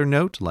particular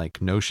note,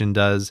 like Notion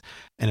does,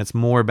 and it's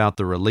more about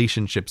the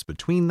relationships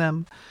between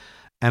them.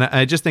 And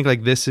I just think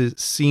like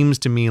seems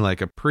to me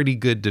like a pretty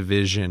good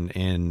division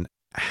in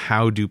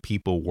how do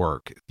people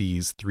work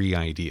these three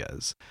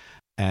ideas.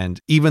 And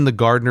even the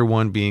Gardner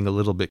one being a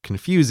little bit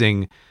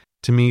confusing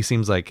to me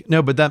seems like,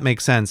 no, but that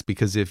makes sense,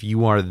 because if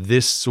you are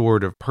this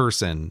sort of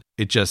person,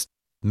 it just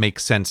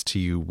makes sense to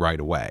you right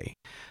away.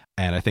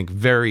 And I think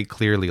very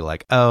clearly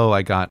like, oh,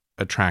 I got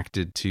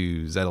attracted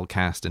to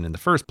Zettelkasten in the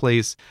first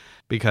place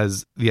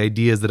because the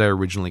ideas that I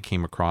originally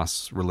came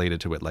across related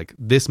to it, like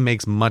this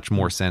makes much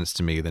more sense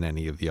to me than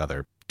any of the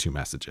other two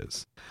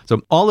messages.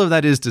 So all of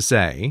that is to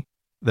say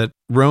that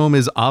Roam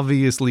is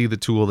obviously the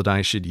tool that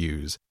I should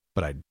use,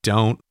 but I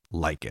don't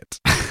like it.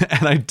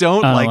 And I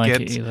don't like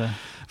it either,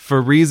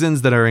 for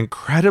reasons that are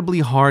incredibly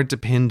hard to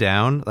pin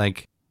down.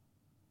 Like,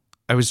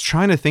 I was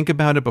trying to think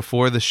about it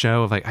before the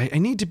show of like, I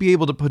need to be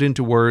able to put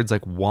into words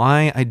like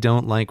why I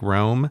don't like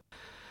Roam.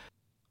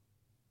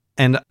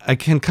 And I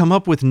can come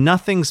up with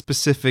nothing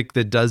specific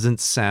that doesn't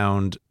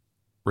sound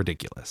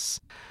ridiculous.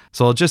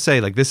 So I'll just say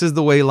like, this is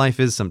the way life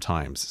is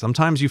sometimes.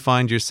 Sometimes you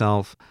find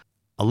yourself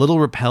a little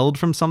repelled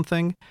from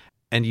something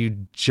and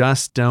you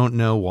just don't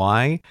know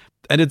why.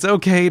 And it's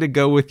okay to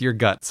go with your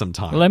gut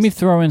sometimes. Let me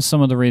throw in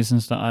some of the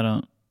reasons that I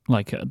don't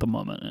like it at the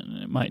moment,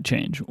 and it might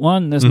change.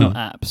 One, there's no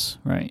apps,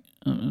 right?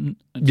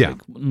 Yeah.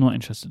 Like, I'm not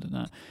interested in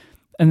that.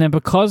 And then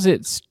because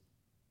it's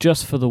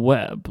just for the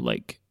web,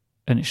 like,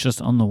 and it's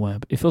just on the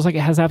web, it feels like it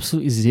has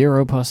absolutely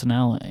zero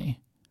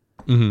personality.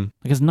 Mm-hmm.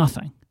 Like, it's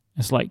nothing.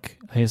 It's like,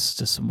 here's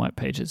just some white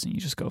pages and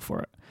you just go for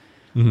it.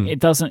 Mm-hmm.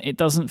 It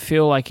doesn't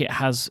feel like it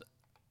has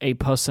a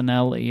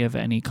personality of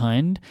any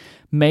kind.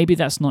 Maybe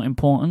that's not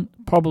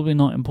important. Probably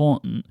not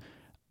important.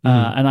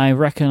 And I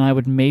reckon I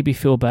would maybe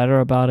feel better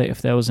about it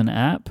if there was an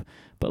app.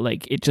 But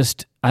like,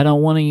 I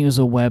don't want to use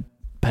a web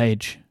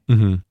page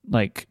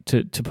like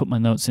to put my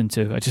notes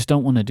into. I just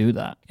don't want to do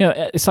that. You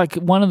know, it's like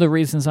one of the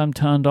reasons I'm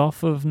turned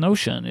off of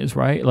Notion is,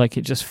 right, like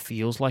it just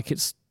feels like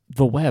it's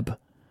the web,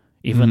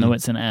 even though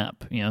it's an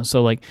app, you know?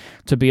 So like,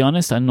 to be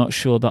honest, I'm not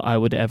sure that I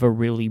would ever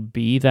really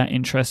be that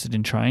interested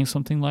in trying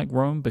something like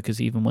Roam, because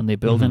even when they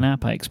build an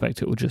app, I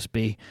expect it will just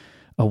be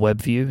a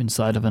web view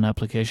inside of an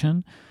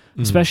application.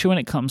 Especially when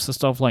it comes to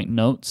stuff like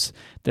notes,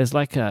 there's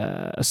like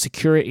a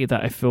security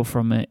that I feel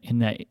from it, in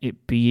that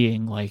it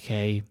being like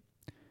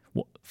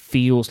what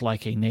feels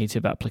like a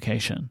native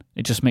application.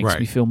 It just makes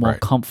me feel more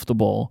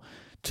comfortable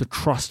to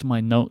trust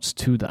my notes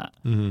to that.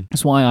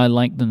 That's why I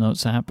like the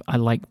Notes app. I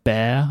like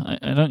Bear.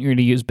 I don't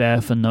really use Bear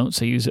for notes.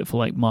 I use it for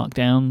like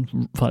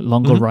Markdown, for like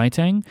longer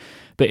writing.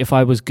 But if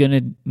I was going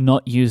to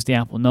not use the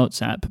Apple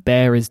Notes app,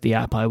 Bear is the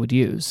app I would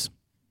use.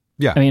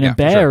 Yeah, I mean, and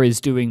Bear sure. is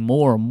doing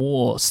more and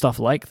more stuff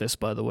like this,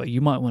 by the way.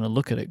 You might want to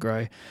look at it,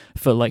 Gray,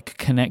 for like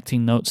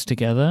connecting notes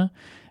together.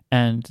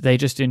 And they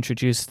just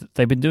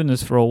they've been doing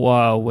this for a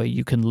while, where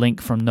you can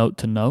link from note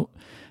to note.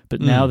 But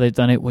now they've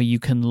done it where you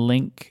can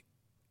link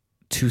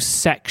to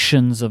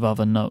sections of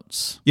other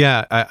notes.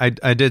 Yeah,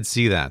 I did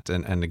see that.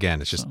 And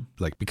again, it's just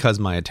like, because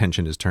my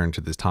attention is turned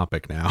to this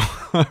topic now,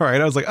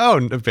 right? I was like,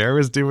 oh, Bear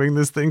is doing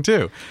this thing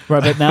too.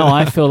 Right, but now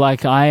I feel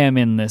like I am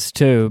in this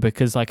too,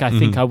 because like I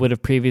think I would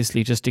have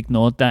previously just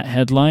ignored that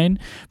headline,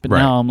 but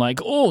now I'm like,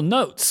 oh,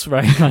 notes,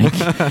 right?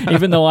 Like,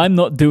 even though I'm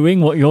not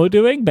doing what you're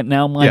doing, but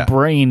now my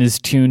brain is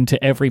tuned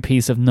to every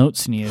piece of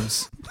notes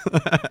news.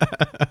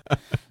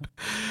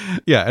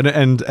 Yeah,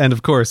 and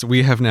of course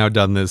we have now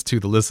done this to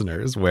the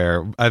listeners,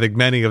 where I think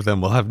many of them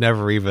will have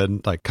never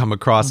even like come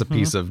across a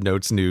piece of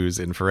Notes news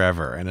in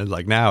forever, and it's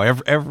like now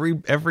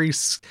every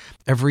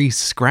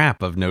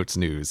scrap of Notes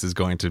news is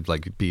going to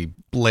like be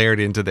blared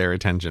into their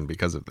attention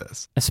because of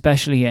this.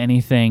 Especially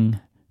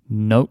anything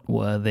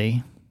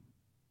noteworthy.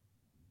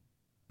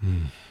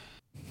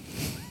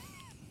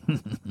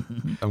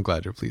 I'm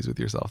glad you're pleased with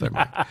yourself there,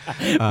 Mike.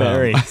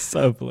 Very,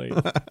 so pleased.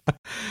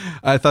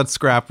 I thought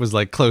scrap was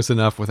like close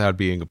enough without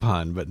being a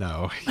pun, but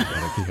no,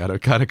 you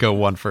gotta go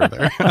one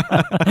further.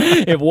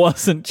 It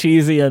wasn't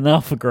cheesy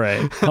enough,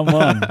 Gray. Come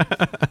on.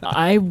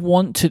 I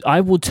will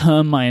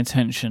turn my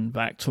attention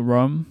back to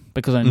Roam,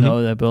 because I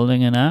know they're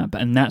building an app,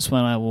 and that's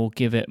when I will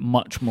give it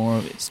much more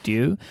of its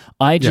due.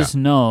 I just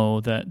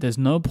know that there's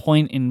no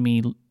point in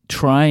me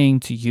trying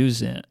to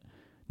use it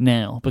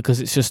now,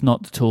 because it's just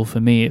not the tool for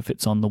me if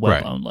it's on the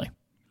web only.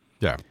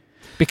 Yeah.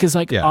 Because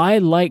I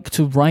like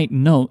to write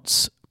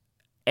notes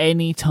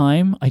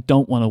anytime I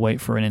don't want to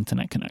wait for an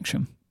internet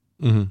connection.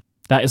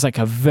 That is like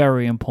a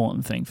very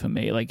important thing for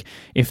me. Like,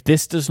 if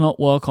this does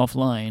not work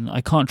offline, I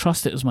can't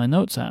trust it as my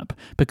Notes app,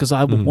 because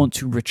I would want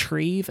to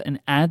retrieve and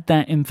add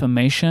that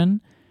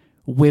information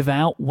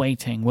without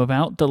waiting,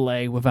 without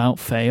delay, without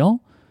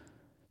fail.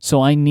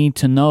 So I need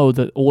to know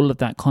that all of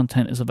that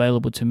content is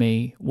available to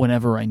me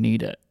whenever I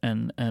need it.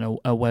 And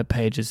a web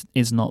page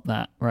is not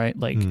that, right?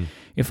 Like,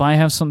 if I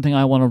have something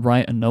I want to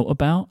write a note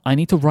about, I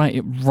need to write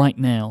it right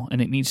now,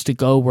 and it needs to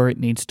go where it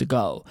needs to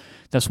go.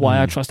 That's why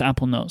I trust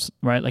Apple Notes,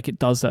 right? Like, it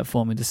does that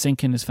for me. The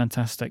sync-in is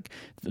fantastic.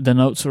 The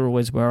notes are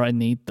always where I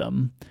need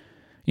them.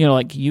 You know,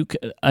 like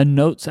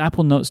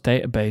Apple Notes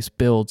database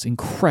builds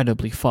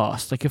incredibly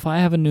fast. Like if I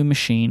have a new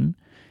machine,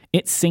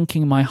 it's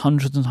syncing my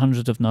hundreds and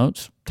hundreds of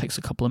notes. Takes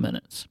a couple of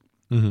minutes.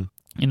 Mm-hmm.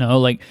 You know,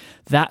 like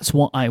that's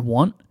what I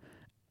want.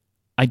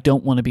 I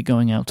don't want to be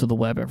going out to the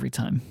web every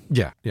time.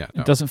 Yeah, no.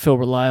 It doesn't feel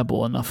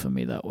reliable enough for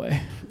me that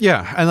way.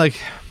 Yeah, and like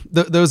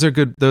those are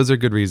good. Those are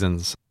good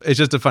reasons. It's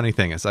just a funny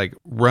thing. It's like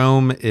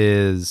Roam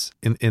is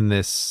in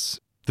this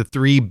the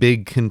three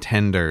big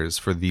contenders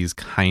for these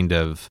kind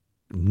of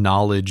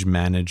knowledge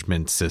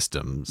management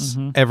systems.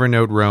 Mm-hmm.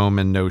 Evernote, Roam,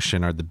 and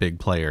Notion are the big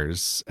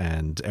players,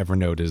 and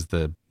Evernote is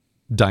the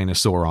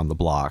dinosaur on the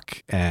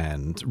block,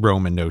 and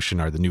Roam and Notion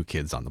are the new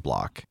kids on the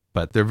block.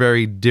 But they're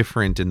very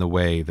different in the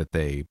way that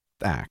they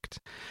act.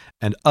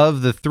 And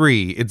of the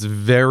three, it's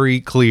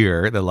very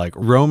clear that like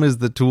Roam is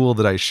the tool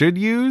that I should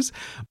use,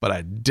 but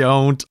I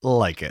don't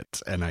like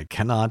it, and I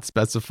cannot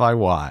specify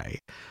why.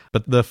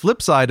 But the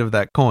flip side of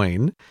that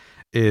coin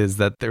is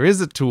that there is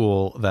a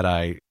tool that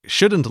I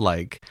shouldn't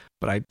like,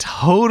 but I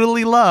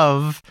totally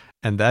love,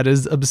 and that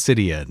is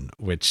Obsidian,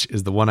 which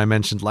is the one I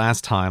mentioned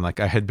last time.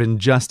 Like I had been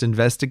just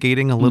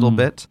investigating a little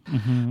bit,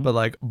 but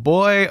like,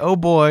 boy, oh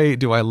boy,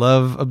 do I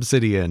love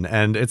Obsidian.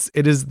 And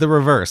it is the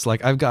reverse.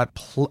 Like I've got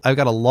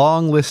a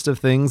long list of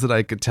things that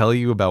I could tell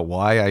you about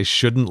why I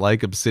shouldn't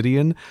like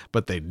Obsidian,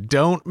 but they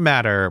don't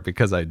matter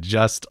because I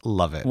just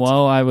love it.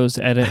 While I was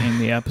editing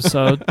the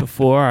episode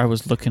before, I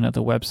was looking at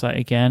the website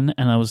again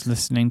and I was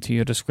listening to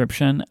your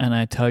description, and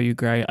I tell you,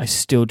 Gray, I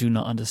still do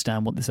not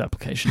understand what this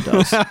application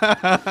does.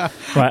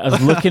 Right, I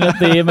was looking at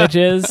the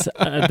images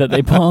that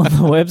they put on the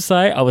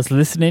website. I was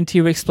listening to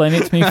you explain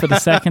it to me for the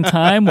second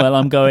time while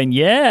I'm going,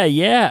 yeah.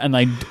 And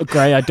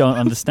Gray, I don't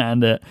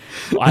understand it.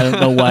 I don't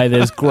know why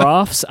there's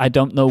graphs. I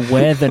don't know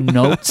where the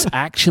notes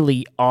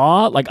actually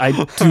are. Like, I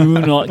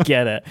do not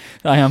get it.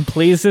 I am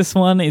pleased this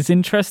one is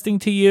interesting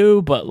to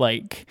you, but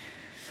like...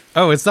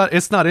 Oh, it's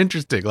not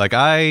interesting. Like,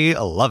 I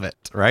love it,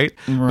 right?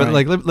 But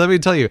like, let me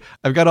tell you,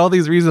 I've got all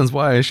these reasons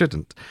why I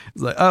shouldn't.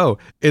 It's like, oh,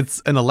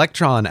 it's an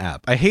Electron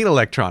app. I hate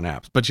Electron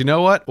apps, but you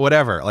know what?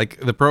 Whatever.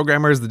 Like, the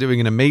programmers are doing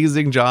an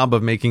amazing job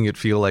of making it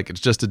feel like it's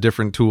just a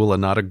different tool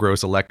and not a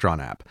gross Electron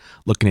app.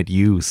 Looking at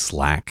you,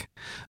 Slack.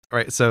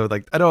 Right, so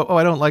like I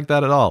don't like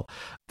that at all.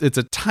 It's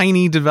a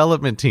tiny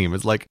development team.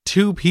 It's like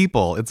 2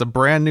 people. It's a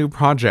brand new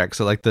project,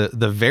 so like the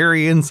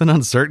variance and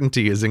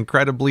uncertainty is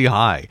incredibly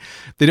high.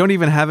 They don't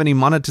even have any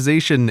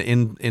monetization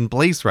in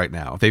place right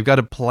now. They've got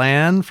a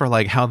plan for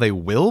like how they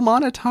will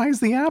monetize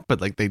the app,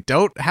 but like they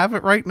don't have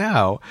it right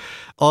now.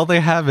 All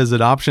they have is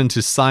an option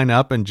to sign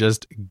up and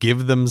just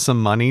give them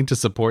some money to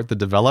support the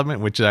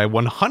development, which I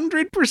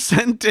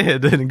 100%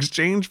 did in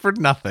exchange for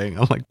nothing.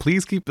 I'm like,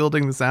 please keep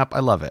building this app.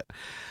 I love it.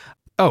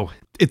 Oh,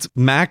 it's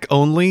Mac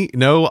only,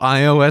 no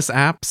iOS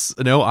apps,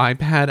 no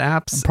iPad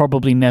apps. And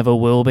probably never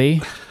will be.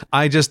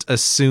 I just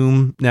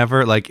assume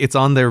never. Like it's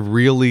on their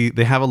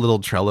they have a little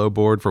Trello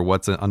board for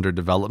what's under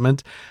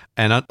development.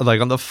 And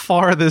like on the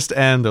farthest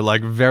end, they're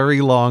like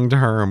very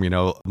long-term,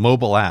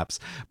 mobile apps.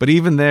 But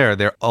even there,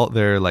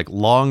 their like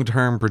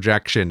long-term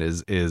projection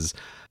is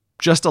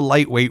just a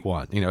lightweight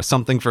one,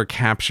 something for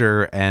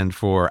capture and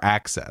for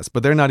access.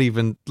 But they're not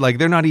even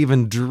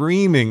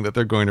dreaming that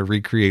they're going to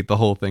recreate the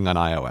whole thing on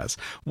iOS.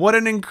 What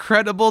an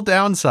incredible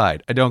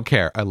downside. I don't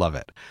care. I love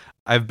it.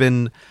 I've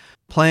been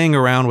playing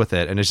around with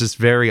it, and it's just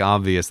very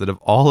obvious that of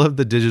all of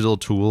the digital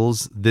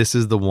tools, this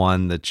is the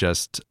one that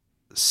just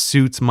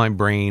suits my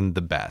brain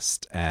the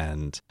best.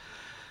 And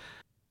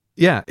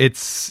yeah,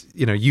 it's,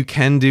 you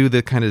can do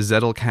the kind of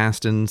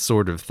Zettelkasten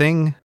sort of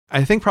thing.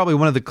 I think probably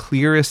one of the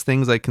clearest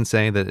things I can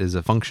say that is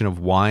a function of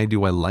why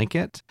do I like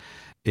it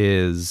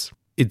is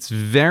it's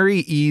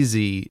very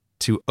easy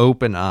to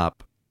open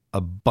up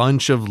a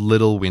bunch of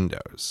little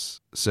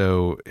windows.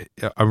 So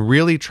I'm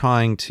really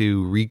trying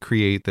to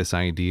recreate this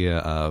idea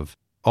of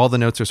all the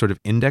notes are sort of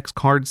index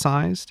card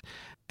sized.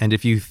 And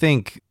if you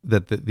think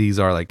that these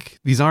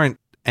aren't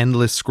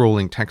endless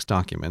scrolling text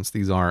documents,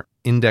 these are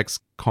index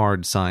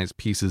card sized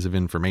pieces of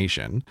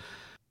information.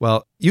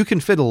 Well, you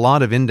can fit a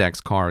lot of index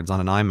cards on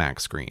an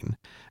iMac screen,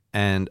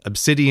 and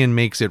Obsidian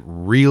makes it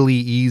really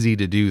easy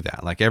to do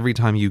that. Like every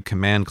time you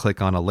command click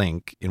on a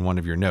link in one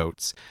of your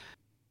notes,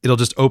 it'll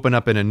just open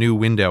up in a new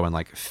window and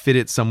like fit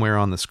it somewhere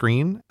on the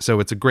screen. So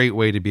it's a great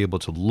way to be able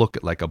to look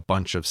at like a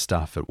bunch of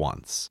stuff at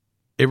once.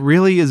 It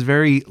really is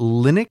very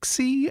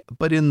Linuxy,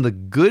 but in the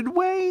good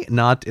way,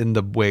 not in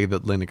the way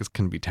that Linux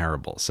can be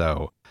terrible.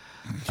 So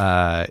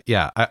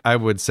I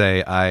would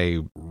say I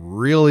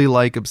really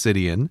like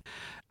Obsidian.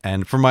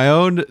 And for my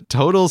own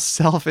total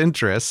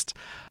self-interest,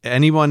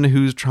 anyone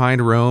who's tried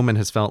Roam and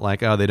has felt like,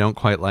 they don't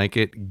quite like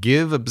it,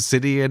 give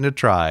Obsidian a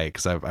try,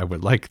 because I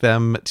would like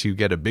them to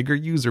get a bigger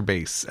user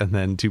base and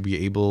then to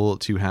be able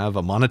to have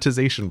a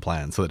monetization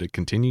plan so that it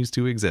continues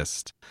to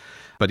exist.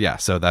 But yeah,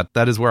 so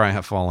that is where I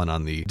have fallen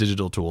on the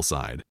digital tool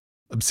side.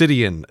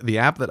 Obsidian, the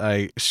app that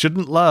I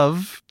shouldn't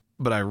love,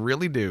 but I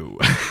really do.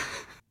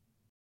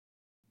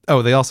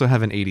 Oh, they also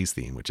have an 80s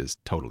theme, which is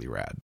totally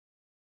rad.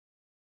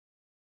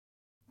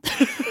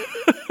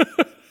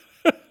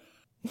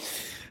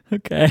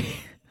 Okay.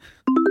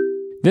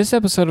 This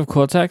episode of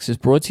Cortex is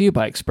brought to you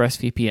by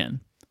ExpressVPN.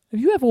 Have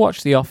you ever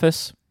watched The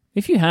Office?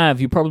 If you have,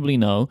 you probably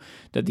know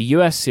that the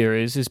US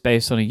series is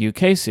based on a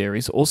UK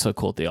series, also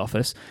called The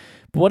Office.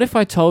 But what if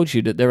I told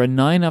you that there are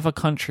 9 other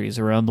countries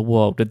around the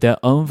world with their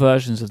own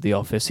versions of The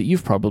Office that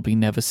you've probably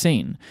never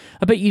seen?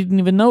 I bet you didn't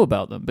even know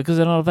about them because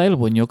they're not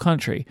available in your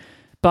country.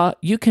 But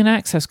you can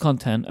access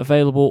content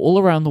available all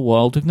around the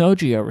world with no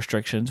geo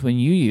restrictions when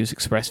you use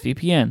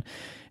ExpressVPN.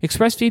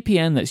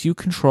 ExpressVPN lets you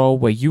control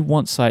where you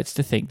want sites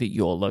to think that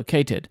you're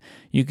located.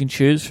 You can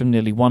choose from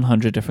nearly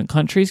 100 different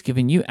countries,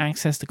 giving you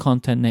access to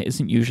content that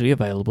isn't usually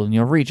available in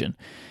your region.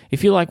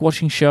 If you like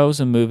watching shows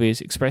and movies,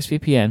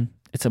 ExpressVPN,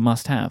 it's a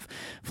must-have.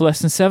 For less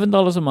than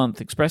 $7 a month,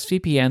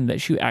 ExpressVPN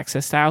lets you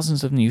access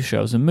thousands of new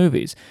shows and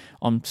movies.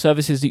 On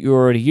services that you're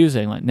already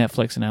using, like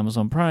Netflix and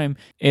Amazon Prime,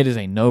 it is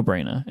a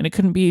no-brainer, and it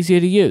couldn't be easier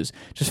to use.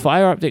 Just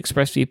fire up the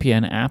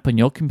ExpressVPN app on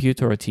your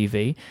computer or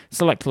TV,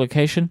 select a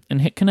location,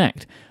 and hit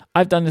connect.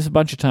 I've done this a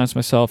bunch of times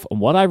myself, and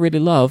what I really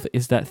love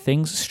is that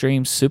things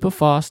stream super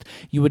fast.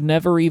 You would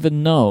never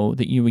even know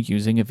that you were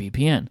using a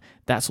VPN.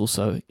 That's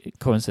also,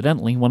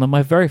 coincidentally, one of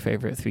my very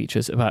favorite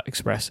features about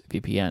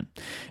ExpressVPN.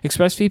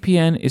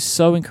 ExpressVPN is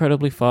so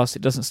incredibly fast,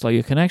 it doesn't slow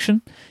your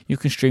connection. You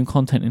can stream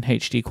content in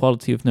HD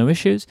quality with no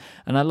issues,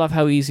 and I love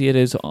how easy it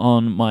is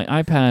on my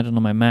iPad and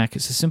on my Mac.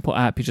 It's a simple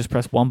app. You just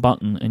press one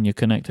button and you're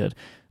connected.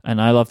 And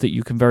I love that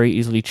you can very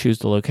easily choose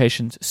the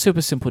locations.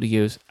 Super simple to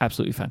use.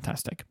 Absolutely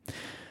fantastic.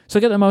 So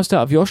get the most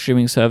out of your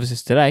streaming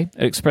services today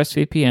at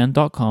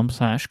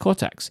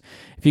expressvpn.com/cortex.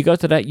 If you go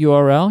to that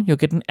URL, you'll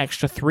get an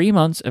extra 3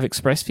 months of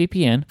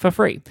ExpressVPN for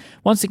free.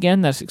 Once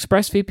again, that's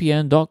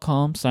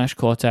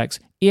expressvpn.com/cortex,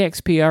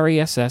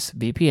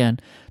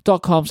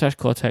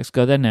 expressvpn.com/cortex.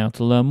 Go there now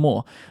to learn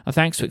more.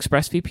 Thanks to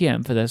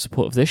ExpressVPN for their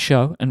support of this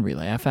show and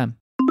Relay FM.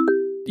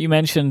 You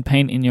mentioned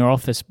painting your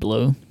office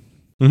blue.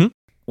 Mm-hmm.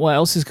 What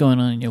else is going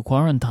on in your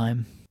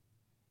quarantine?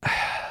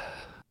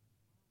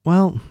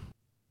 Well,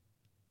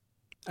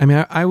 I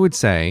mean, I would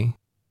say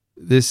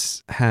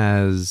this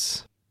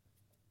has,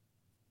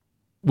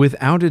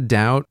 without a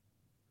doubt,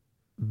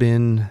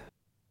 been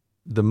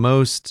the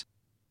most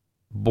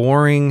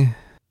boring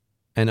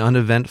and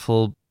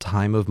uneventful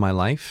time of my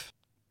life.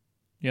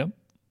 Yep.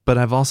 But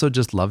I've also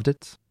just loved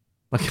it.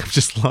 Like, I've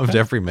just loved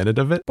every minute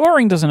of it.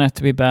 Boring doesn't have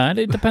to be bad.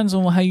 It depends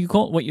on how you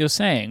call what you're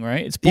saying,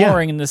 right? It's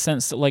boring in the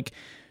sense that, like,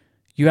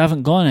 you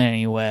haven't gone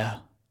anywhere.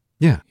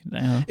 Yeah. You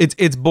know?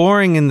 It's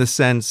boring in the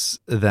sense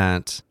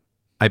that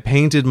I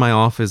painted my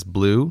office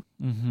blue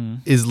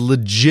is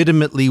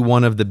legitimately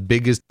one of the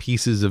biggest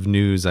pieces of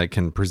news I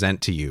can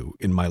present to you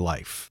in my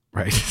life,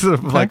 right? Sort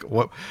of like,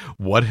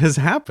 what has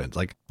happened?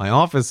 Like, my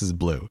office is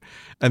blue.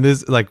 And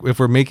this, like, if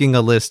we're making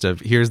a list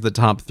of here's the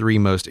top 3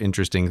 most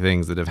interesting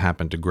things that have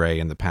happened to Gray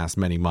in the past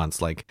many months,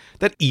 like,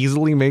 that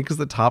easily makes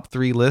the top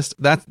 3 list.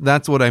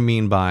 That's what I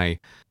mean by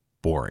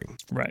boring.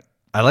 Right.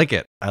 I like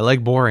it. I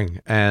like boring.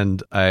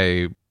 And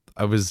I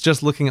was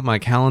just looking at my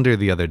calendar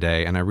the other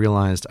day, and I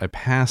realized I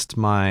passed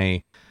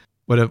my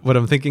what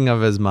I'm thinking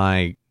of as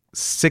my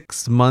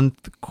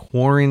 6-month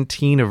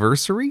quarantine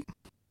anniversary.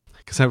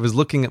 Because I was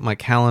looking at my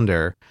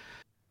calendar,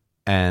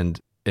 and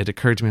it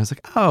occurred to me, I was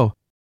like, oh,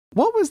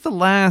 what was the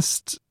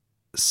last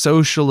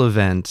social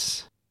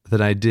event that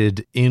I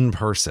did in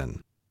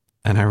person?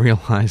 And I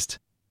realized,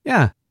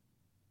 yeah,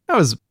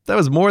 that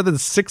was more than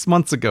 6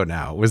 months ago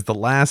now, was the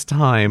last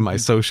time I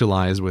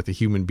socialized with a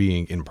human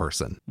being in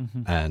person.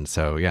 Mm-hmm. And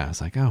so, yeah, I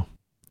was like, oh,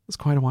 it was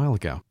quite a while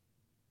ago.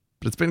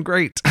 But it's been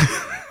great.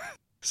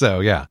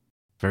 So, yeah,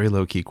 very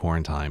low-key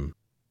quarantine,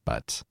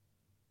 but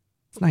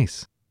it's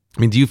nice. I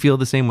mean, do you feel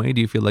the same way?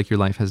 Do you feel like your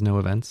life has no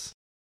events?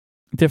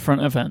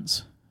 Different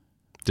events.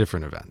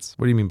 Different events.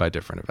 What do you mean by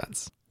different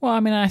events? Well,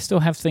 I mean, I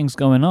still have things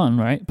going on,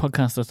 right?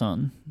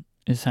 Podcastathon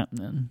is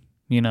happening,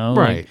 you know?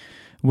 Right. Like,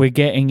 we're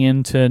getting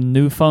into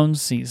new phone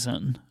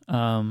season.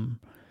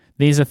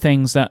 These are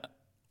things that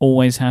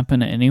always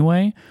happen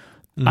anyway.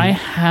 Mm-hmm. I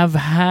have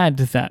had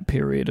that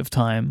period of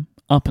time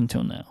up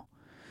until now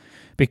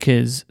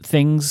because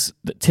things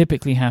that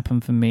typically happen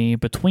for me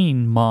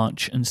between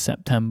March and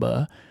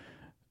September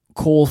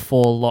call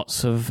for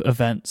lots of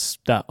events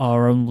that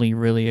are only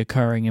really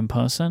occurring in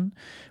person.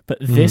 But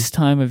this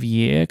time of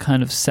year,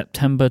 kind of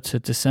September to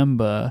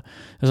December,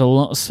 there's a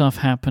lot of stuff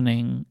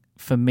happening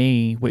for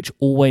me, which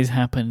always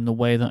happen in the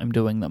way that I'm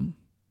doing them.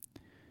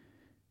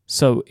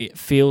 So it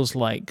feels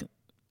like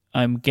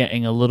I'm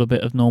getting a little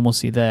bit of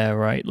normalcy there,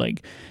 right?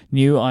 Like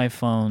new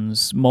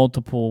iPhones,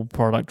 multiple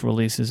product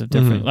releases of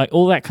different, like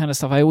all that kind of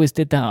stuff. I always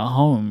did that at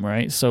home,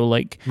 right? So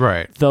like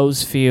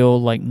those feel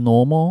like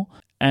normal.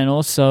 And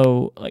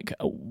also like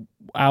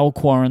our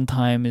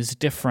quarantine is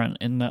different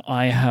in that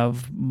I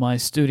have my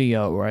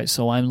studio, right?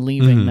 So I'm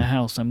leaving the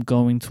house. I'm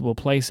going to a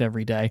place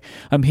every day.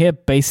 I'm here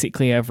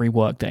basically every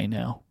work day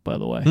now, by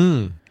the way.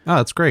 Oh,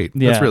 that's great.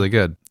 Yeah. That's really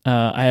good.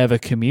 I have a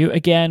commute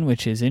again,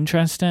 which is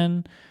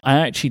interesting. I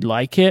actually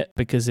like it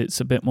because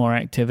it's a bit more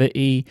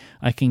activity.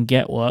 I can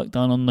get work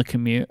done on the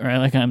commute, right?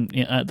 Like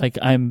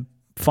I'm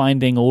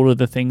finding all of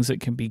the things that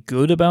can be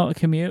good about a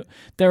commute.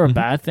 There are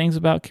bad things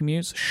about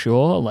commutes,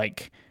 sure.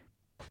 Like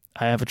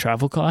I have a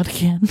travel card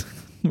again.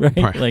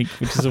 right? Like,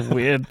 which is a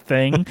weird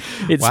thing.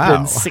 It's Wow.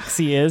 been 6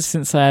 years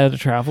since I had a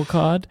travel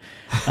card.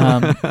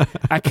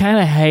 I kind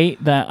of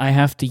hate that I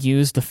have to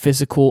use the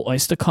physical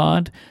Oyster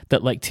card,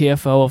 that like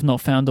TFO have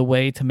not found a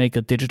way to make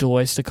a digital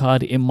Oyster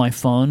card in my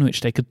phone,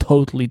 which they could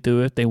totally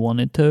do if they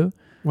wanted to.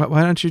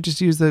 Why don't you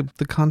just use the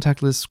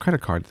contactless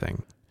credit card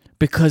thing?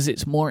 Because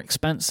it's more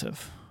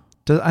expensive.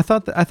 I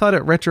thought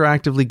it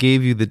retroactively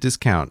gave you the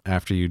discount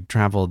after you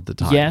traveled the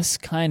time. Yes,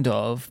 kind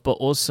of. But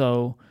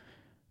also,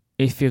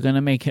 if you're going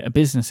to make it a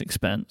business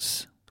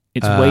expense,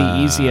 it's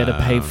way easier to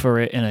pay for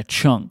it in a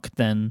chunk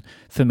than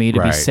for me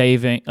to be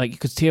saving. Like,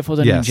 because TFL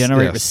doesn't even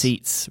generate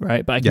receipts,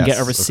 right? But I can get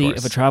a receipt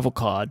of a travel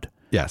card.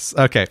 Yes.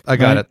 Okay. I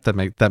got it.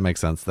 That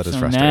makes sense. That is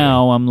frustrating.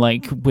 Now I'm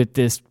like with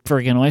this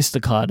friggin' Oyster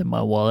card in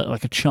my wallet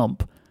like a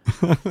chump.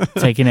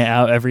 Taking it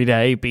out every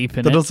day, beeping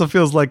it. That also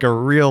feels like a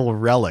real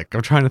relic.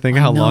 I'm trying to think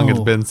how long it's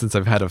been since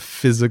I've had a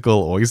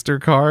physical Oyster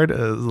card. It's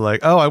like,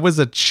 oh, I was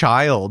a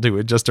child who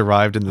had just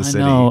arrived in the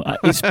city. No,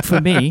 for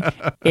me,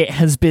 it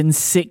has been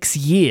 6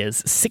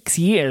 years. 6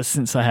 years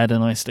since I had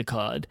an Oyster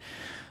card.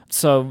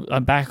 So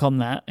I'm back on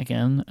that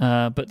again.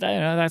 But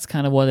that's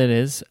kind of what it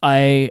is.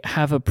 I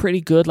have a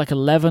pretty good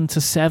 11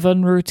 to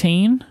 7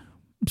 routine.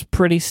 It's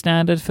pretty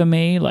standard for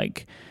me.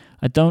 Like,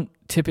 I don't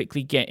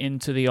typically get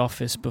into the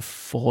office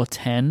before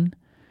 10,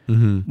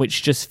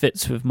 which just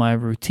fits with my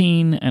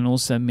routine and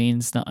also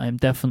means that I'm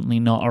definitely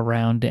not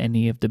around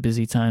any of the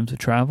busy times of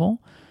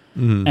travel.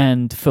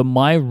 And for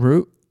my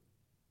route,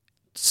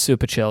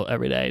 super chill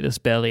every day. There's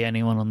barely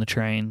anyone on the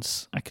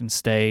trains. I can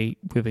stay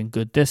within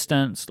good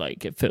distance. Like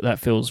that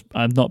feels,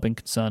 I've not been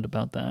concerned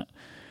about that.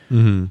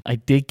 I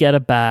did get a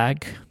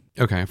bag.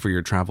 Okay, for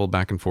your travel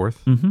back and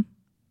forth?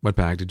 What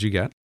bag did you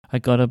get? I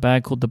got a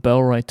bag called the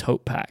Bellroy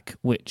Tote Pack,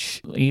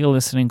 which you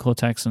listening Core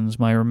Texans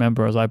might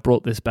remember as I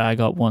brought this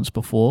bag up once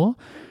before,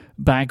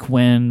 back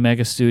when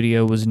Mega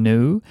Studio was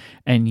new,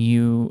 and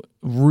you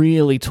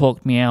really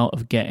talked me out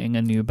of getting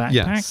a new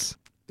backpack.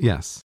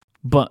 Yes.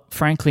 But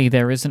frankly,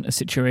 there isn't a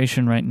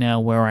situation right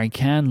now where I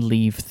can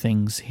leave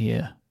things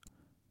here,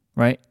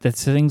 right?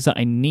 There's things that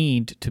I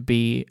need to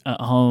be at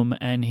home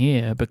and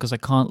here because I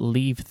can't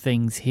leave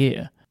things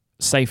here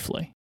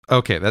safely.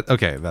 Okay,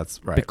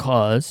 that's right.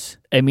 Because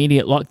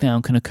immediate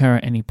lockdown can occur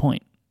at any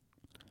point.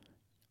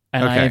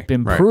 And I have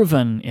been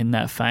proven in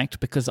that fact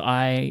because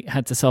I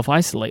had to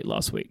self-isolate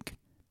last week.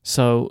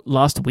 So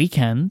last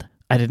weekend,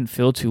 I didn't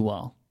feel too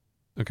well.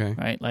 Okay.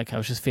 Right? Like I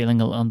was just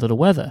feeling under the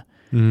weather.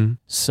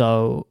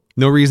 So...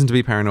 No reason to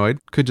be paranoid.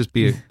 Could just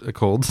be a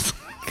cold.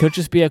 Could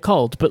just be a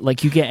cold. But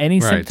like you get any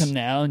symptom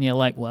now and you're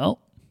like,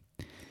 well,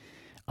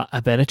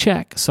 I better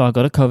check. So I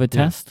got a COVID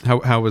test.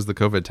 How was the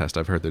COVID test?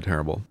 I've heard they're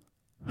terrible.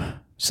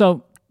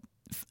 So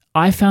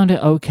I found it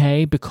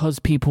okay because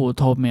people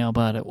told me how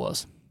bad it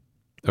was.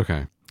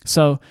 Okay.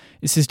 So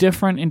this is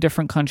different in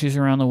different countries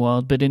around the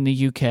world, but in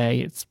the UK,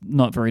 it's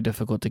not very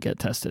difficult to get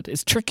tested.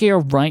 It's trickier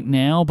right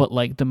now, but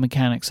like the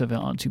mechanics of it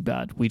aren't too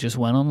bad. We just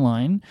went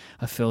online.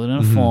 I filled in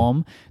a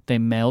form. They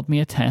mailed me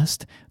a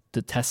test.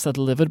 The tests are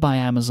delivered by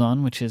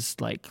Amazon, which is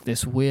like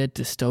this weird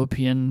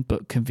dystopian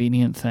but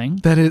convenient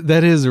thing. That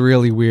is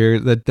really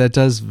weird. That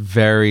does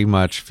very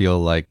much feel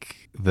like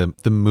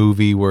the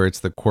movie where it's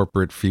the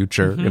corporate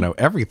future. You know,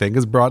 everything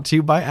is brought to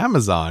you by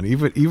Amazon,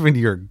 even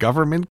your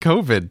government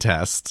COVID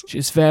test. Which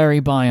is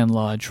very by and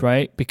large,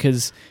 right?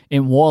 Because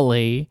in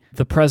WALL-E,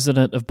 the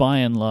president of by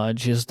and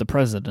large is the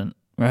president,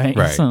 right?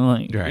 So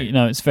like, you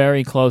know, it's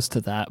very close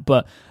to that,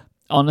 but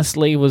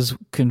honestly was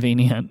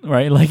convenient,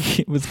 right? Like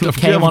it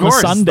came on a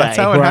Sunday, that's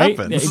how right?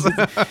 It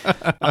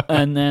happens.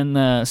 And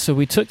then so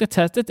we took the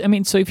test. I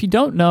mean, so if you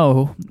don't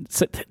know,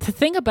 so the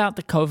thing about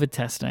the COVID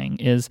testing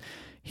is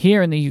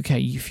here in the UK,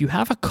 if you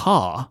have a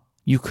car,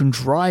 you can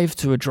drive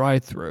to a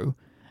drive-through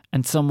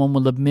and someone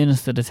will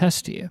administer the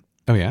test to you.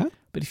 Oh yeah?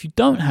 But if you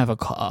don't have a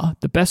car,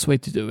 the best way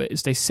to do it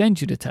is they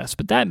send you the test,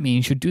 but that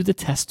means you do the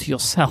test to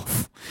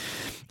yourself.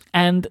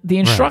 And the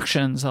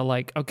instructions are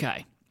like,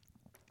 okay,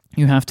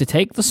 you have to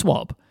take the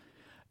swab.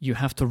 You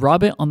have to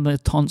rub it on your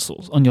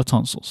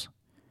tonsils.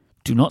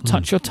 Do not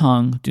touch your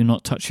tongue. Do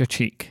not touch your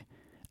cheek.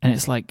 And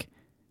it's like,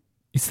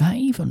 is that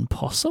even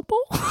possible?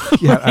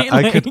 Yeah,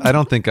 I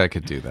don't think I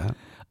could do that.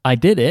 I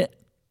did it.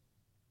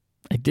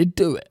 I did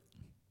do it.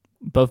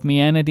 Both me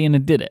and Adina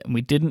did it, and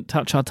we didn't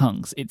touch our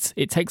tongues.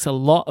 It takes a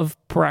lot of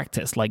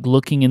practice, like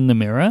looking in the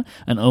mirror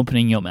and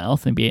opening your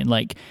mouth and being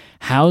like,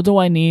 how do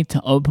I need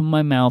to open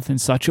my mouth in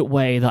such a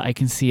way that I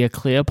can see a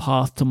clear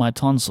path to my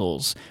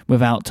tonsils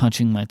without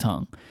touching my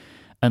tongue?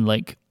 And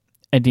like,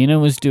 Adina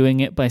was doing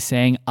it by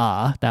saying,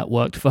 that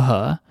worked for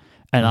her.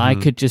 And I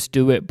could just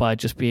do it by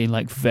just being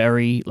like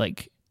very,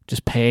 like,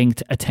 just paying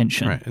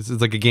attention. Right. It's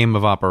like a game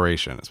of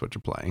operation is what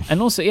you're playing.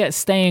 And also,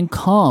 staying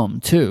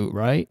calm too,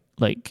 right?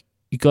 Like,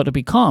 you got to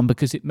be calm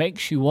because it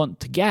makes you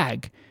want to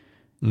gag,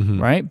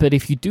 right? But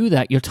if you do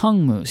that, your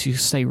tongue moves. You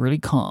stay really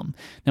calm.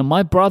 Now,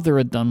 my brother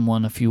had done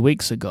one a few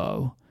weeks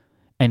ago,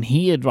 and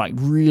he had like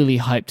really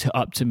hyped it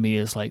up to me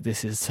as like,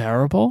 this is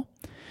terrible.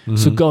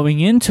 So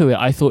going into it,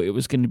 I thought it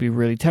was going to be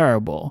really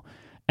terrible.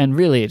 And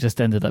really, it just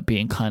ended up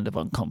being kind of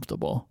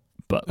uncomfortable.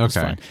 but it's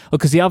Okay. fine.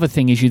 Because the other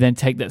thing is you then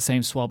take that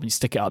same swab and you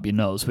stick it up your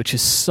nose, which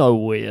is so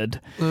weird.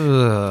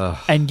 Ugh.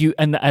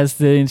 And as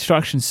the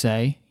instructions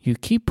say, you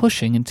keep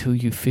pushing until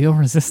you feel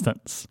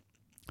resistance.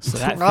 So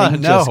that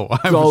thing just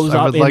goes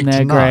up in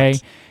there, Gray.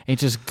 It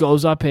just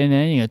goes up in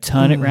there. You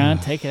turn it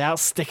around, take it out,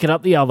 stick it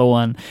up the other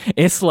one.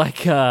 It's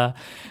like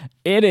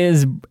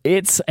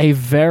it's a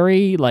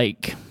very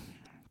like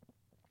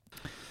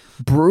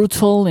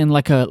brutal and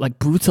like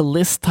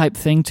brutalist type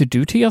thing to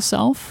do to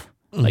yourself.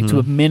 Like to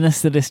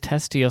administer this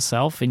test to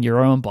yourself in your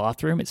own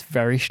bathroom. It's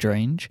very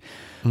strange,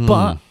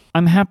 but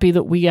I'm happy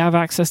that we have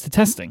access to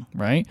testing,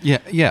 right?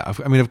 Yeah.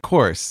 I mean, of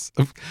course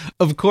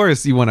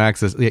you want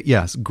access.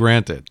 Yes,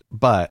 granted,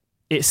 but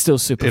it's still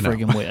super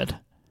friggin' weird.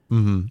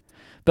 Mm-hmm.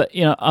 But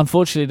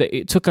unfortunately,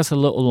 it took us a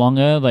little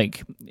longer.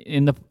 Like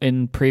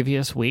in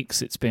previous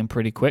weeks, it's been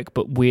pretty quick.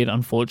 But we'd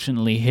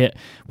unfortunately hit.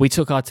 We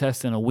took our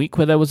test in a week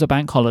where there was a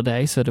bank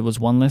holiday, so there was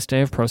one less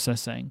day of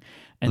processing,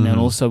 and then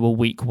also a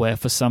week where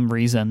for some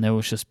reason there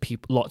was just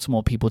lots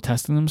more people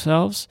testing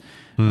themselves,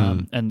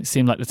 and it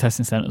seemed like the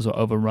testing centers were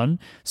overrun.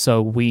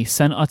 So we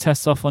sent our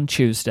tests off on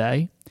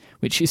Tuesday,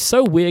 which is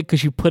so weird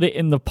because you put it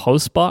in the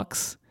post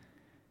box.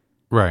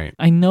 Right.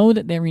 I know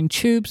that they're in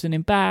tubes and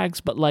in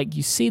bags, but like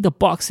you see the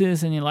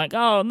boxes and you're like,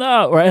 oh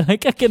no, right?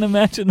 Like I can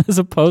imagine as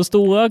a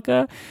postal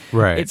worker,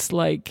 right? It's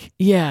like,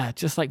 yeah,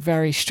 just like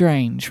very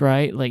strange,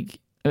 right? Like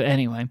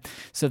anyway,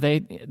 so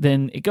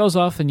then it goes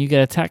off and you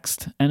get a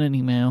text and an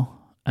email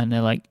and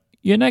they're like,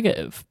 you're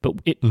negative, but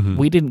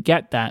we didn't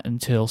get that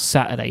until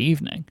Saturday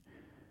evening.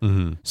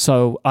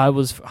 So I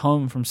was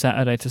home from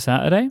Saturday to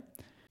Saturday.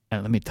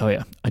 And let me tell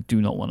you, I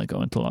do not want to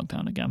go into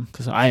lockdown again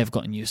because I have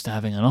gotten used to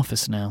having an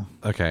office now.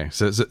 Okay,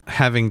 so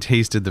having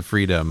tasted the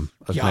freedom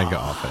of Mega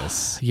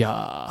Office, the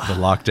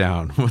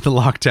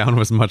lockdown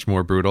was much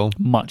more brutal.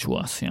 Much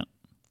worse, yeah.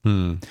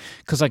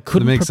 Because I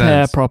couldn't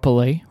prepare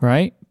properly,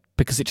 right?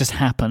 Because it just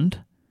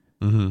happened.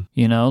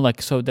 You know,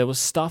 like so there was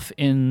stuff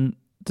in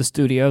the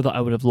studio that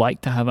I would have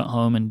liked to have at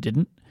home and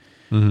didn't.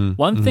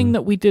 One thing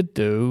that we did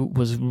do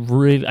was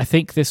really, I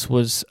think this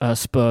was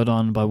spurred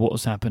on by what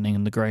was happening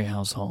in the Gray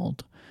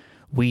household.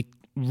 We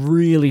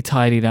really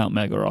tidied out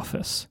Mega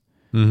Office.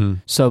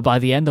 So by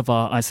the end of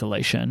our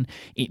isolation,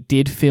 it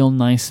did feel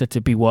nicer to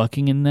be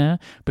working in there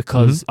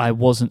because I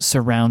wasn't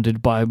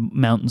surrounded by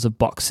mountains of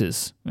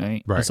boxes,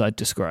 right? As I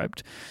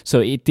described.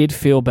 So it did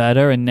feel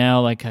better. And now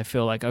like I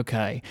feel like,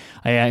 okay,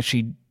 I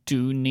actually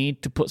do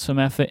need to put some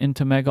effort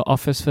into Mega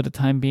Office for the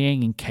time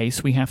being in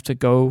case we have to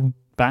go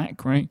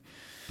back, right?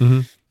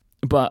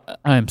 But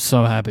I'm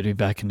so happy to be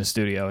back in the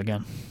studio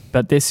again.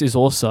 But this is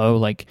also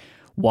like,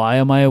 why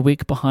am I a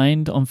week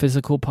behind on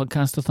physical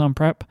podcastathon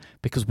prep?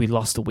 Because we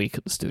lost a week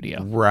at the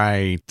studio.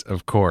 Right.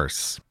 Of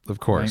course.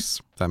 Right?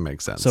 That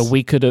makes sense. So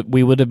we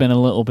would have been a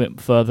little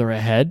bit further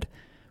ahead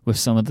with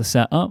some of the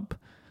setup.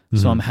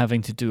 So I'm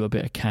having to do a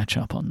bit of catch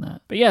up on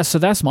that. But yeah, so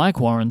that's my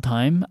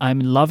quarantine. I'm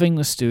loving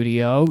the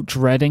studio,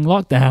 dreading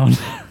lockdown.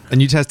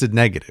 And you tested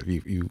negative.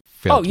 You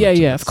failed. Oh,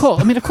 yeah. Of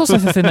course. I mean, of course I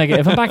tested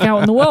negative. I'm back out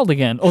in the world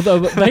again.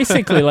 Although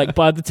basically, like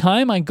by the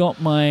time I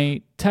got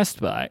my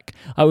test back,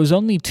 I was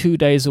only 2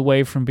 days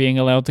away from being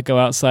allowed to go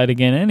outside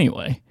again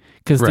anyway.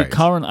 Because the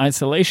current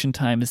isolation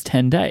time is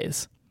 10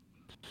 days.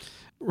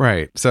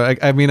 Right. So,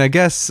 I mean, I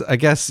guess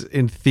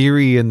in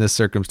theory, in this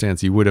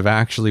circumstance, you would have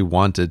actually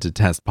wanted to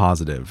test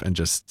positive and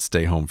just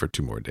stay home for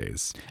 2 more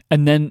days.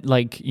 And then,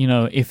 like, you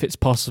know, if it's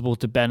possible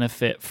to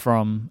benefit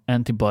from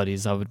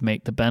antibodies, I would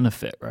make the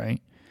benefit, right?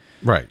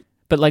 Right.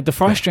 But, like, the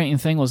frustrating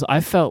thing was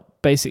I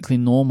felt basically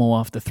normal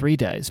after 3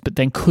 days, but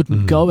then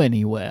couldn't go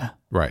anywhere.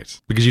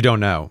 Right. Because you don't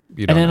know.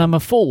 I'm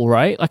a fool,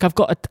 right? Like,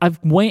 I'm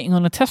waiting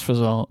on a test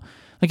result.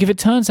 Like, if it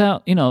turns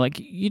out, you know, like,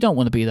 you don't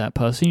want to be that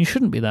person. You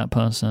shouldn't be that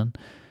person.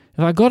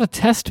 If I got a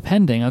test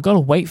pending, I got to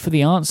wait for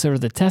the answer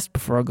of the test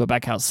before I go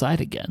back outside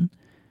again.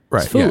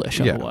 Right. It's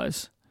foolish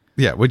otherwise.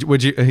 Yeah.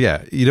 Would you?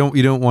 Yeah. You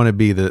don't want to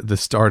be the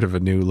start of a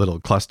new little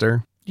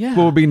cluster. Yeah.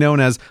 What will be known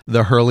as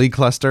the Hurley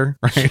cluster,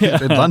 right?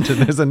 In London,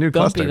 there's a new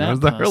cluster. It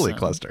was the Hurley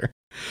cluster.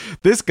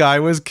 This guy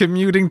was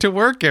commuting to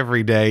work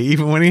every day,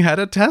 even when he had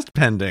a test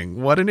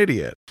pending. What an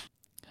idiot.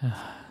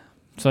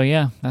 So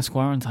yeah, that's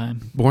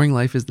quarantine. Boring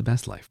life is the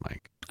best life,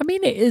 Mike. I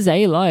mean, it is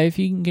a life.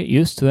 You can get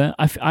used to it.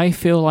 I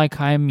feel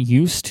like I'm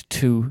used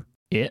to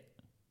it.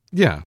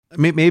 Yeah.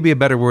 Maybe a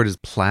better word is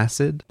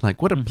placid. Like,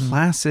 what a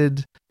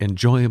placid,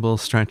 enjoyable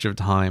stretch of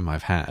time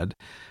I've had.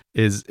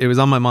 It was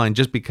on my mind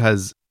just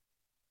because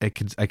I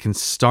can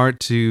start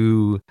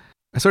to...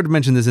 I sort of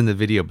mentioned this in the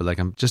video, but like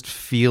I'm just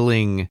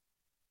feeling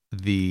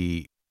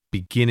the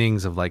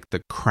beginnings of like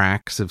the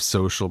cracks of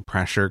social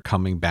pressure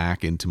coming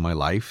back into my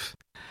life.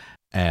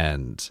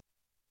 And,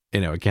 you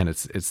know, again,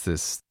 it's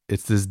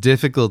this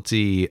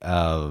difficulty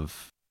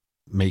of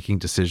making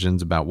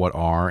decisions about what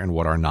are and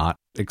what are not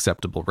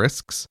acceptable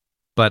risks.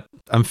 But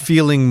I'm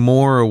feeling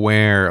more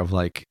aware of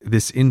like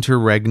this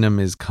interregnum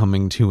is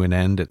coming to an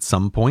end at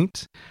some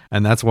point.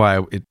 And that's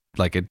why it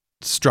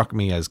struck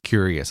me as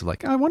curious of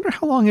like, I wonder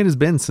how long it has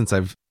been since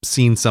I've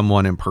seen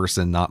someone in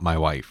person, not my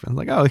wife. And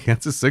like, oh yeah,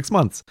 it's just 6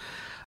 months.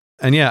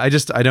 And yeah,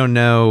 I don't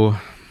know.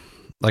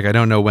 Like, I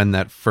don't know when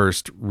that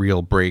first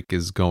real break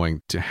is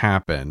going to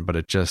happen, but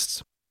it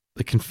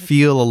can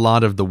feel a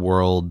lot of the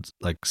world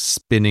like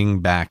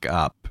spinning back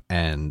up,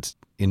 and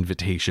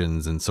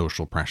invitations and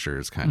social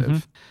pressures kind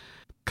of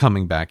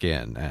coming back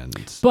in. And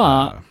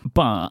but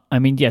I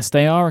mean, yes,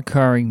 they are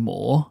occurring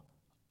more,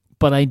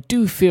 but I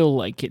do feel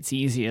like it's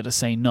easier to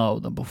say no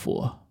than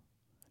before.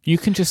 You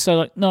can just say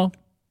like, no,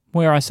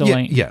 we're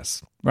isolating.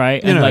 Yes.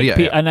 Right. And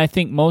and I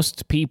think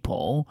most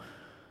people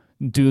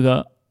do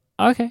the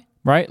okay.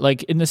 Right.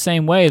 Like in the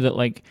same way that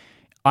like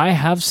I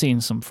have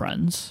seen some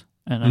friends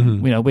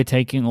and we're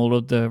taking all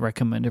of the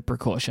recommended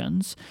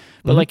precautions,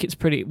 but like it's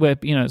pretty,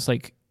 it's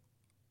like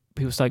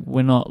people's like,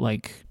 we're not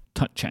like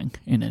touching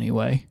in any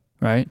way.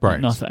 Right. Right.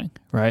 Like nothing.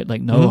 Right.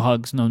 Like no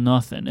hugs, no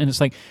nothing. And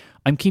it's like,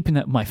 I'm keeping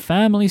that my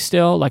family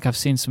still, like I've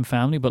seen some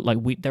family, but like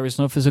there is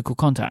no physical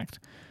contact.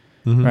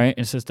 Right.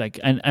 It's just like,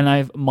 and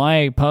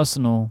my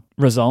personal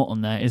result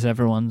on that is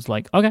everyone's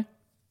like, okay.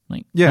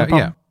 Like, no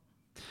problem.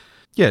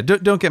 Yeah,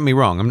 don't get me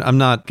wrong. I'm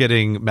not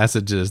getting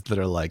messages that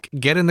are like,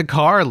 "Get in the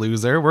car,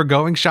 loser. We're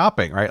going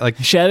shopping." Right? Like,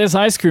 share this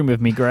ice cream with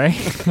me, Gray.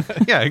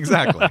 Yeah,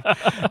 exactly.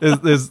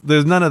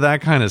 There's none of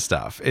that kind of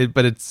stuff.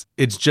 But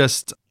it's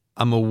just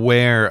I'm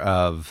aware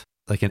of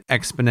like an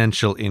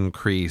exponential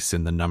increase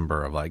in the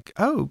number of like,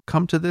 oh,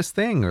 come to this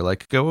thing, or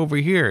like go over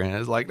here, and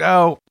it's like,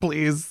 no,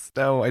 please,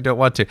 no, I don't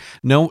want to.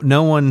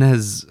 No one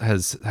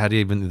has had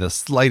even the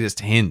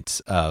slightest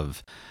hint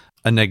of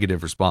a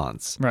negative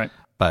response. Right.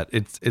 But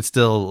it's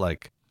still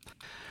like,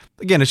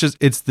 again,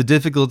 it's the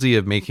difficulty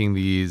of making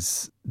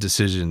these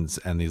decisions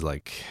and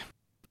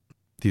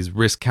these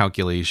risk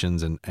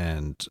calculations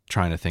and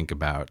trying to think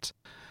about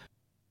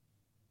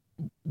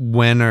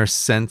when are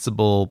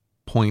sensible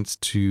points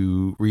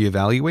to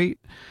reevaluate.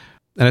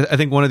 And I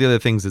think one of the other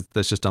things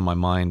that's just on my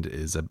mind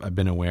is I've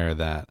been aware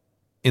that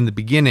in the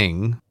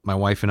beginning, my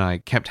wife and I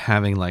kept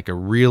having like a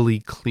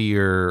really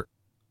clear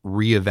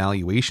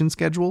reevaluation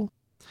schedule.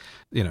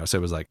 So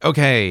it was like,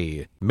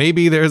 okay,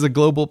 maybe there's a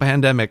global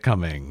pandemic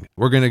coming.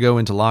 We're going to go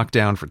into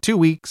lockdown for 2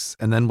 weeks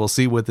and then we'll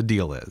see what the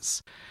deal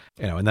is.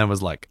 And then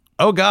was like,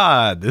 oh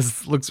God,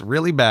 this looks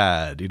really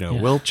bad.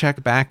 We'll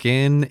check back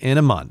in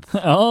a month.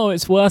 Oh,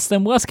 it's worse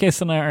than worst case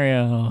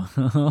scenario.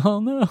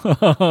 Oh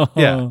no.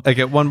 Yeah. Like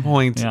at one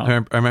point,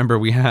 I remember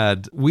we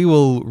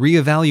will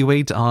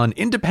reevaluate on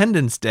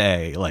Independence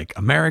Day. Like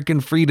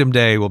American Freedom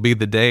Day will be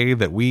the day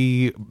that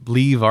we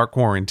leave our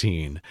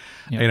quarantine.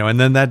 Yeah.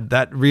 And then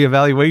that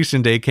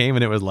reevaluation day came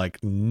and it was like,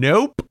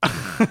 nope,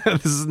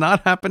 this is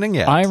not happening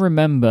yet. I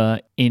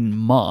remember in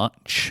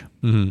March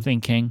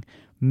thinking,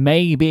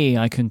 maybe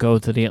I can go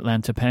to the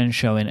Atlanta Pen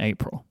Show in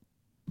April.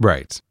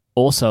 Right.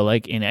 Also,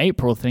 like in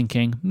April,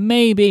 thinking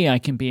maybe I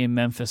can be in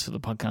Memphis for the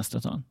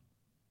podcastathon.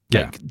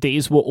 Yeah. Like,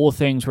 these were all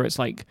things where it's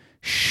like,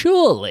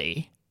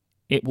 surely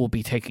it will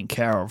be taken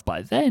care of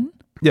by then.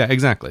 Yeah,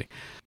 exactly.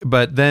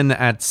 But then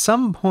at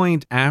some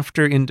point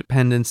after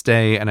Independence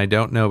Day, and I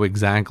don't know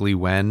exactly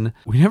when,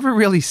 we never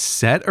really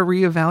set a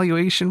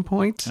reevaluation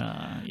point.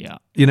 Yeah.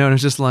 And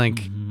it's just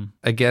like,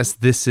 I guess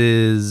this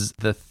is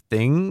the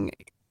thing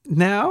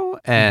now,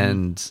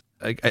 and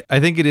I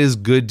think it is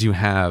good to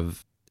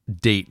have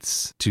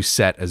dates to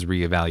set as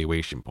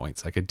reevaluation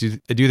points. Like I do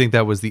think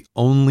that was the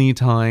only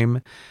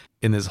time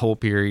in this whole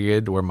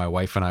period where my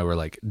wife and I were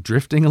like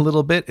drifting a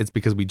little bit. It's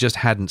because we just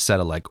hadn't set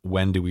a like,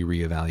 when do we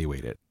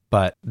reevaluate it?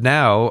 But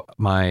now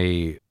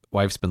my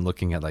wife's been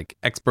looking at like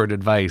expert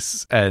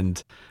advice,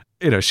 and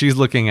she's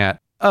looking at,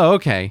 oh,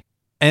 okay,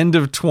 end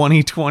of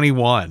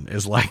 2021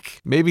 is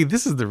like, maybe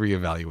this is the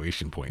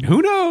reevaluation point.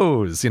 Who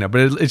knows?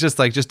 But it's just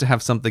like, just to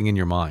have something in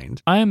your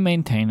mind. I am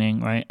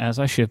maintaining, right, as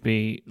I should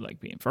be, like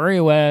being very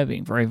aware,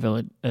 being very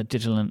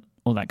vigilant,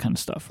 all that kind of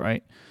stuff,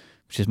 right?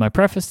 Which is my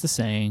preface to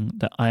saying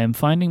that I am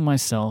finding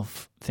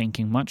myself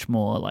thinking much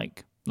more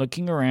like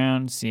looking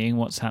around, seeing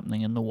what's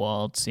happening in the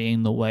world,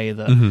 seeing the way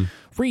that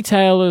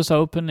retail is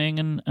opening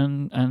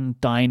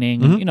and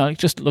dining, and, like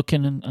just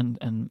looking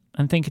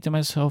and thinking to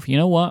myself, you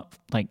know what,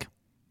 like,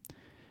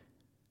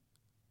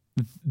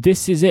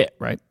 this is it,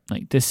 right?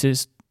 Like, this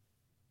is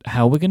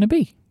how we're going to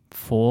be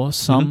for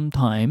some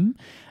time.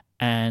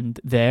 And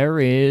there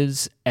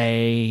is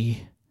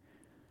a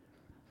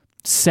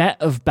set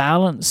of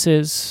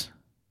balances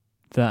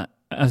that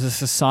as a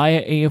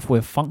society, if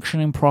we're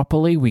functioning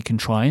properly, we can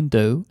try and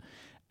do.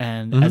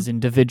 And as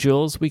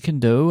individuals, we can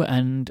do.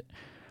 And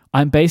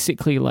I'm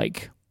basically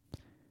like,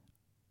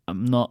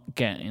 I'm not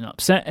getting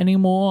upset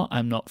anymore.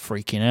 I'm not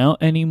freaking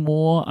out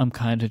anymore. I'm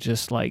kind of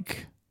just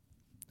like,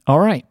 all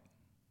right.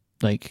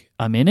 Like,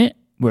 I'm in it,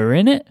 we're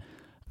in it,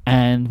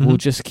 and we'll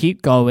just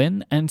keep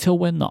going until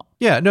we're not.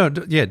 Yeah, no,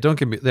 don't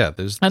get me,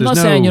 I'm not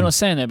saying you're not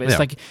saying that, but it's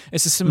like,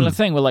 it's a similar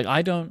thing where like,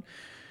 I don't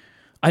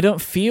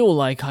feel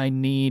like I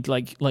need,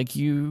 like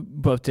you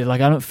both did,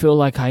 like, I don't feel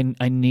like I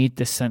need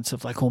this sense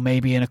of like, oh,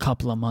 maybe in a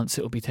couple of months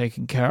it will be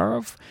taken care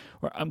of,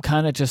 where I'm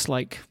kind of just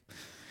like,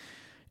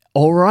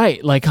 all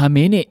right, like I'm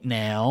in it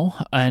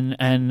now, and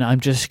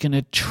I'm just going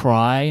to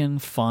try and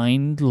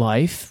find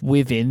life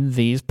within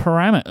these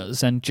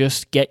parameters and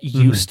just get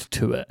used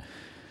to it.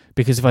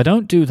 Because if I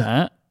don't do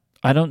that,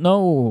 I don't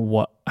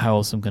know how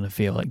else I'm going to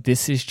feel. Like,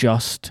 this is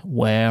just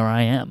where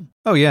I am.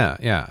 Oh yeah,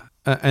 yeah,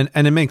 and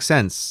it makes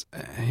sense,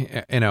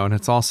 and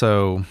it's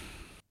also,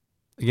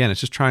 again,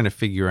 it's just trying to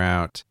figure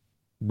out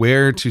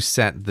where to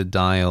set the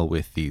dial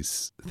with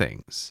these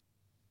things.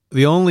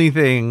 The only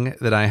thing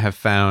that I have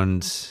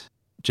found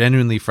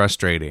genuinely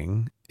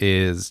frustrating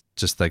is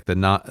just like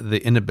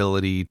the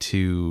inability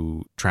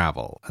to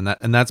travel,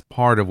 and that's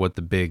part of what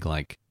the big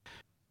like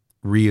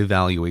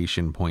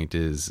reevaluation point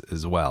is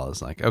as well.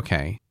 Is like,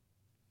 okay,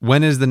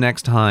 when is the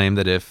next time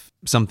that if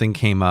something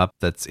came up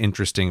that's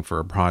interesting for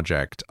a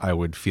project, I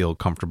would feel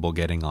comfortable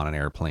getting on an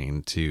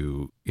airplane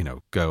to,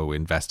 go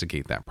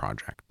investigate that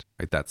project?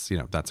 Right? That's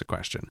a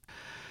question.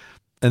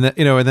 And then,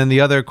 and then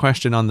the other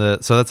question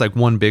so that's like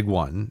one big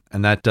one.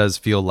 And that does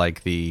feel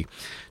like the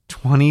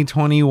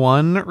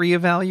 2021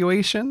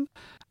 reevaluation.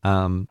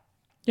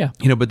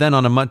 Yeah. But then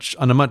on a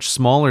much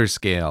smaller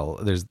scale,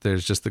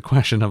 there's just the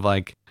question of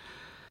like,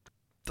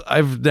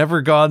 I've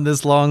never gone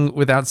this long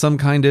without some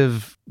kind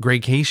of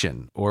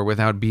graycation or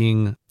without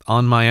being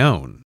on my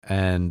own.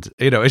 And,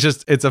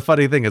 it's a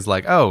funny thing. It's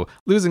like, oh,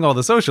 losing all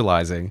the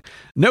socializing,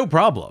 no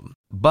problem.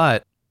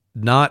 But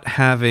not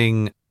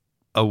having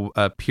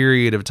a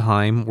period of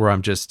time where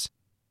I'm just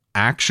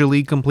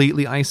actually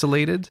completely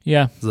isolated.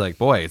 Yeah. It's like,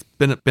 boy, it's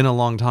been a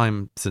long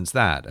time since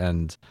that.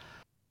 And,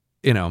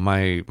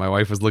 my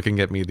wife was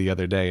looking at me the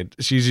other day.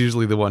 She's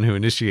usually the one who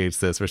initiates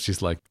this, where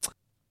she's like,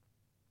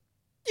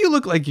 you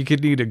look like you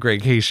could need a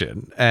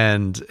graycation.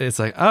 And it's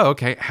like, oh,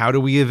 okay, how do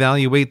we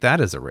evaluate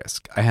that as a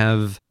risk? I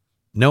have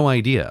no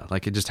idea.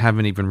 Like, I just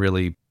haven't even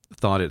really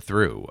thought it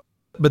through.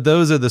 But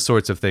those are the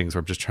sorts of things where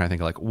I'm just trying to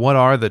think, like, what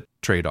are the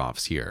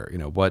trade-offs here?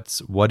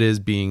 What is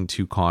being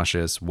too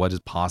cautious? What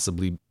is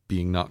possibly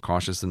being not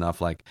cautious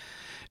enough? Like,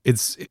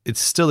 it's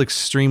still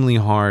extremely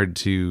hard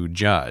to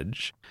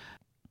judge.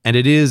 And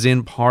it is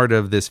in part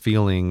of this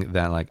feeling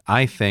that, like,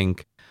 I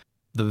think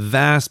the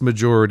vast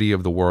majority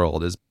of the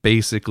world is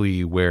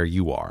basically where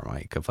you are,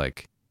 Mike, of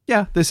like,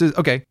 yeah, this is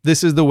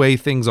the way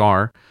things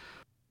are,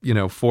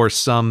 for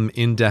some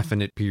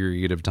indefinite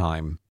period of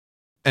time.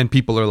 And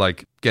people are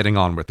like getting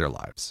on with their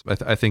lives.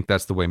 I think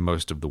that's the way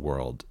most of the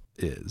world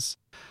is.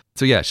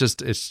 So yeah,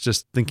 it's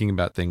just thinking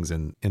about things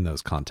in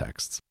those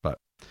contexts. But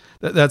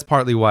that's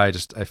partly why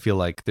I feel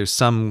like there's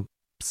some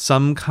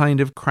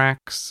kind of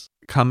cracks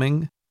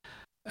coming.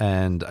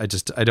 And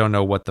I don't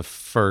know what the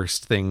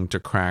first thing to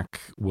crack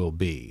will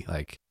be.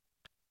 Like,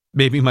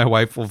 maybe my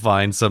wife will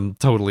find some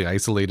totally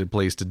isolated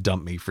place to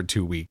dump me for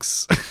 2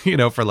 weeks,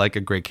 for like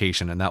a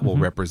graycation. And that will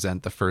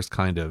represent the first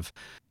kind of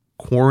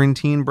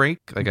quarantine break.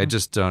 Like, I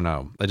just don't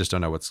know. I just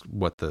don't know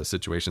what the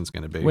situation's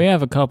going to be. We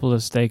have a couple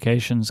of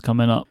staycations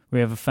coming up.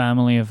 We have a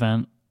family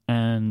event,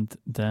 and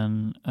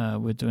then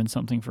we're doing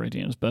something for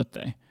Adina's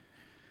birthday.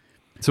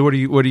 So what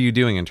are you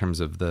doing in terms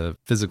of the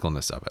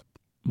physicalness of it?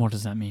 What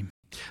does that mean?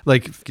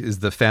 Like, is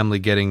the family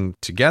getting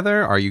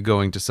together? Are you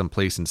going to some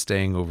place and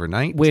staying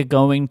overnight? We're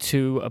going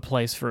to a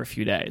place for a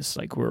few days.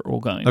 Like, we're all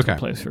going to a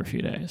place for a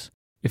few days.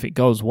 If it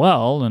goes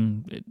well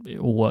and it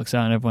all works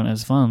out and everyone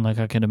has fun, like,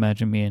 I can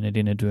imagine me and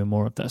Adina doing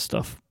more of that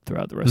stuff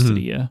throughout the rest of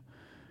the year.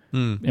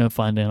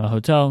 Finding a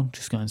hotel,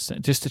 just going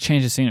just to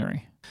change the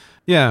scenery.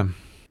 Yeah.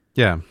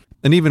 Yeah.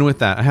 And even with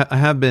that, I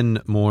have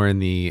been more in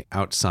the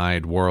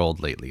outside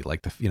world lately,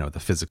 like the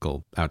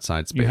physical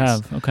outside space. You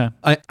have, okay.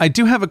 I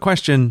do have a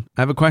question.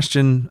 I have a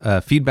question,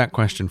 feedback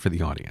question for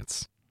the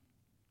audience.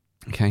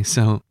 Okay,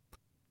 so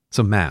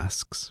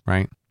masks,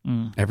 right?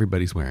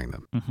 Everybody's wearing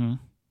them. Mm-hmm.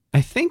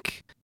 I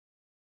think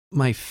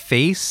my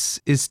face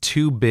is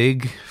too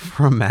big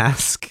for a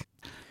mask.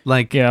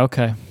 Like, yeah,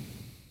 okay.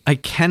 I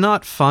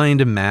cannot find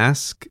a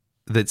mask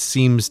that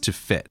seems to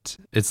fit.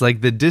 It's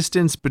like the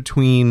distance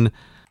between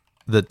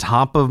the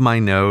top of my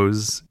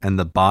nose and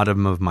the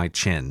bottom of my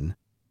chin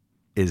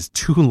is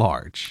too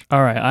large.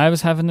 All right, I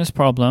was having this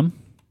problem.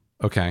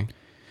 Okay.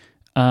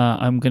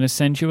 I'm going to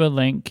send you a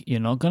link. You're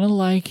not going to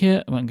like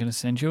it. I'm going to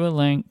send you a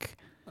link.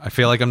 I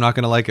feel like I'm not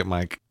going to like it,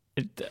 Mike.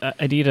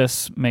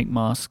 Adidas make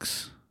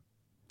masks.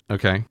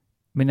 Okay. I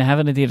mean, they have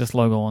an Adidas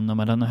logo on them.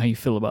 I don't know how you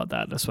feel about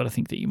that. That's what I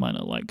think that you might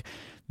not like.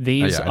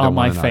 These are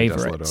my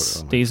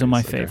favorites. These are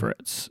my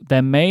favorites.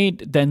 They're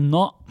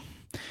not...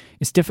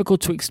 It's difficult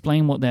to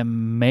explain what they're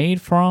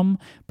made from,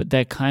 but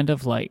they're kind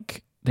of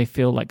like... They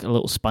feel like a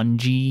little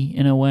spongy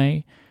in a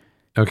way.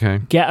 Okay.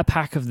 Get a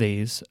pack of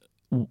these.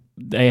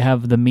 They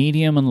have the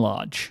medium and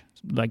large.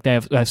 Like, they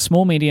have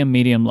small,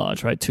 medium,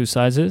 large, right? 2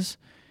 sizes.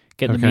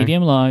 Get the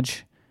medium,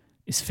 large.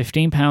 It's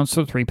 £15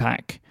 for a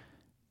 3-pack.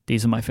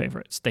 These are my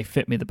favorites. They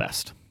fit me the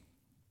best.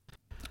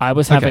 I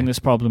was having this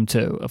problem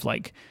too of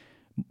like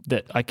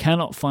that I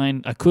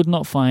could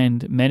not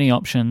find many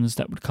options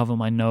that would cover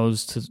my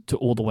nose to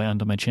all the way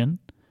under my chin.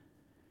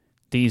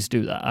 These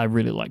do that. I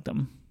really like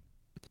them.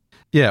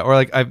 Yeah, or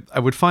like I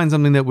would find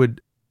something that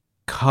would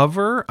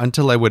cover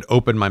until I would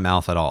open my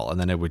mouth at all, and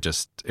then it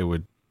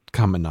would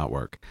come and not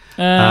work.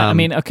 I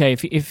mean, okay,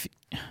 if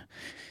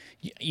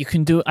you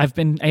can do, I've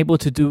been able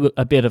to do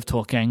a bit of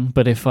talking,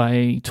 but if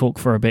I talk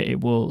for a bit,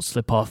 it will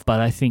slip off. But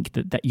I think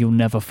that you'll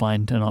never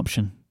find an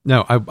option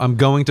No, I'm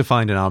going to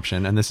find an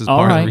option, and this is All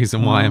part of right. the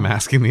reason why I'm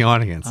asking the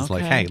audience. It's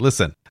like, Okay. hey,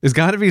 listen, there's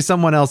got to be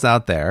someone else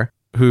out there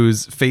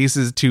whose face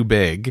is too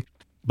big,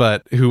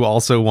 but who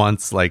also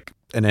wants like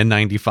an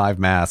N95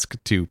 mask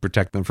to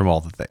protect them from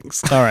all the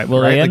things. All right. Well,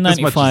 Right? the Like,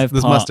 N95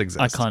 this part, must exist.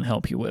 I can't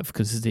help you with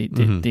because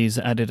these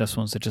Adidas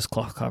ones are just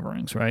cloth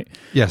coverings, right?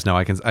 Yes, no,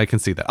 I can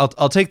see that.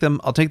 I'll take them.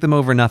 I'll take them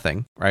over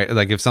nothing, right?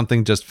 Like if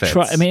something just fits.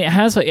 I mean, it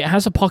has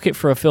a pocket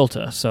for a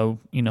filter, so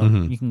you know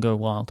you can go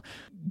wild.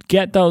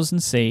 Get those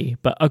and see.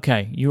 But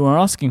okay, you are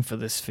asking for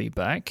this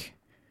feedback.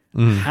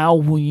 How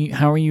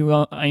are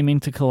you aiming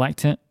to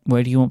collect it?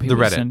 Where do you want people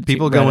the to send Reddit. it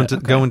People to?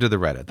 go into the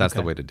Reddit. That's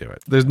the way to do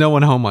it. There's no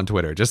one home on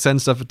Twitter. Just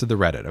send stuff to the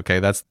Reddit. Okay,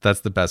 that's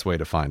the best way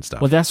to find stuff.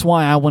 Well, that's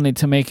why I wanted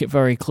to make it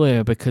very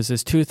clear, because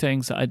there's two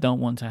things that I don't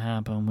want to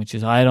happen, which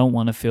is I don't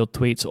want to field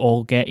tweets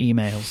or get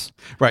emails.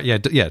 Right?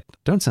 Yeah.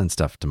 Don't send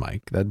stuff to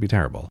Mike. That'd be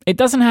terrible. It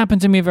doesn't happen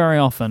to me very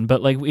often,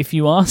 but like if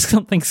you ask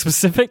something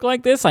specific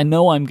like this, I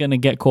know I'm going to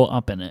get caught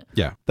up in it.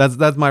 Yeah.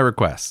 That's my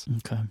request.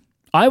 Okay.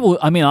 I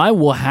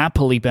will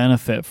happily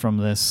benefit from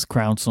this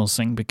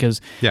crowdsourcing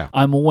because Yeah.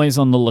 I'm always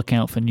on the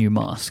lookout for new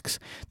masks.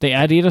 The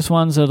Adidas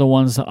ones are the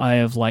ones that I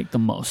have liked the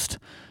most,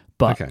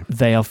 but Okay.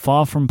 they are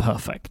far from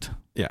perfect.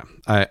 Yeah.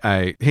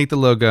 I hate the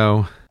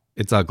logo.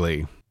 It's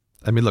ugly.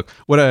 I mean, look,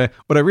 what I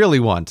really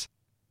want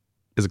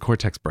is a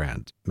Cortex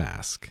brand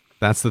mask.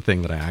 That's the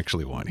thing that I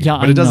actually want here. Yeah,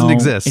 but it doesn't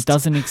exist. It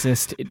doesn't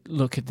exist.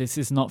 Look, this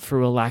is not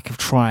through a lack of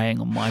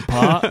trying on my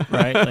part,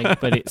 right? Like,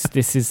 but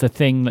this is the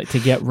thing that to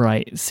get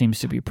right seems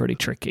to be pretty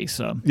tricky.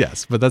 So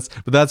Yes, but that's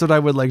what I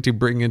would like to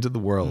bring into the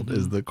world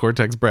is the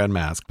Cortex brand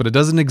mask. But it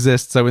doesn't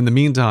exist. So in the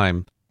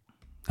meantime,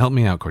 help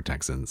me out,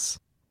 Cortexans.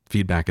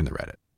 Feedback in the Reddit.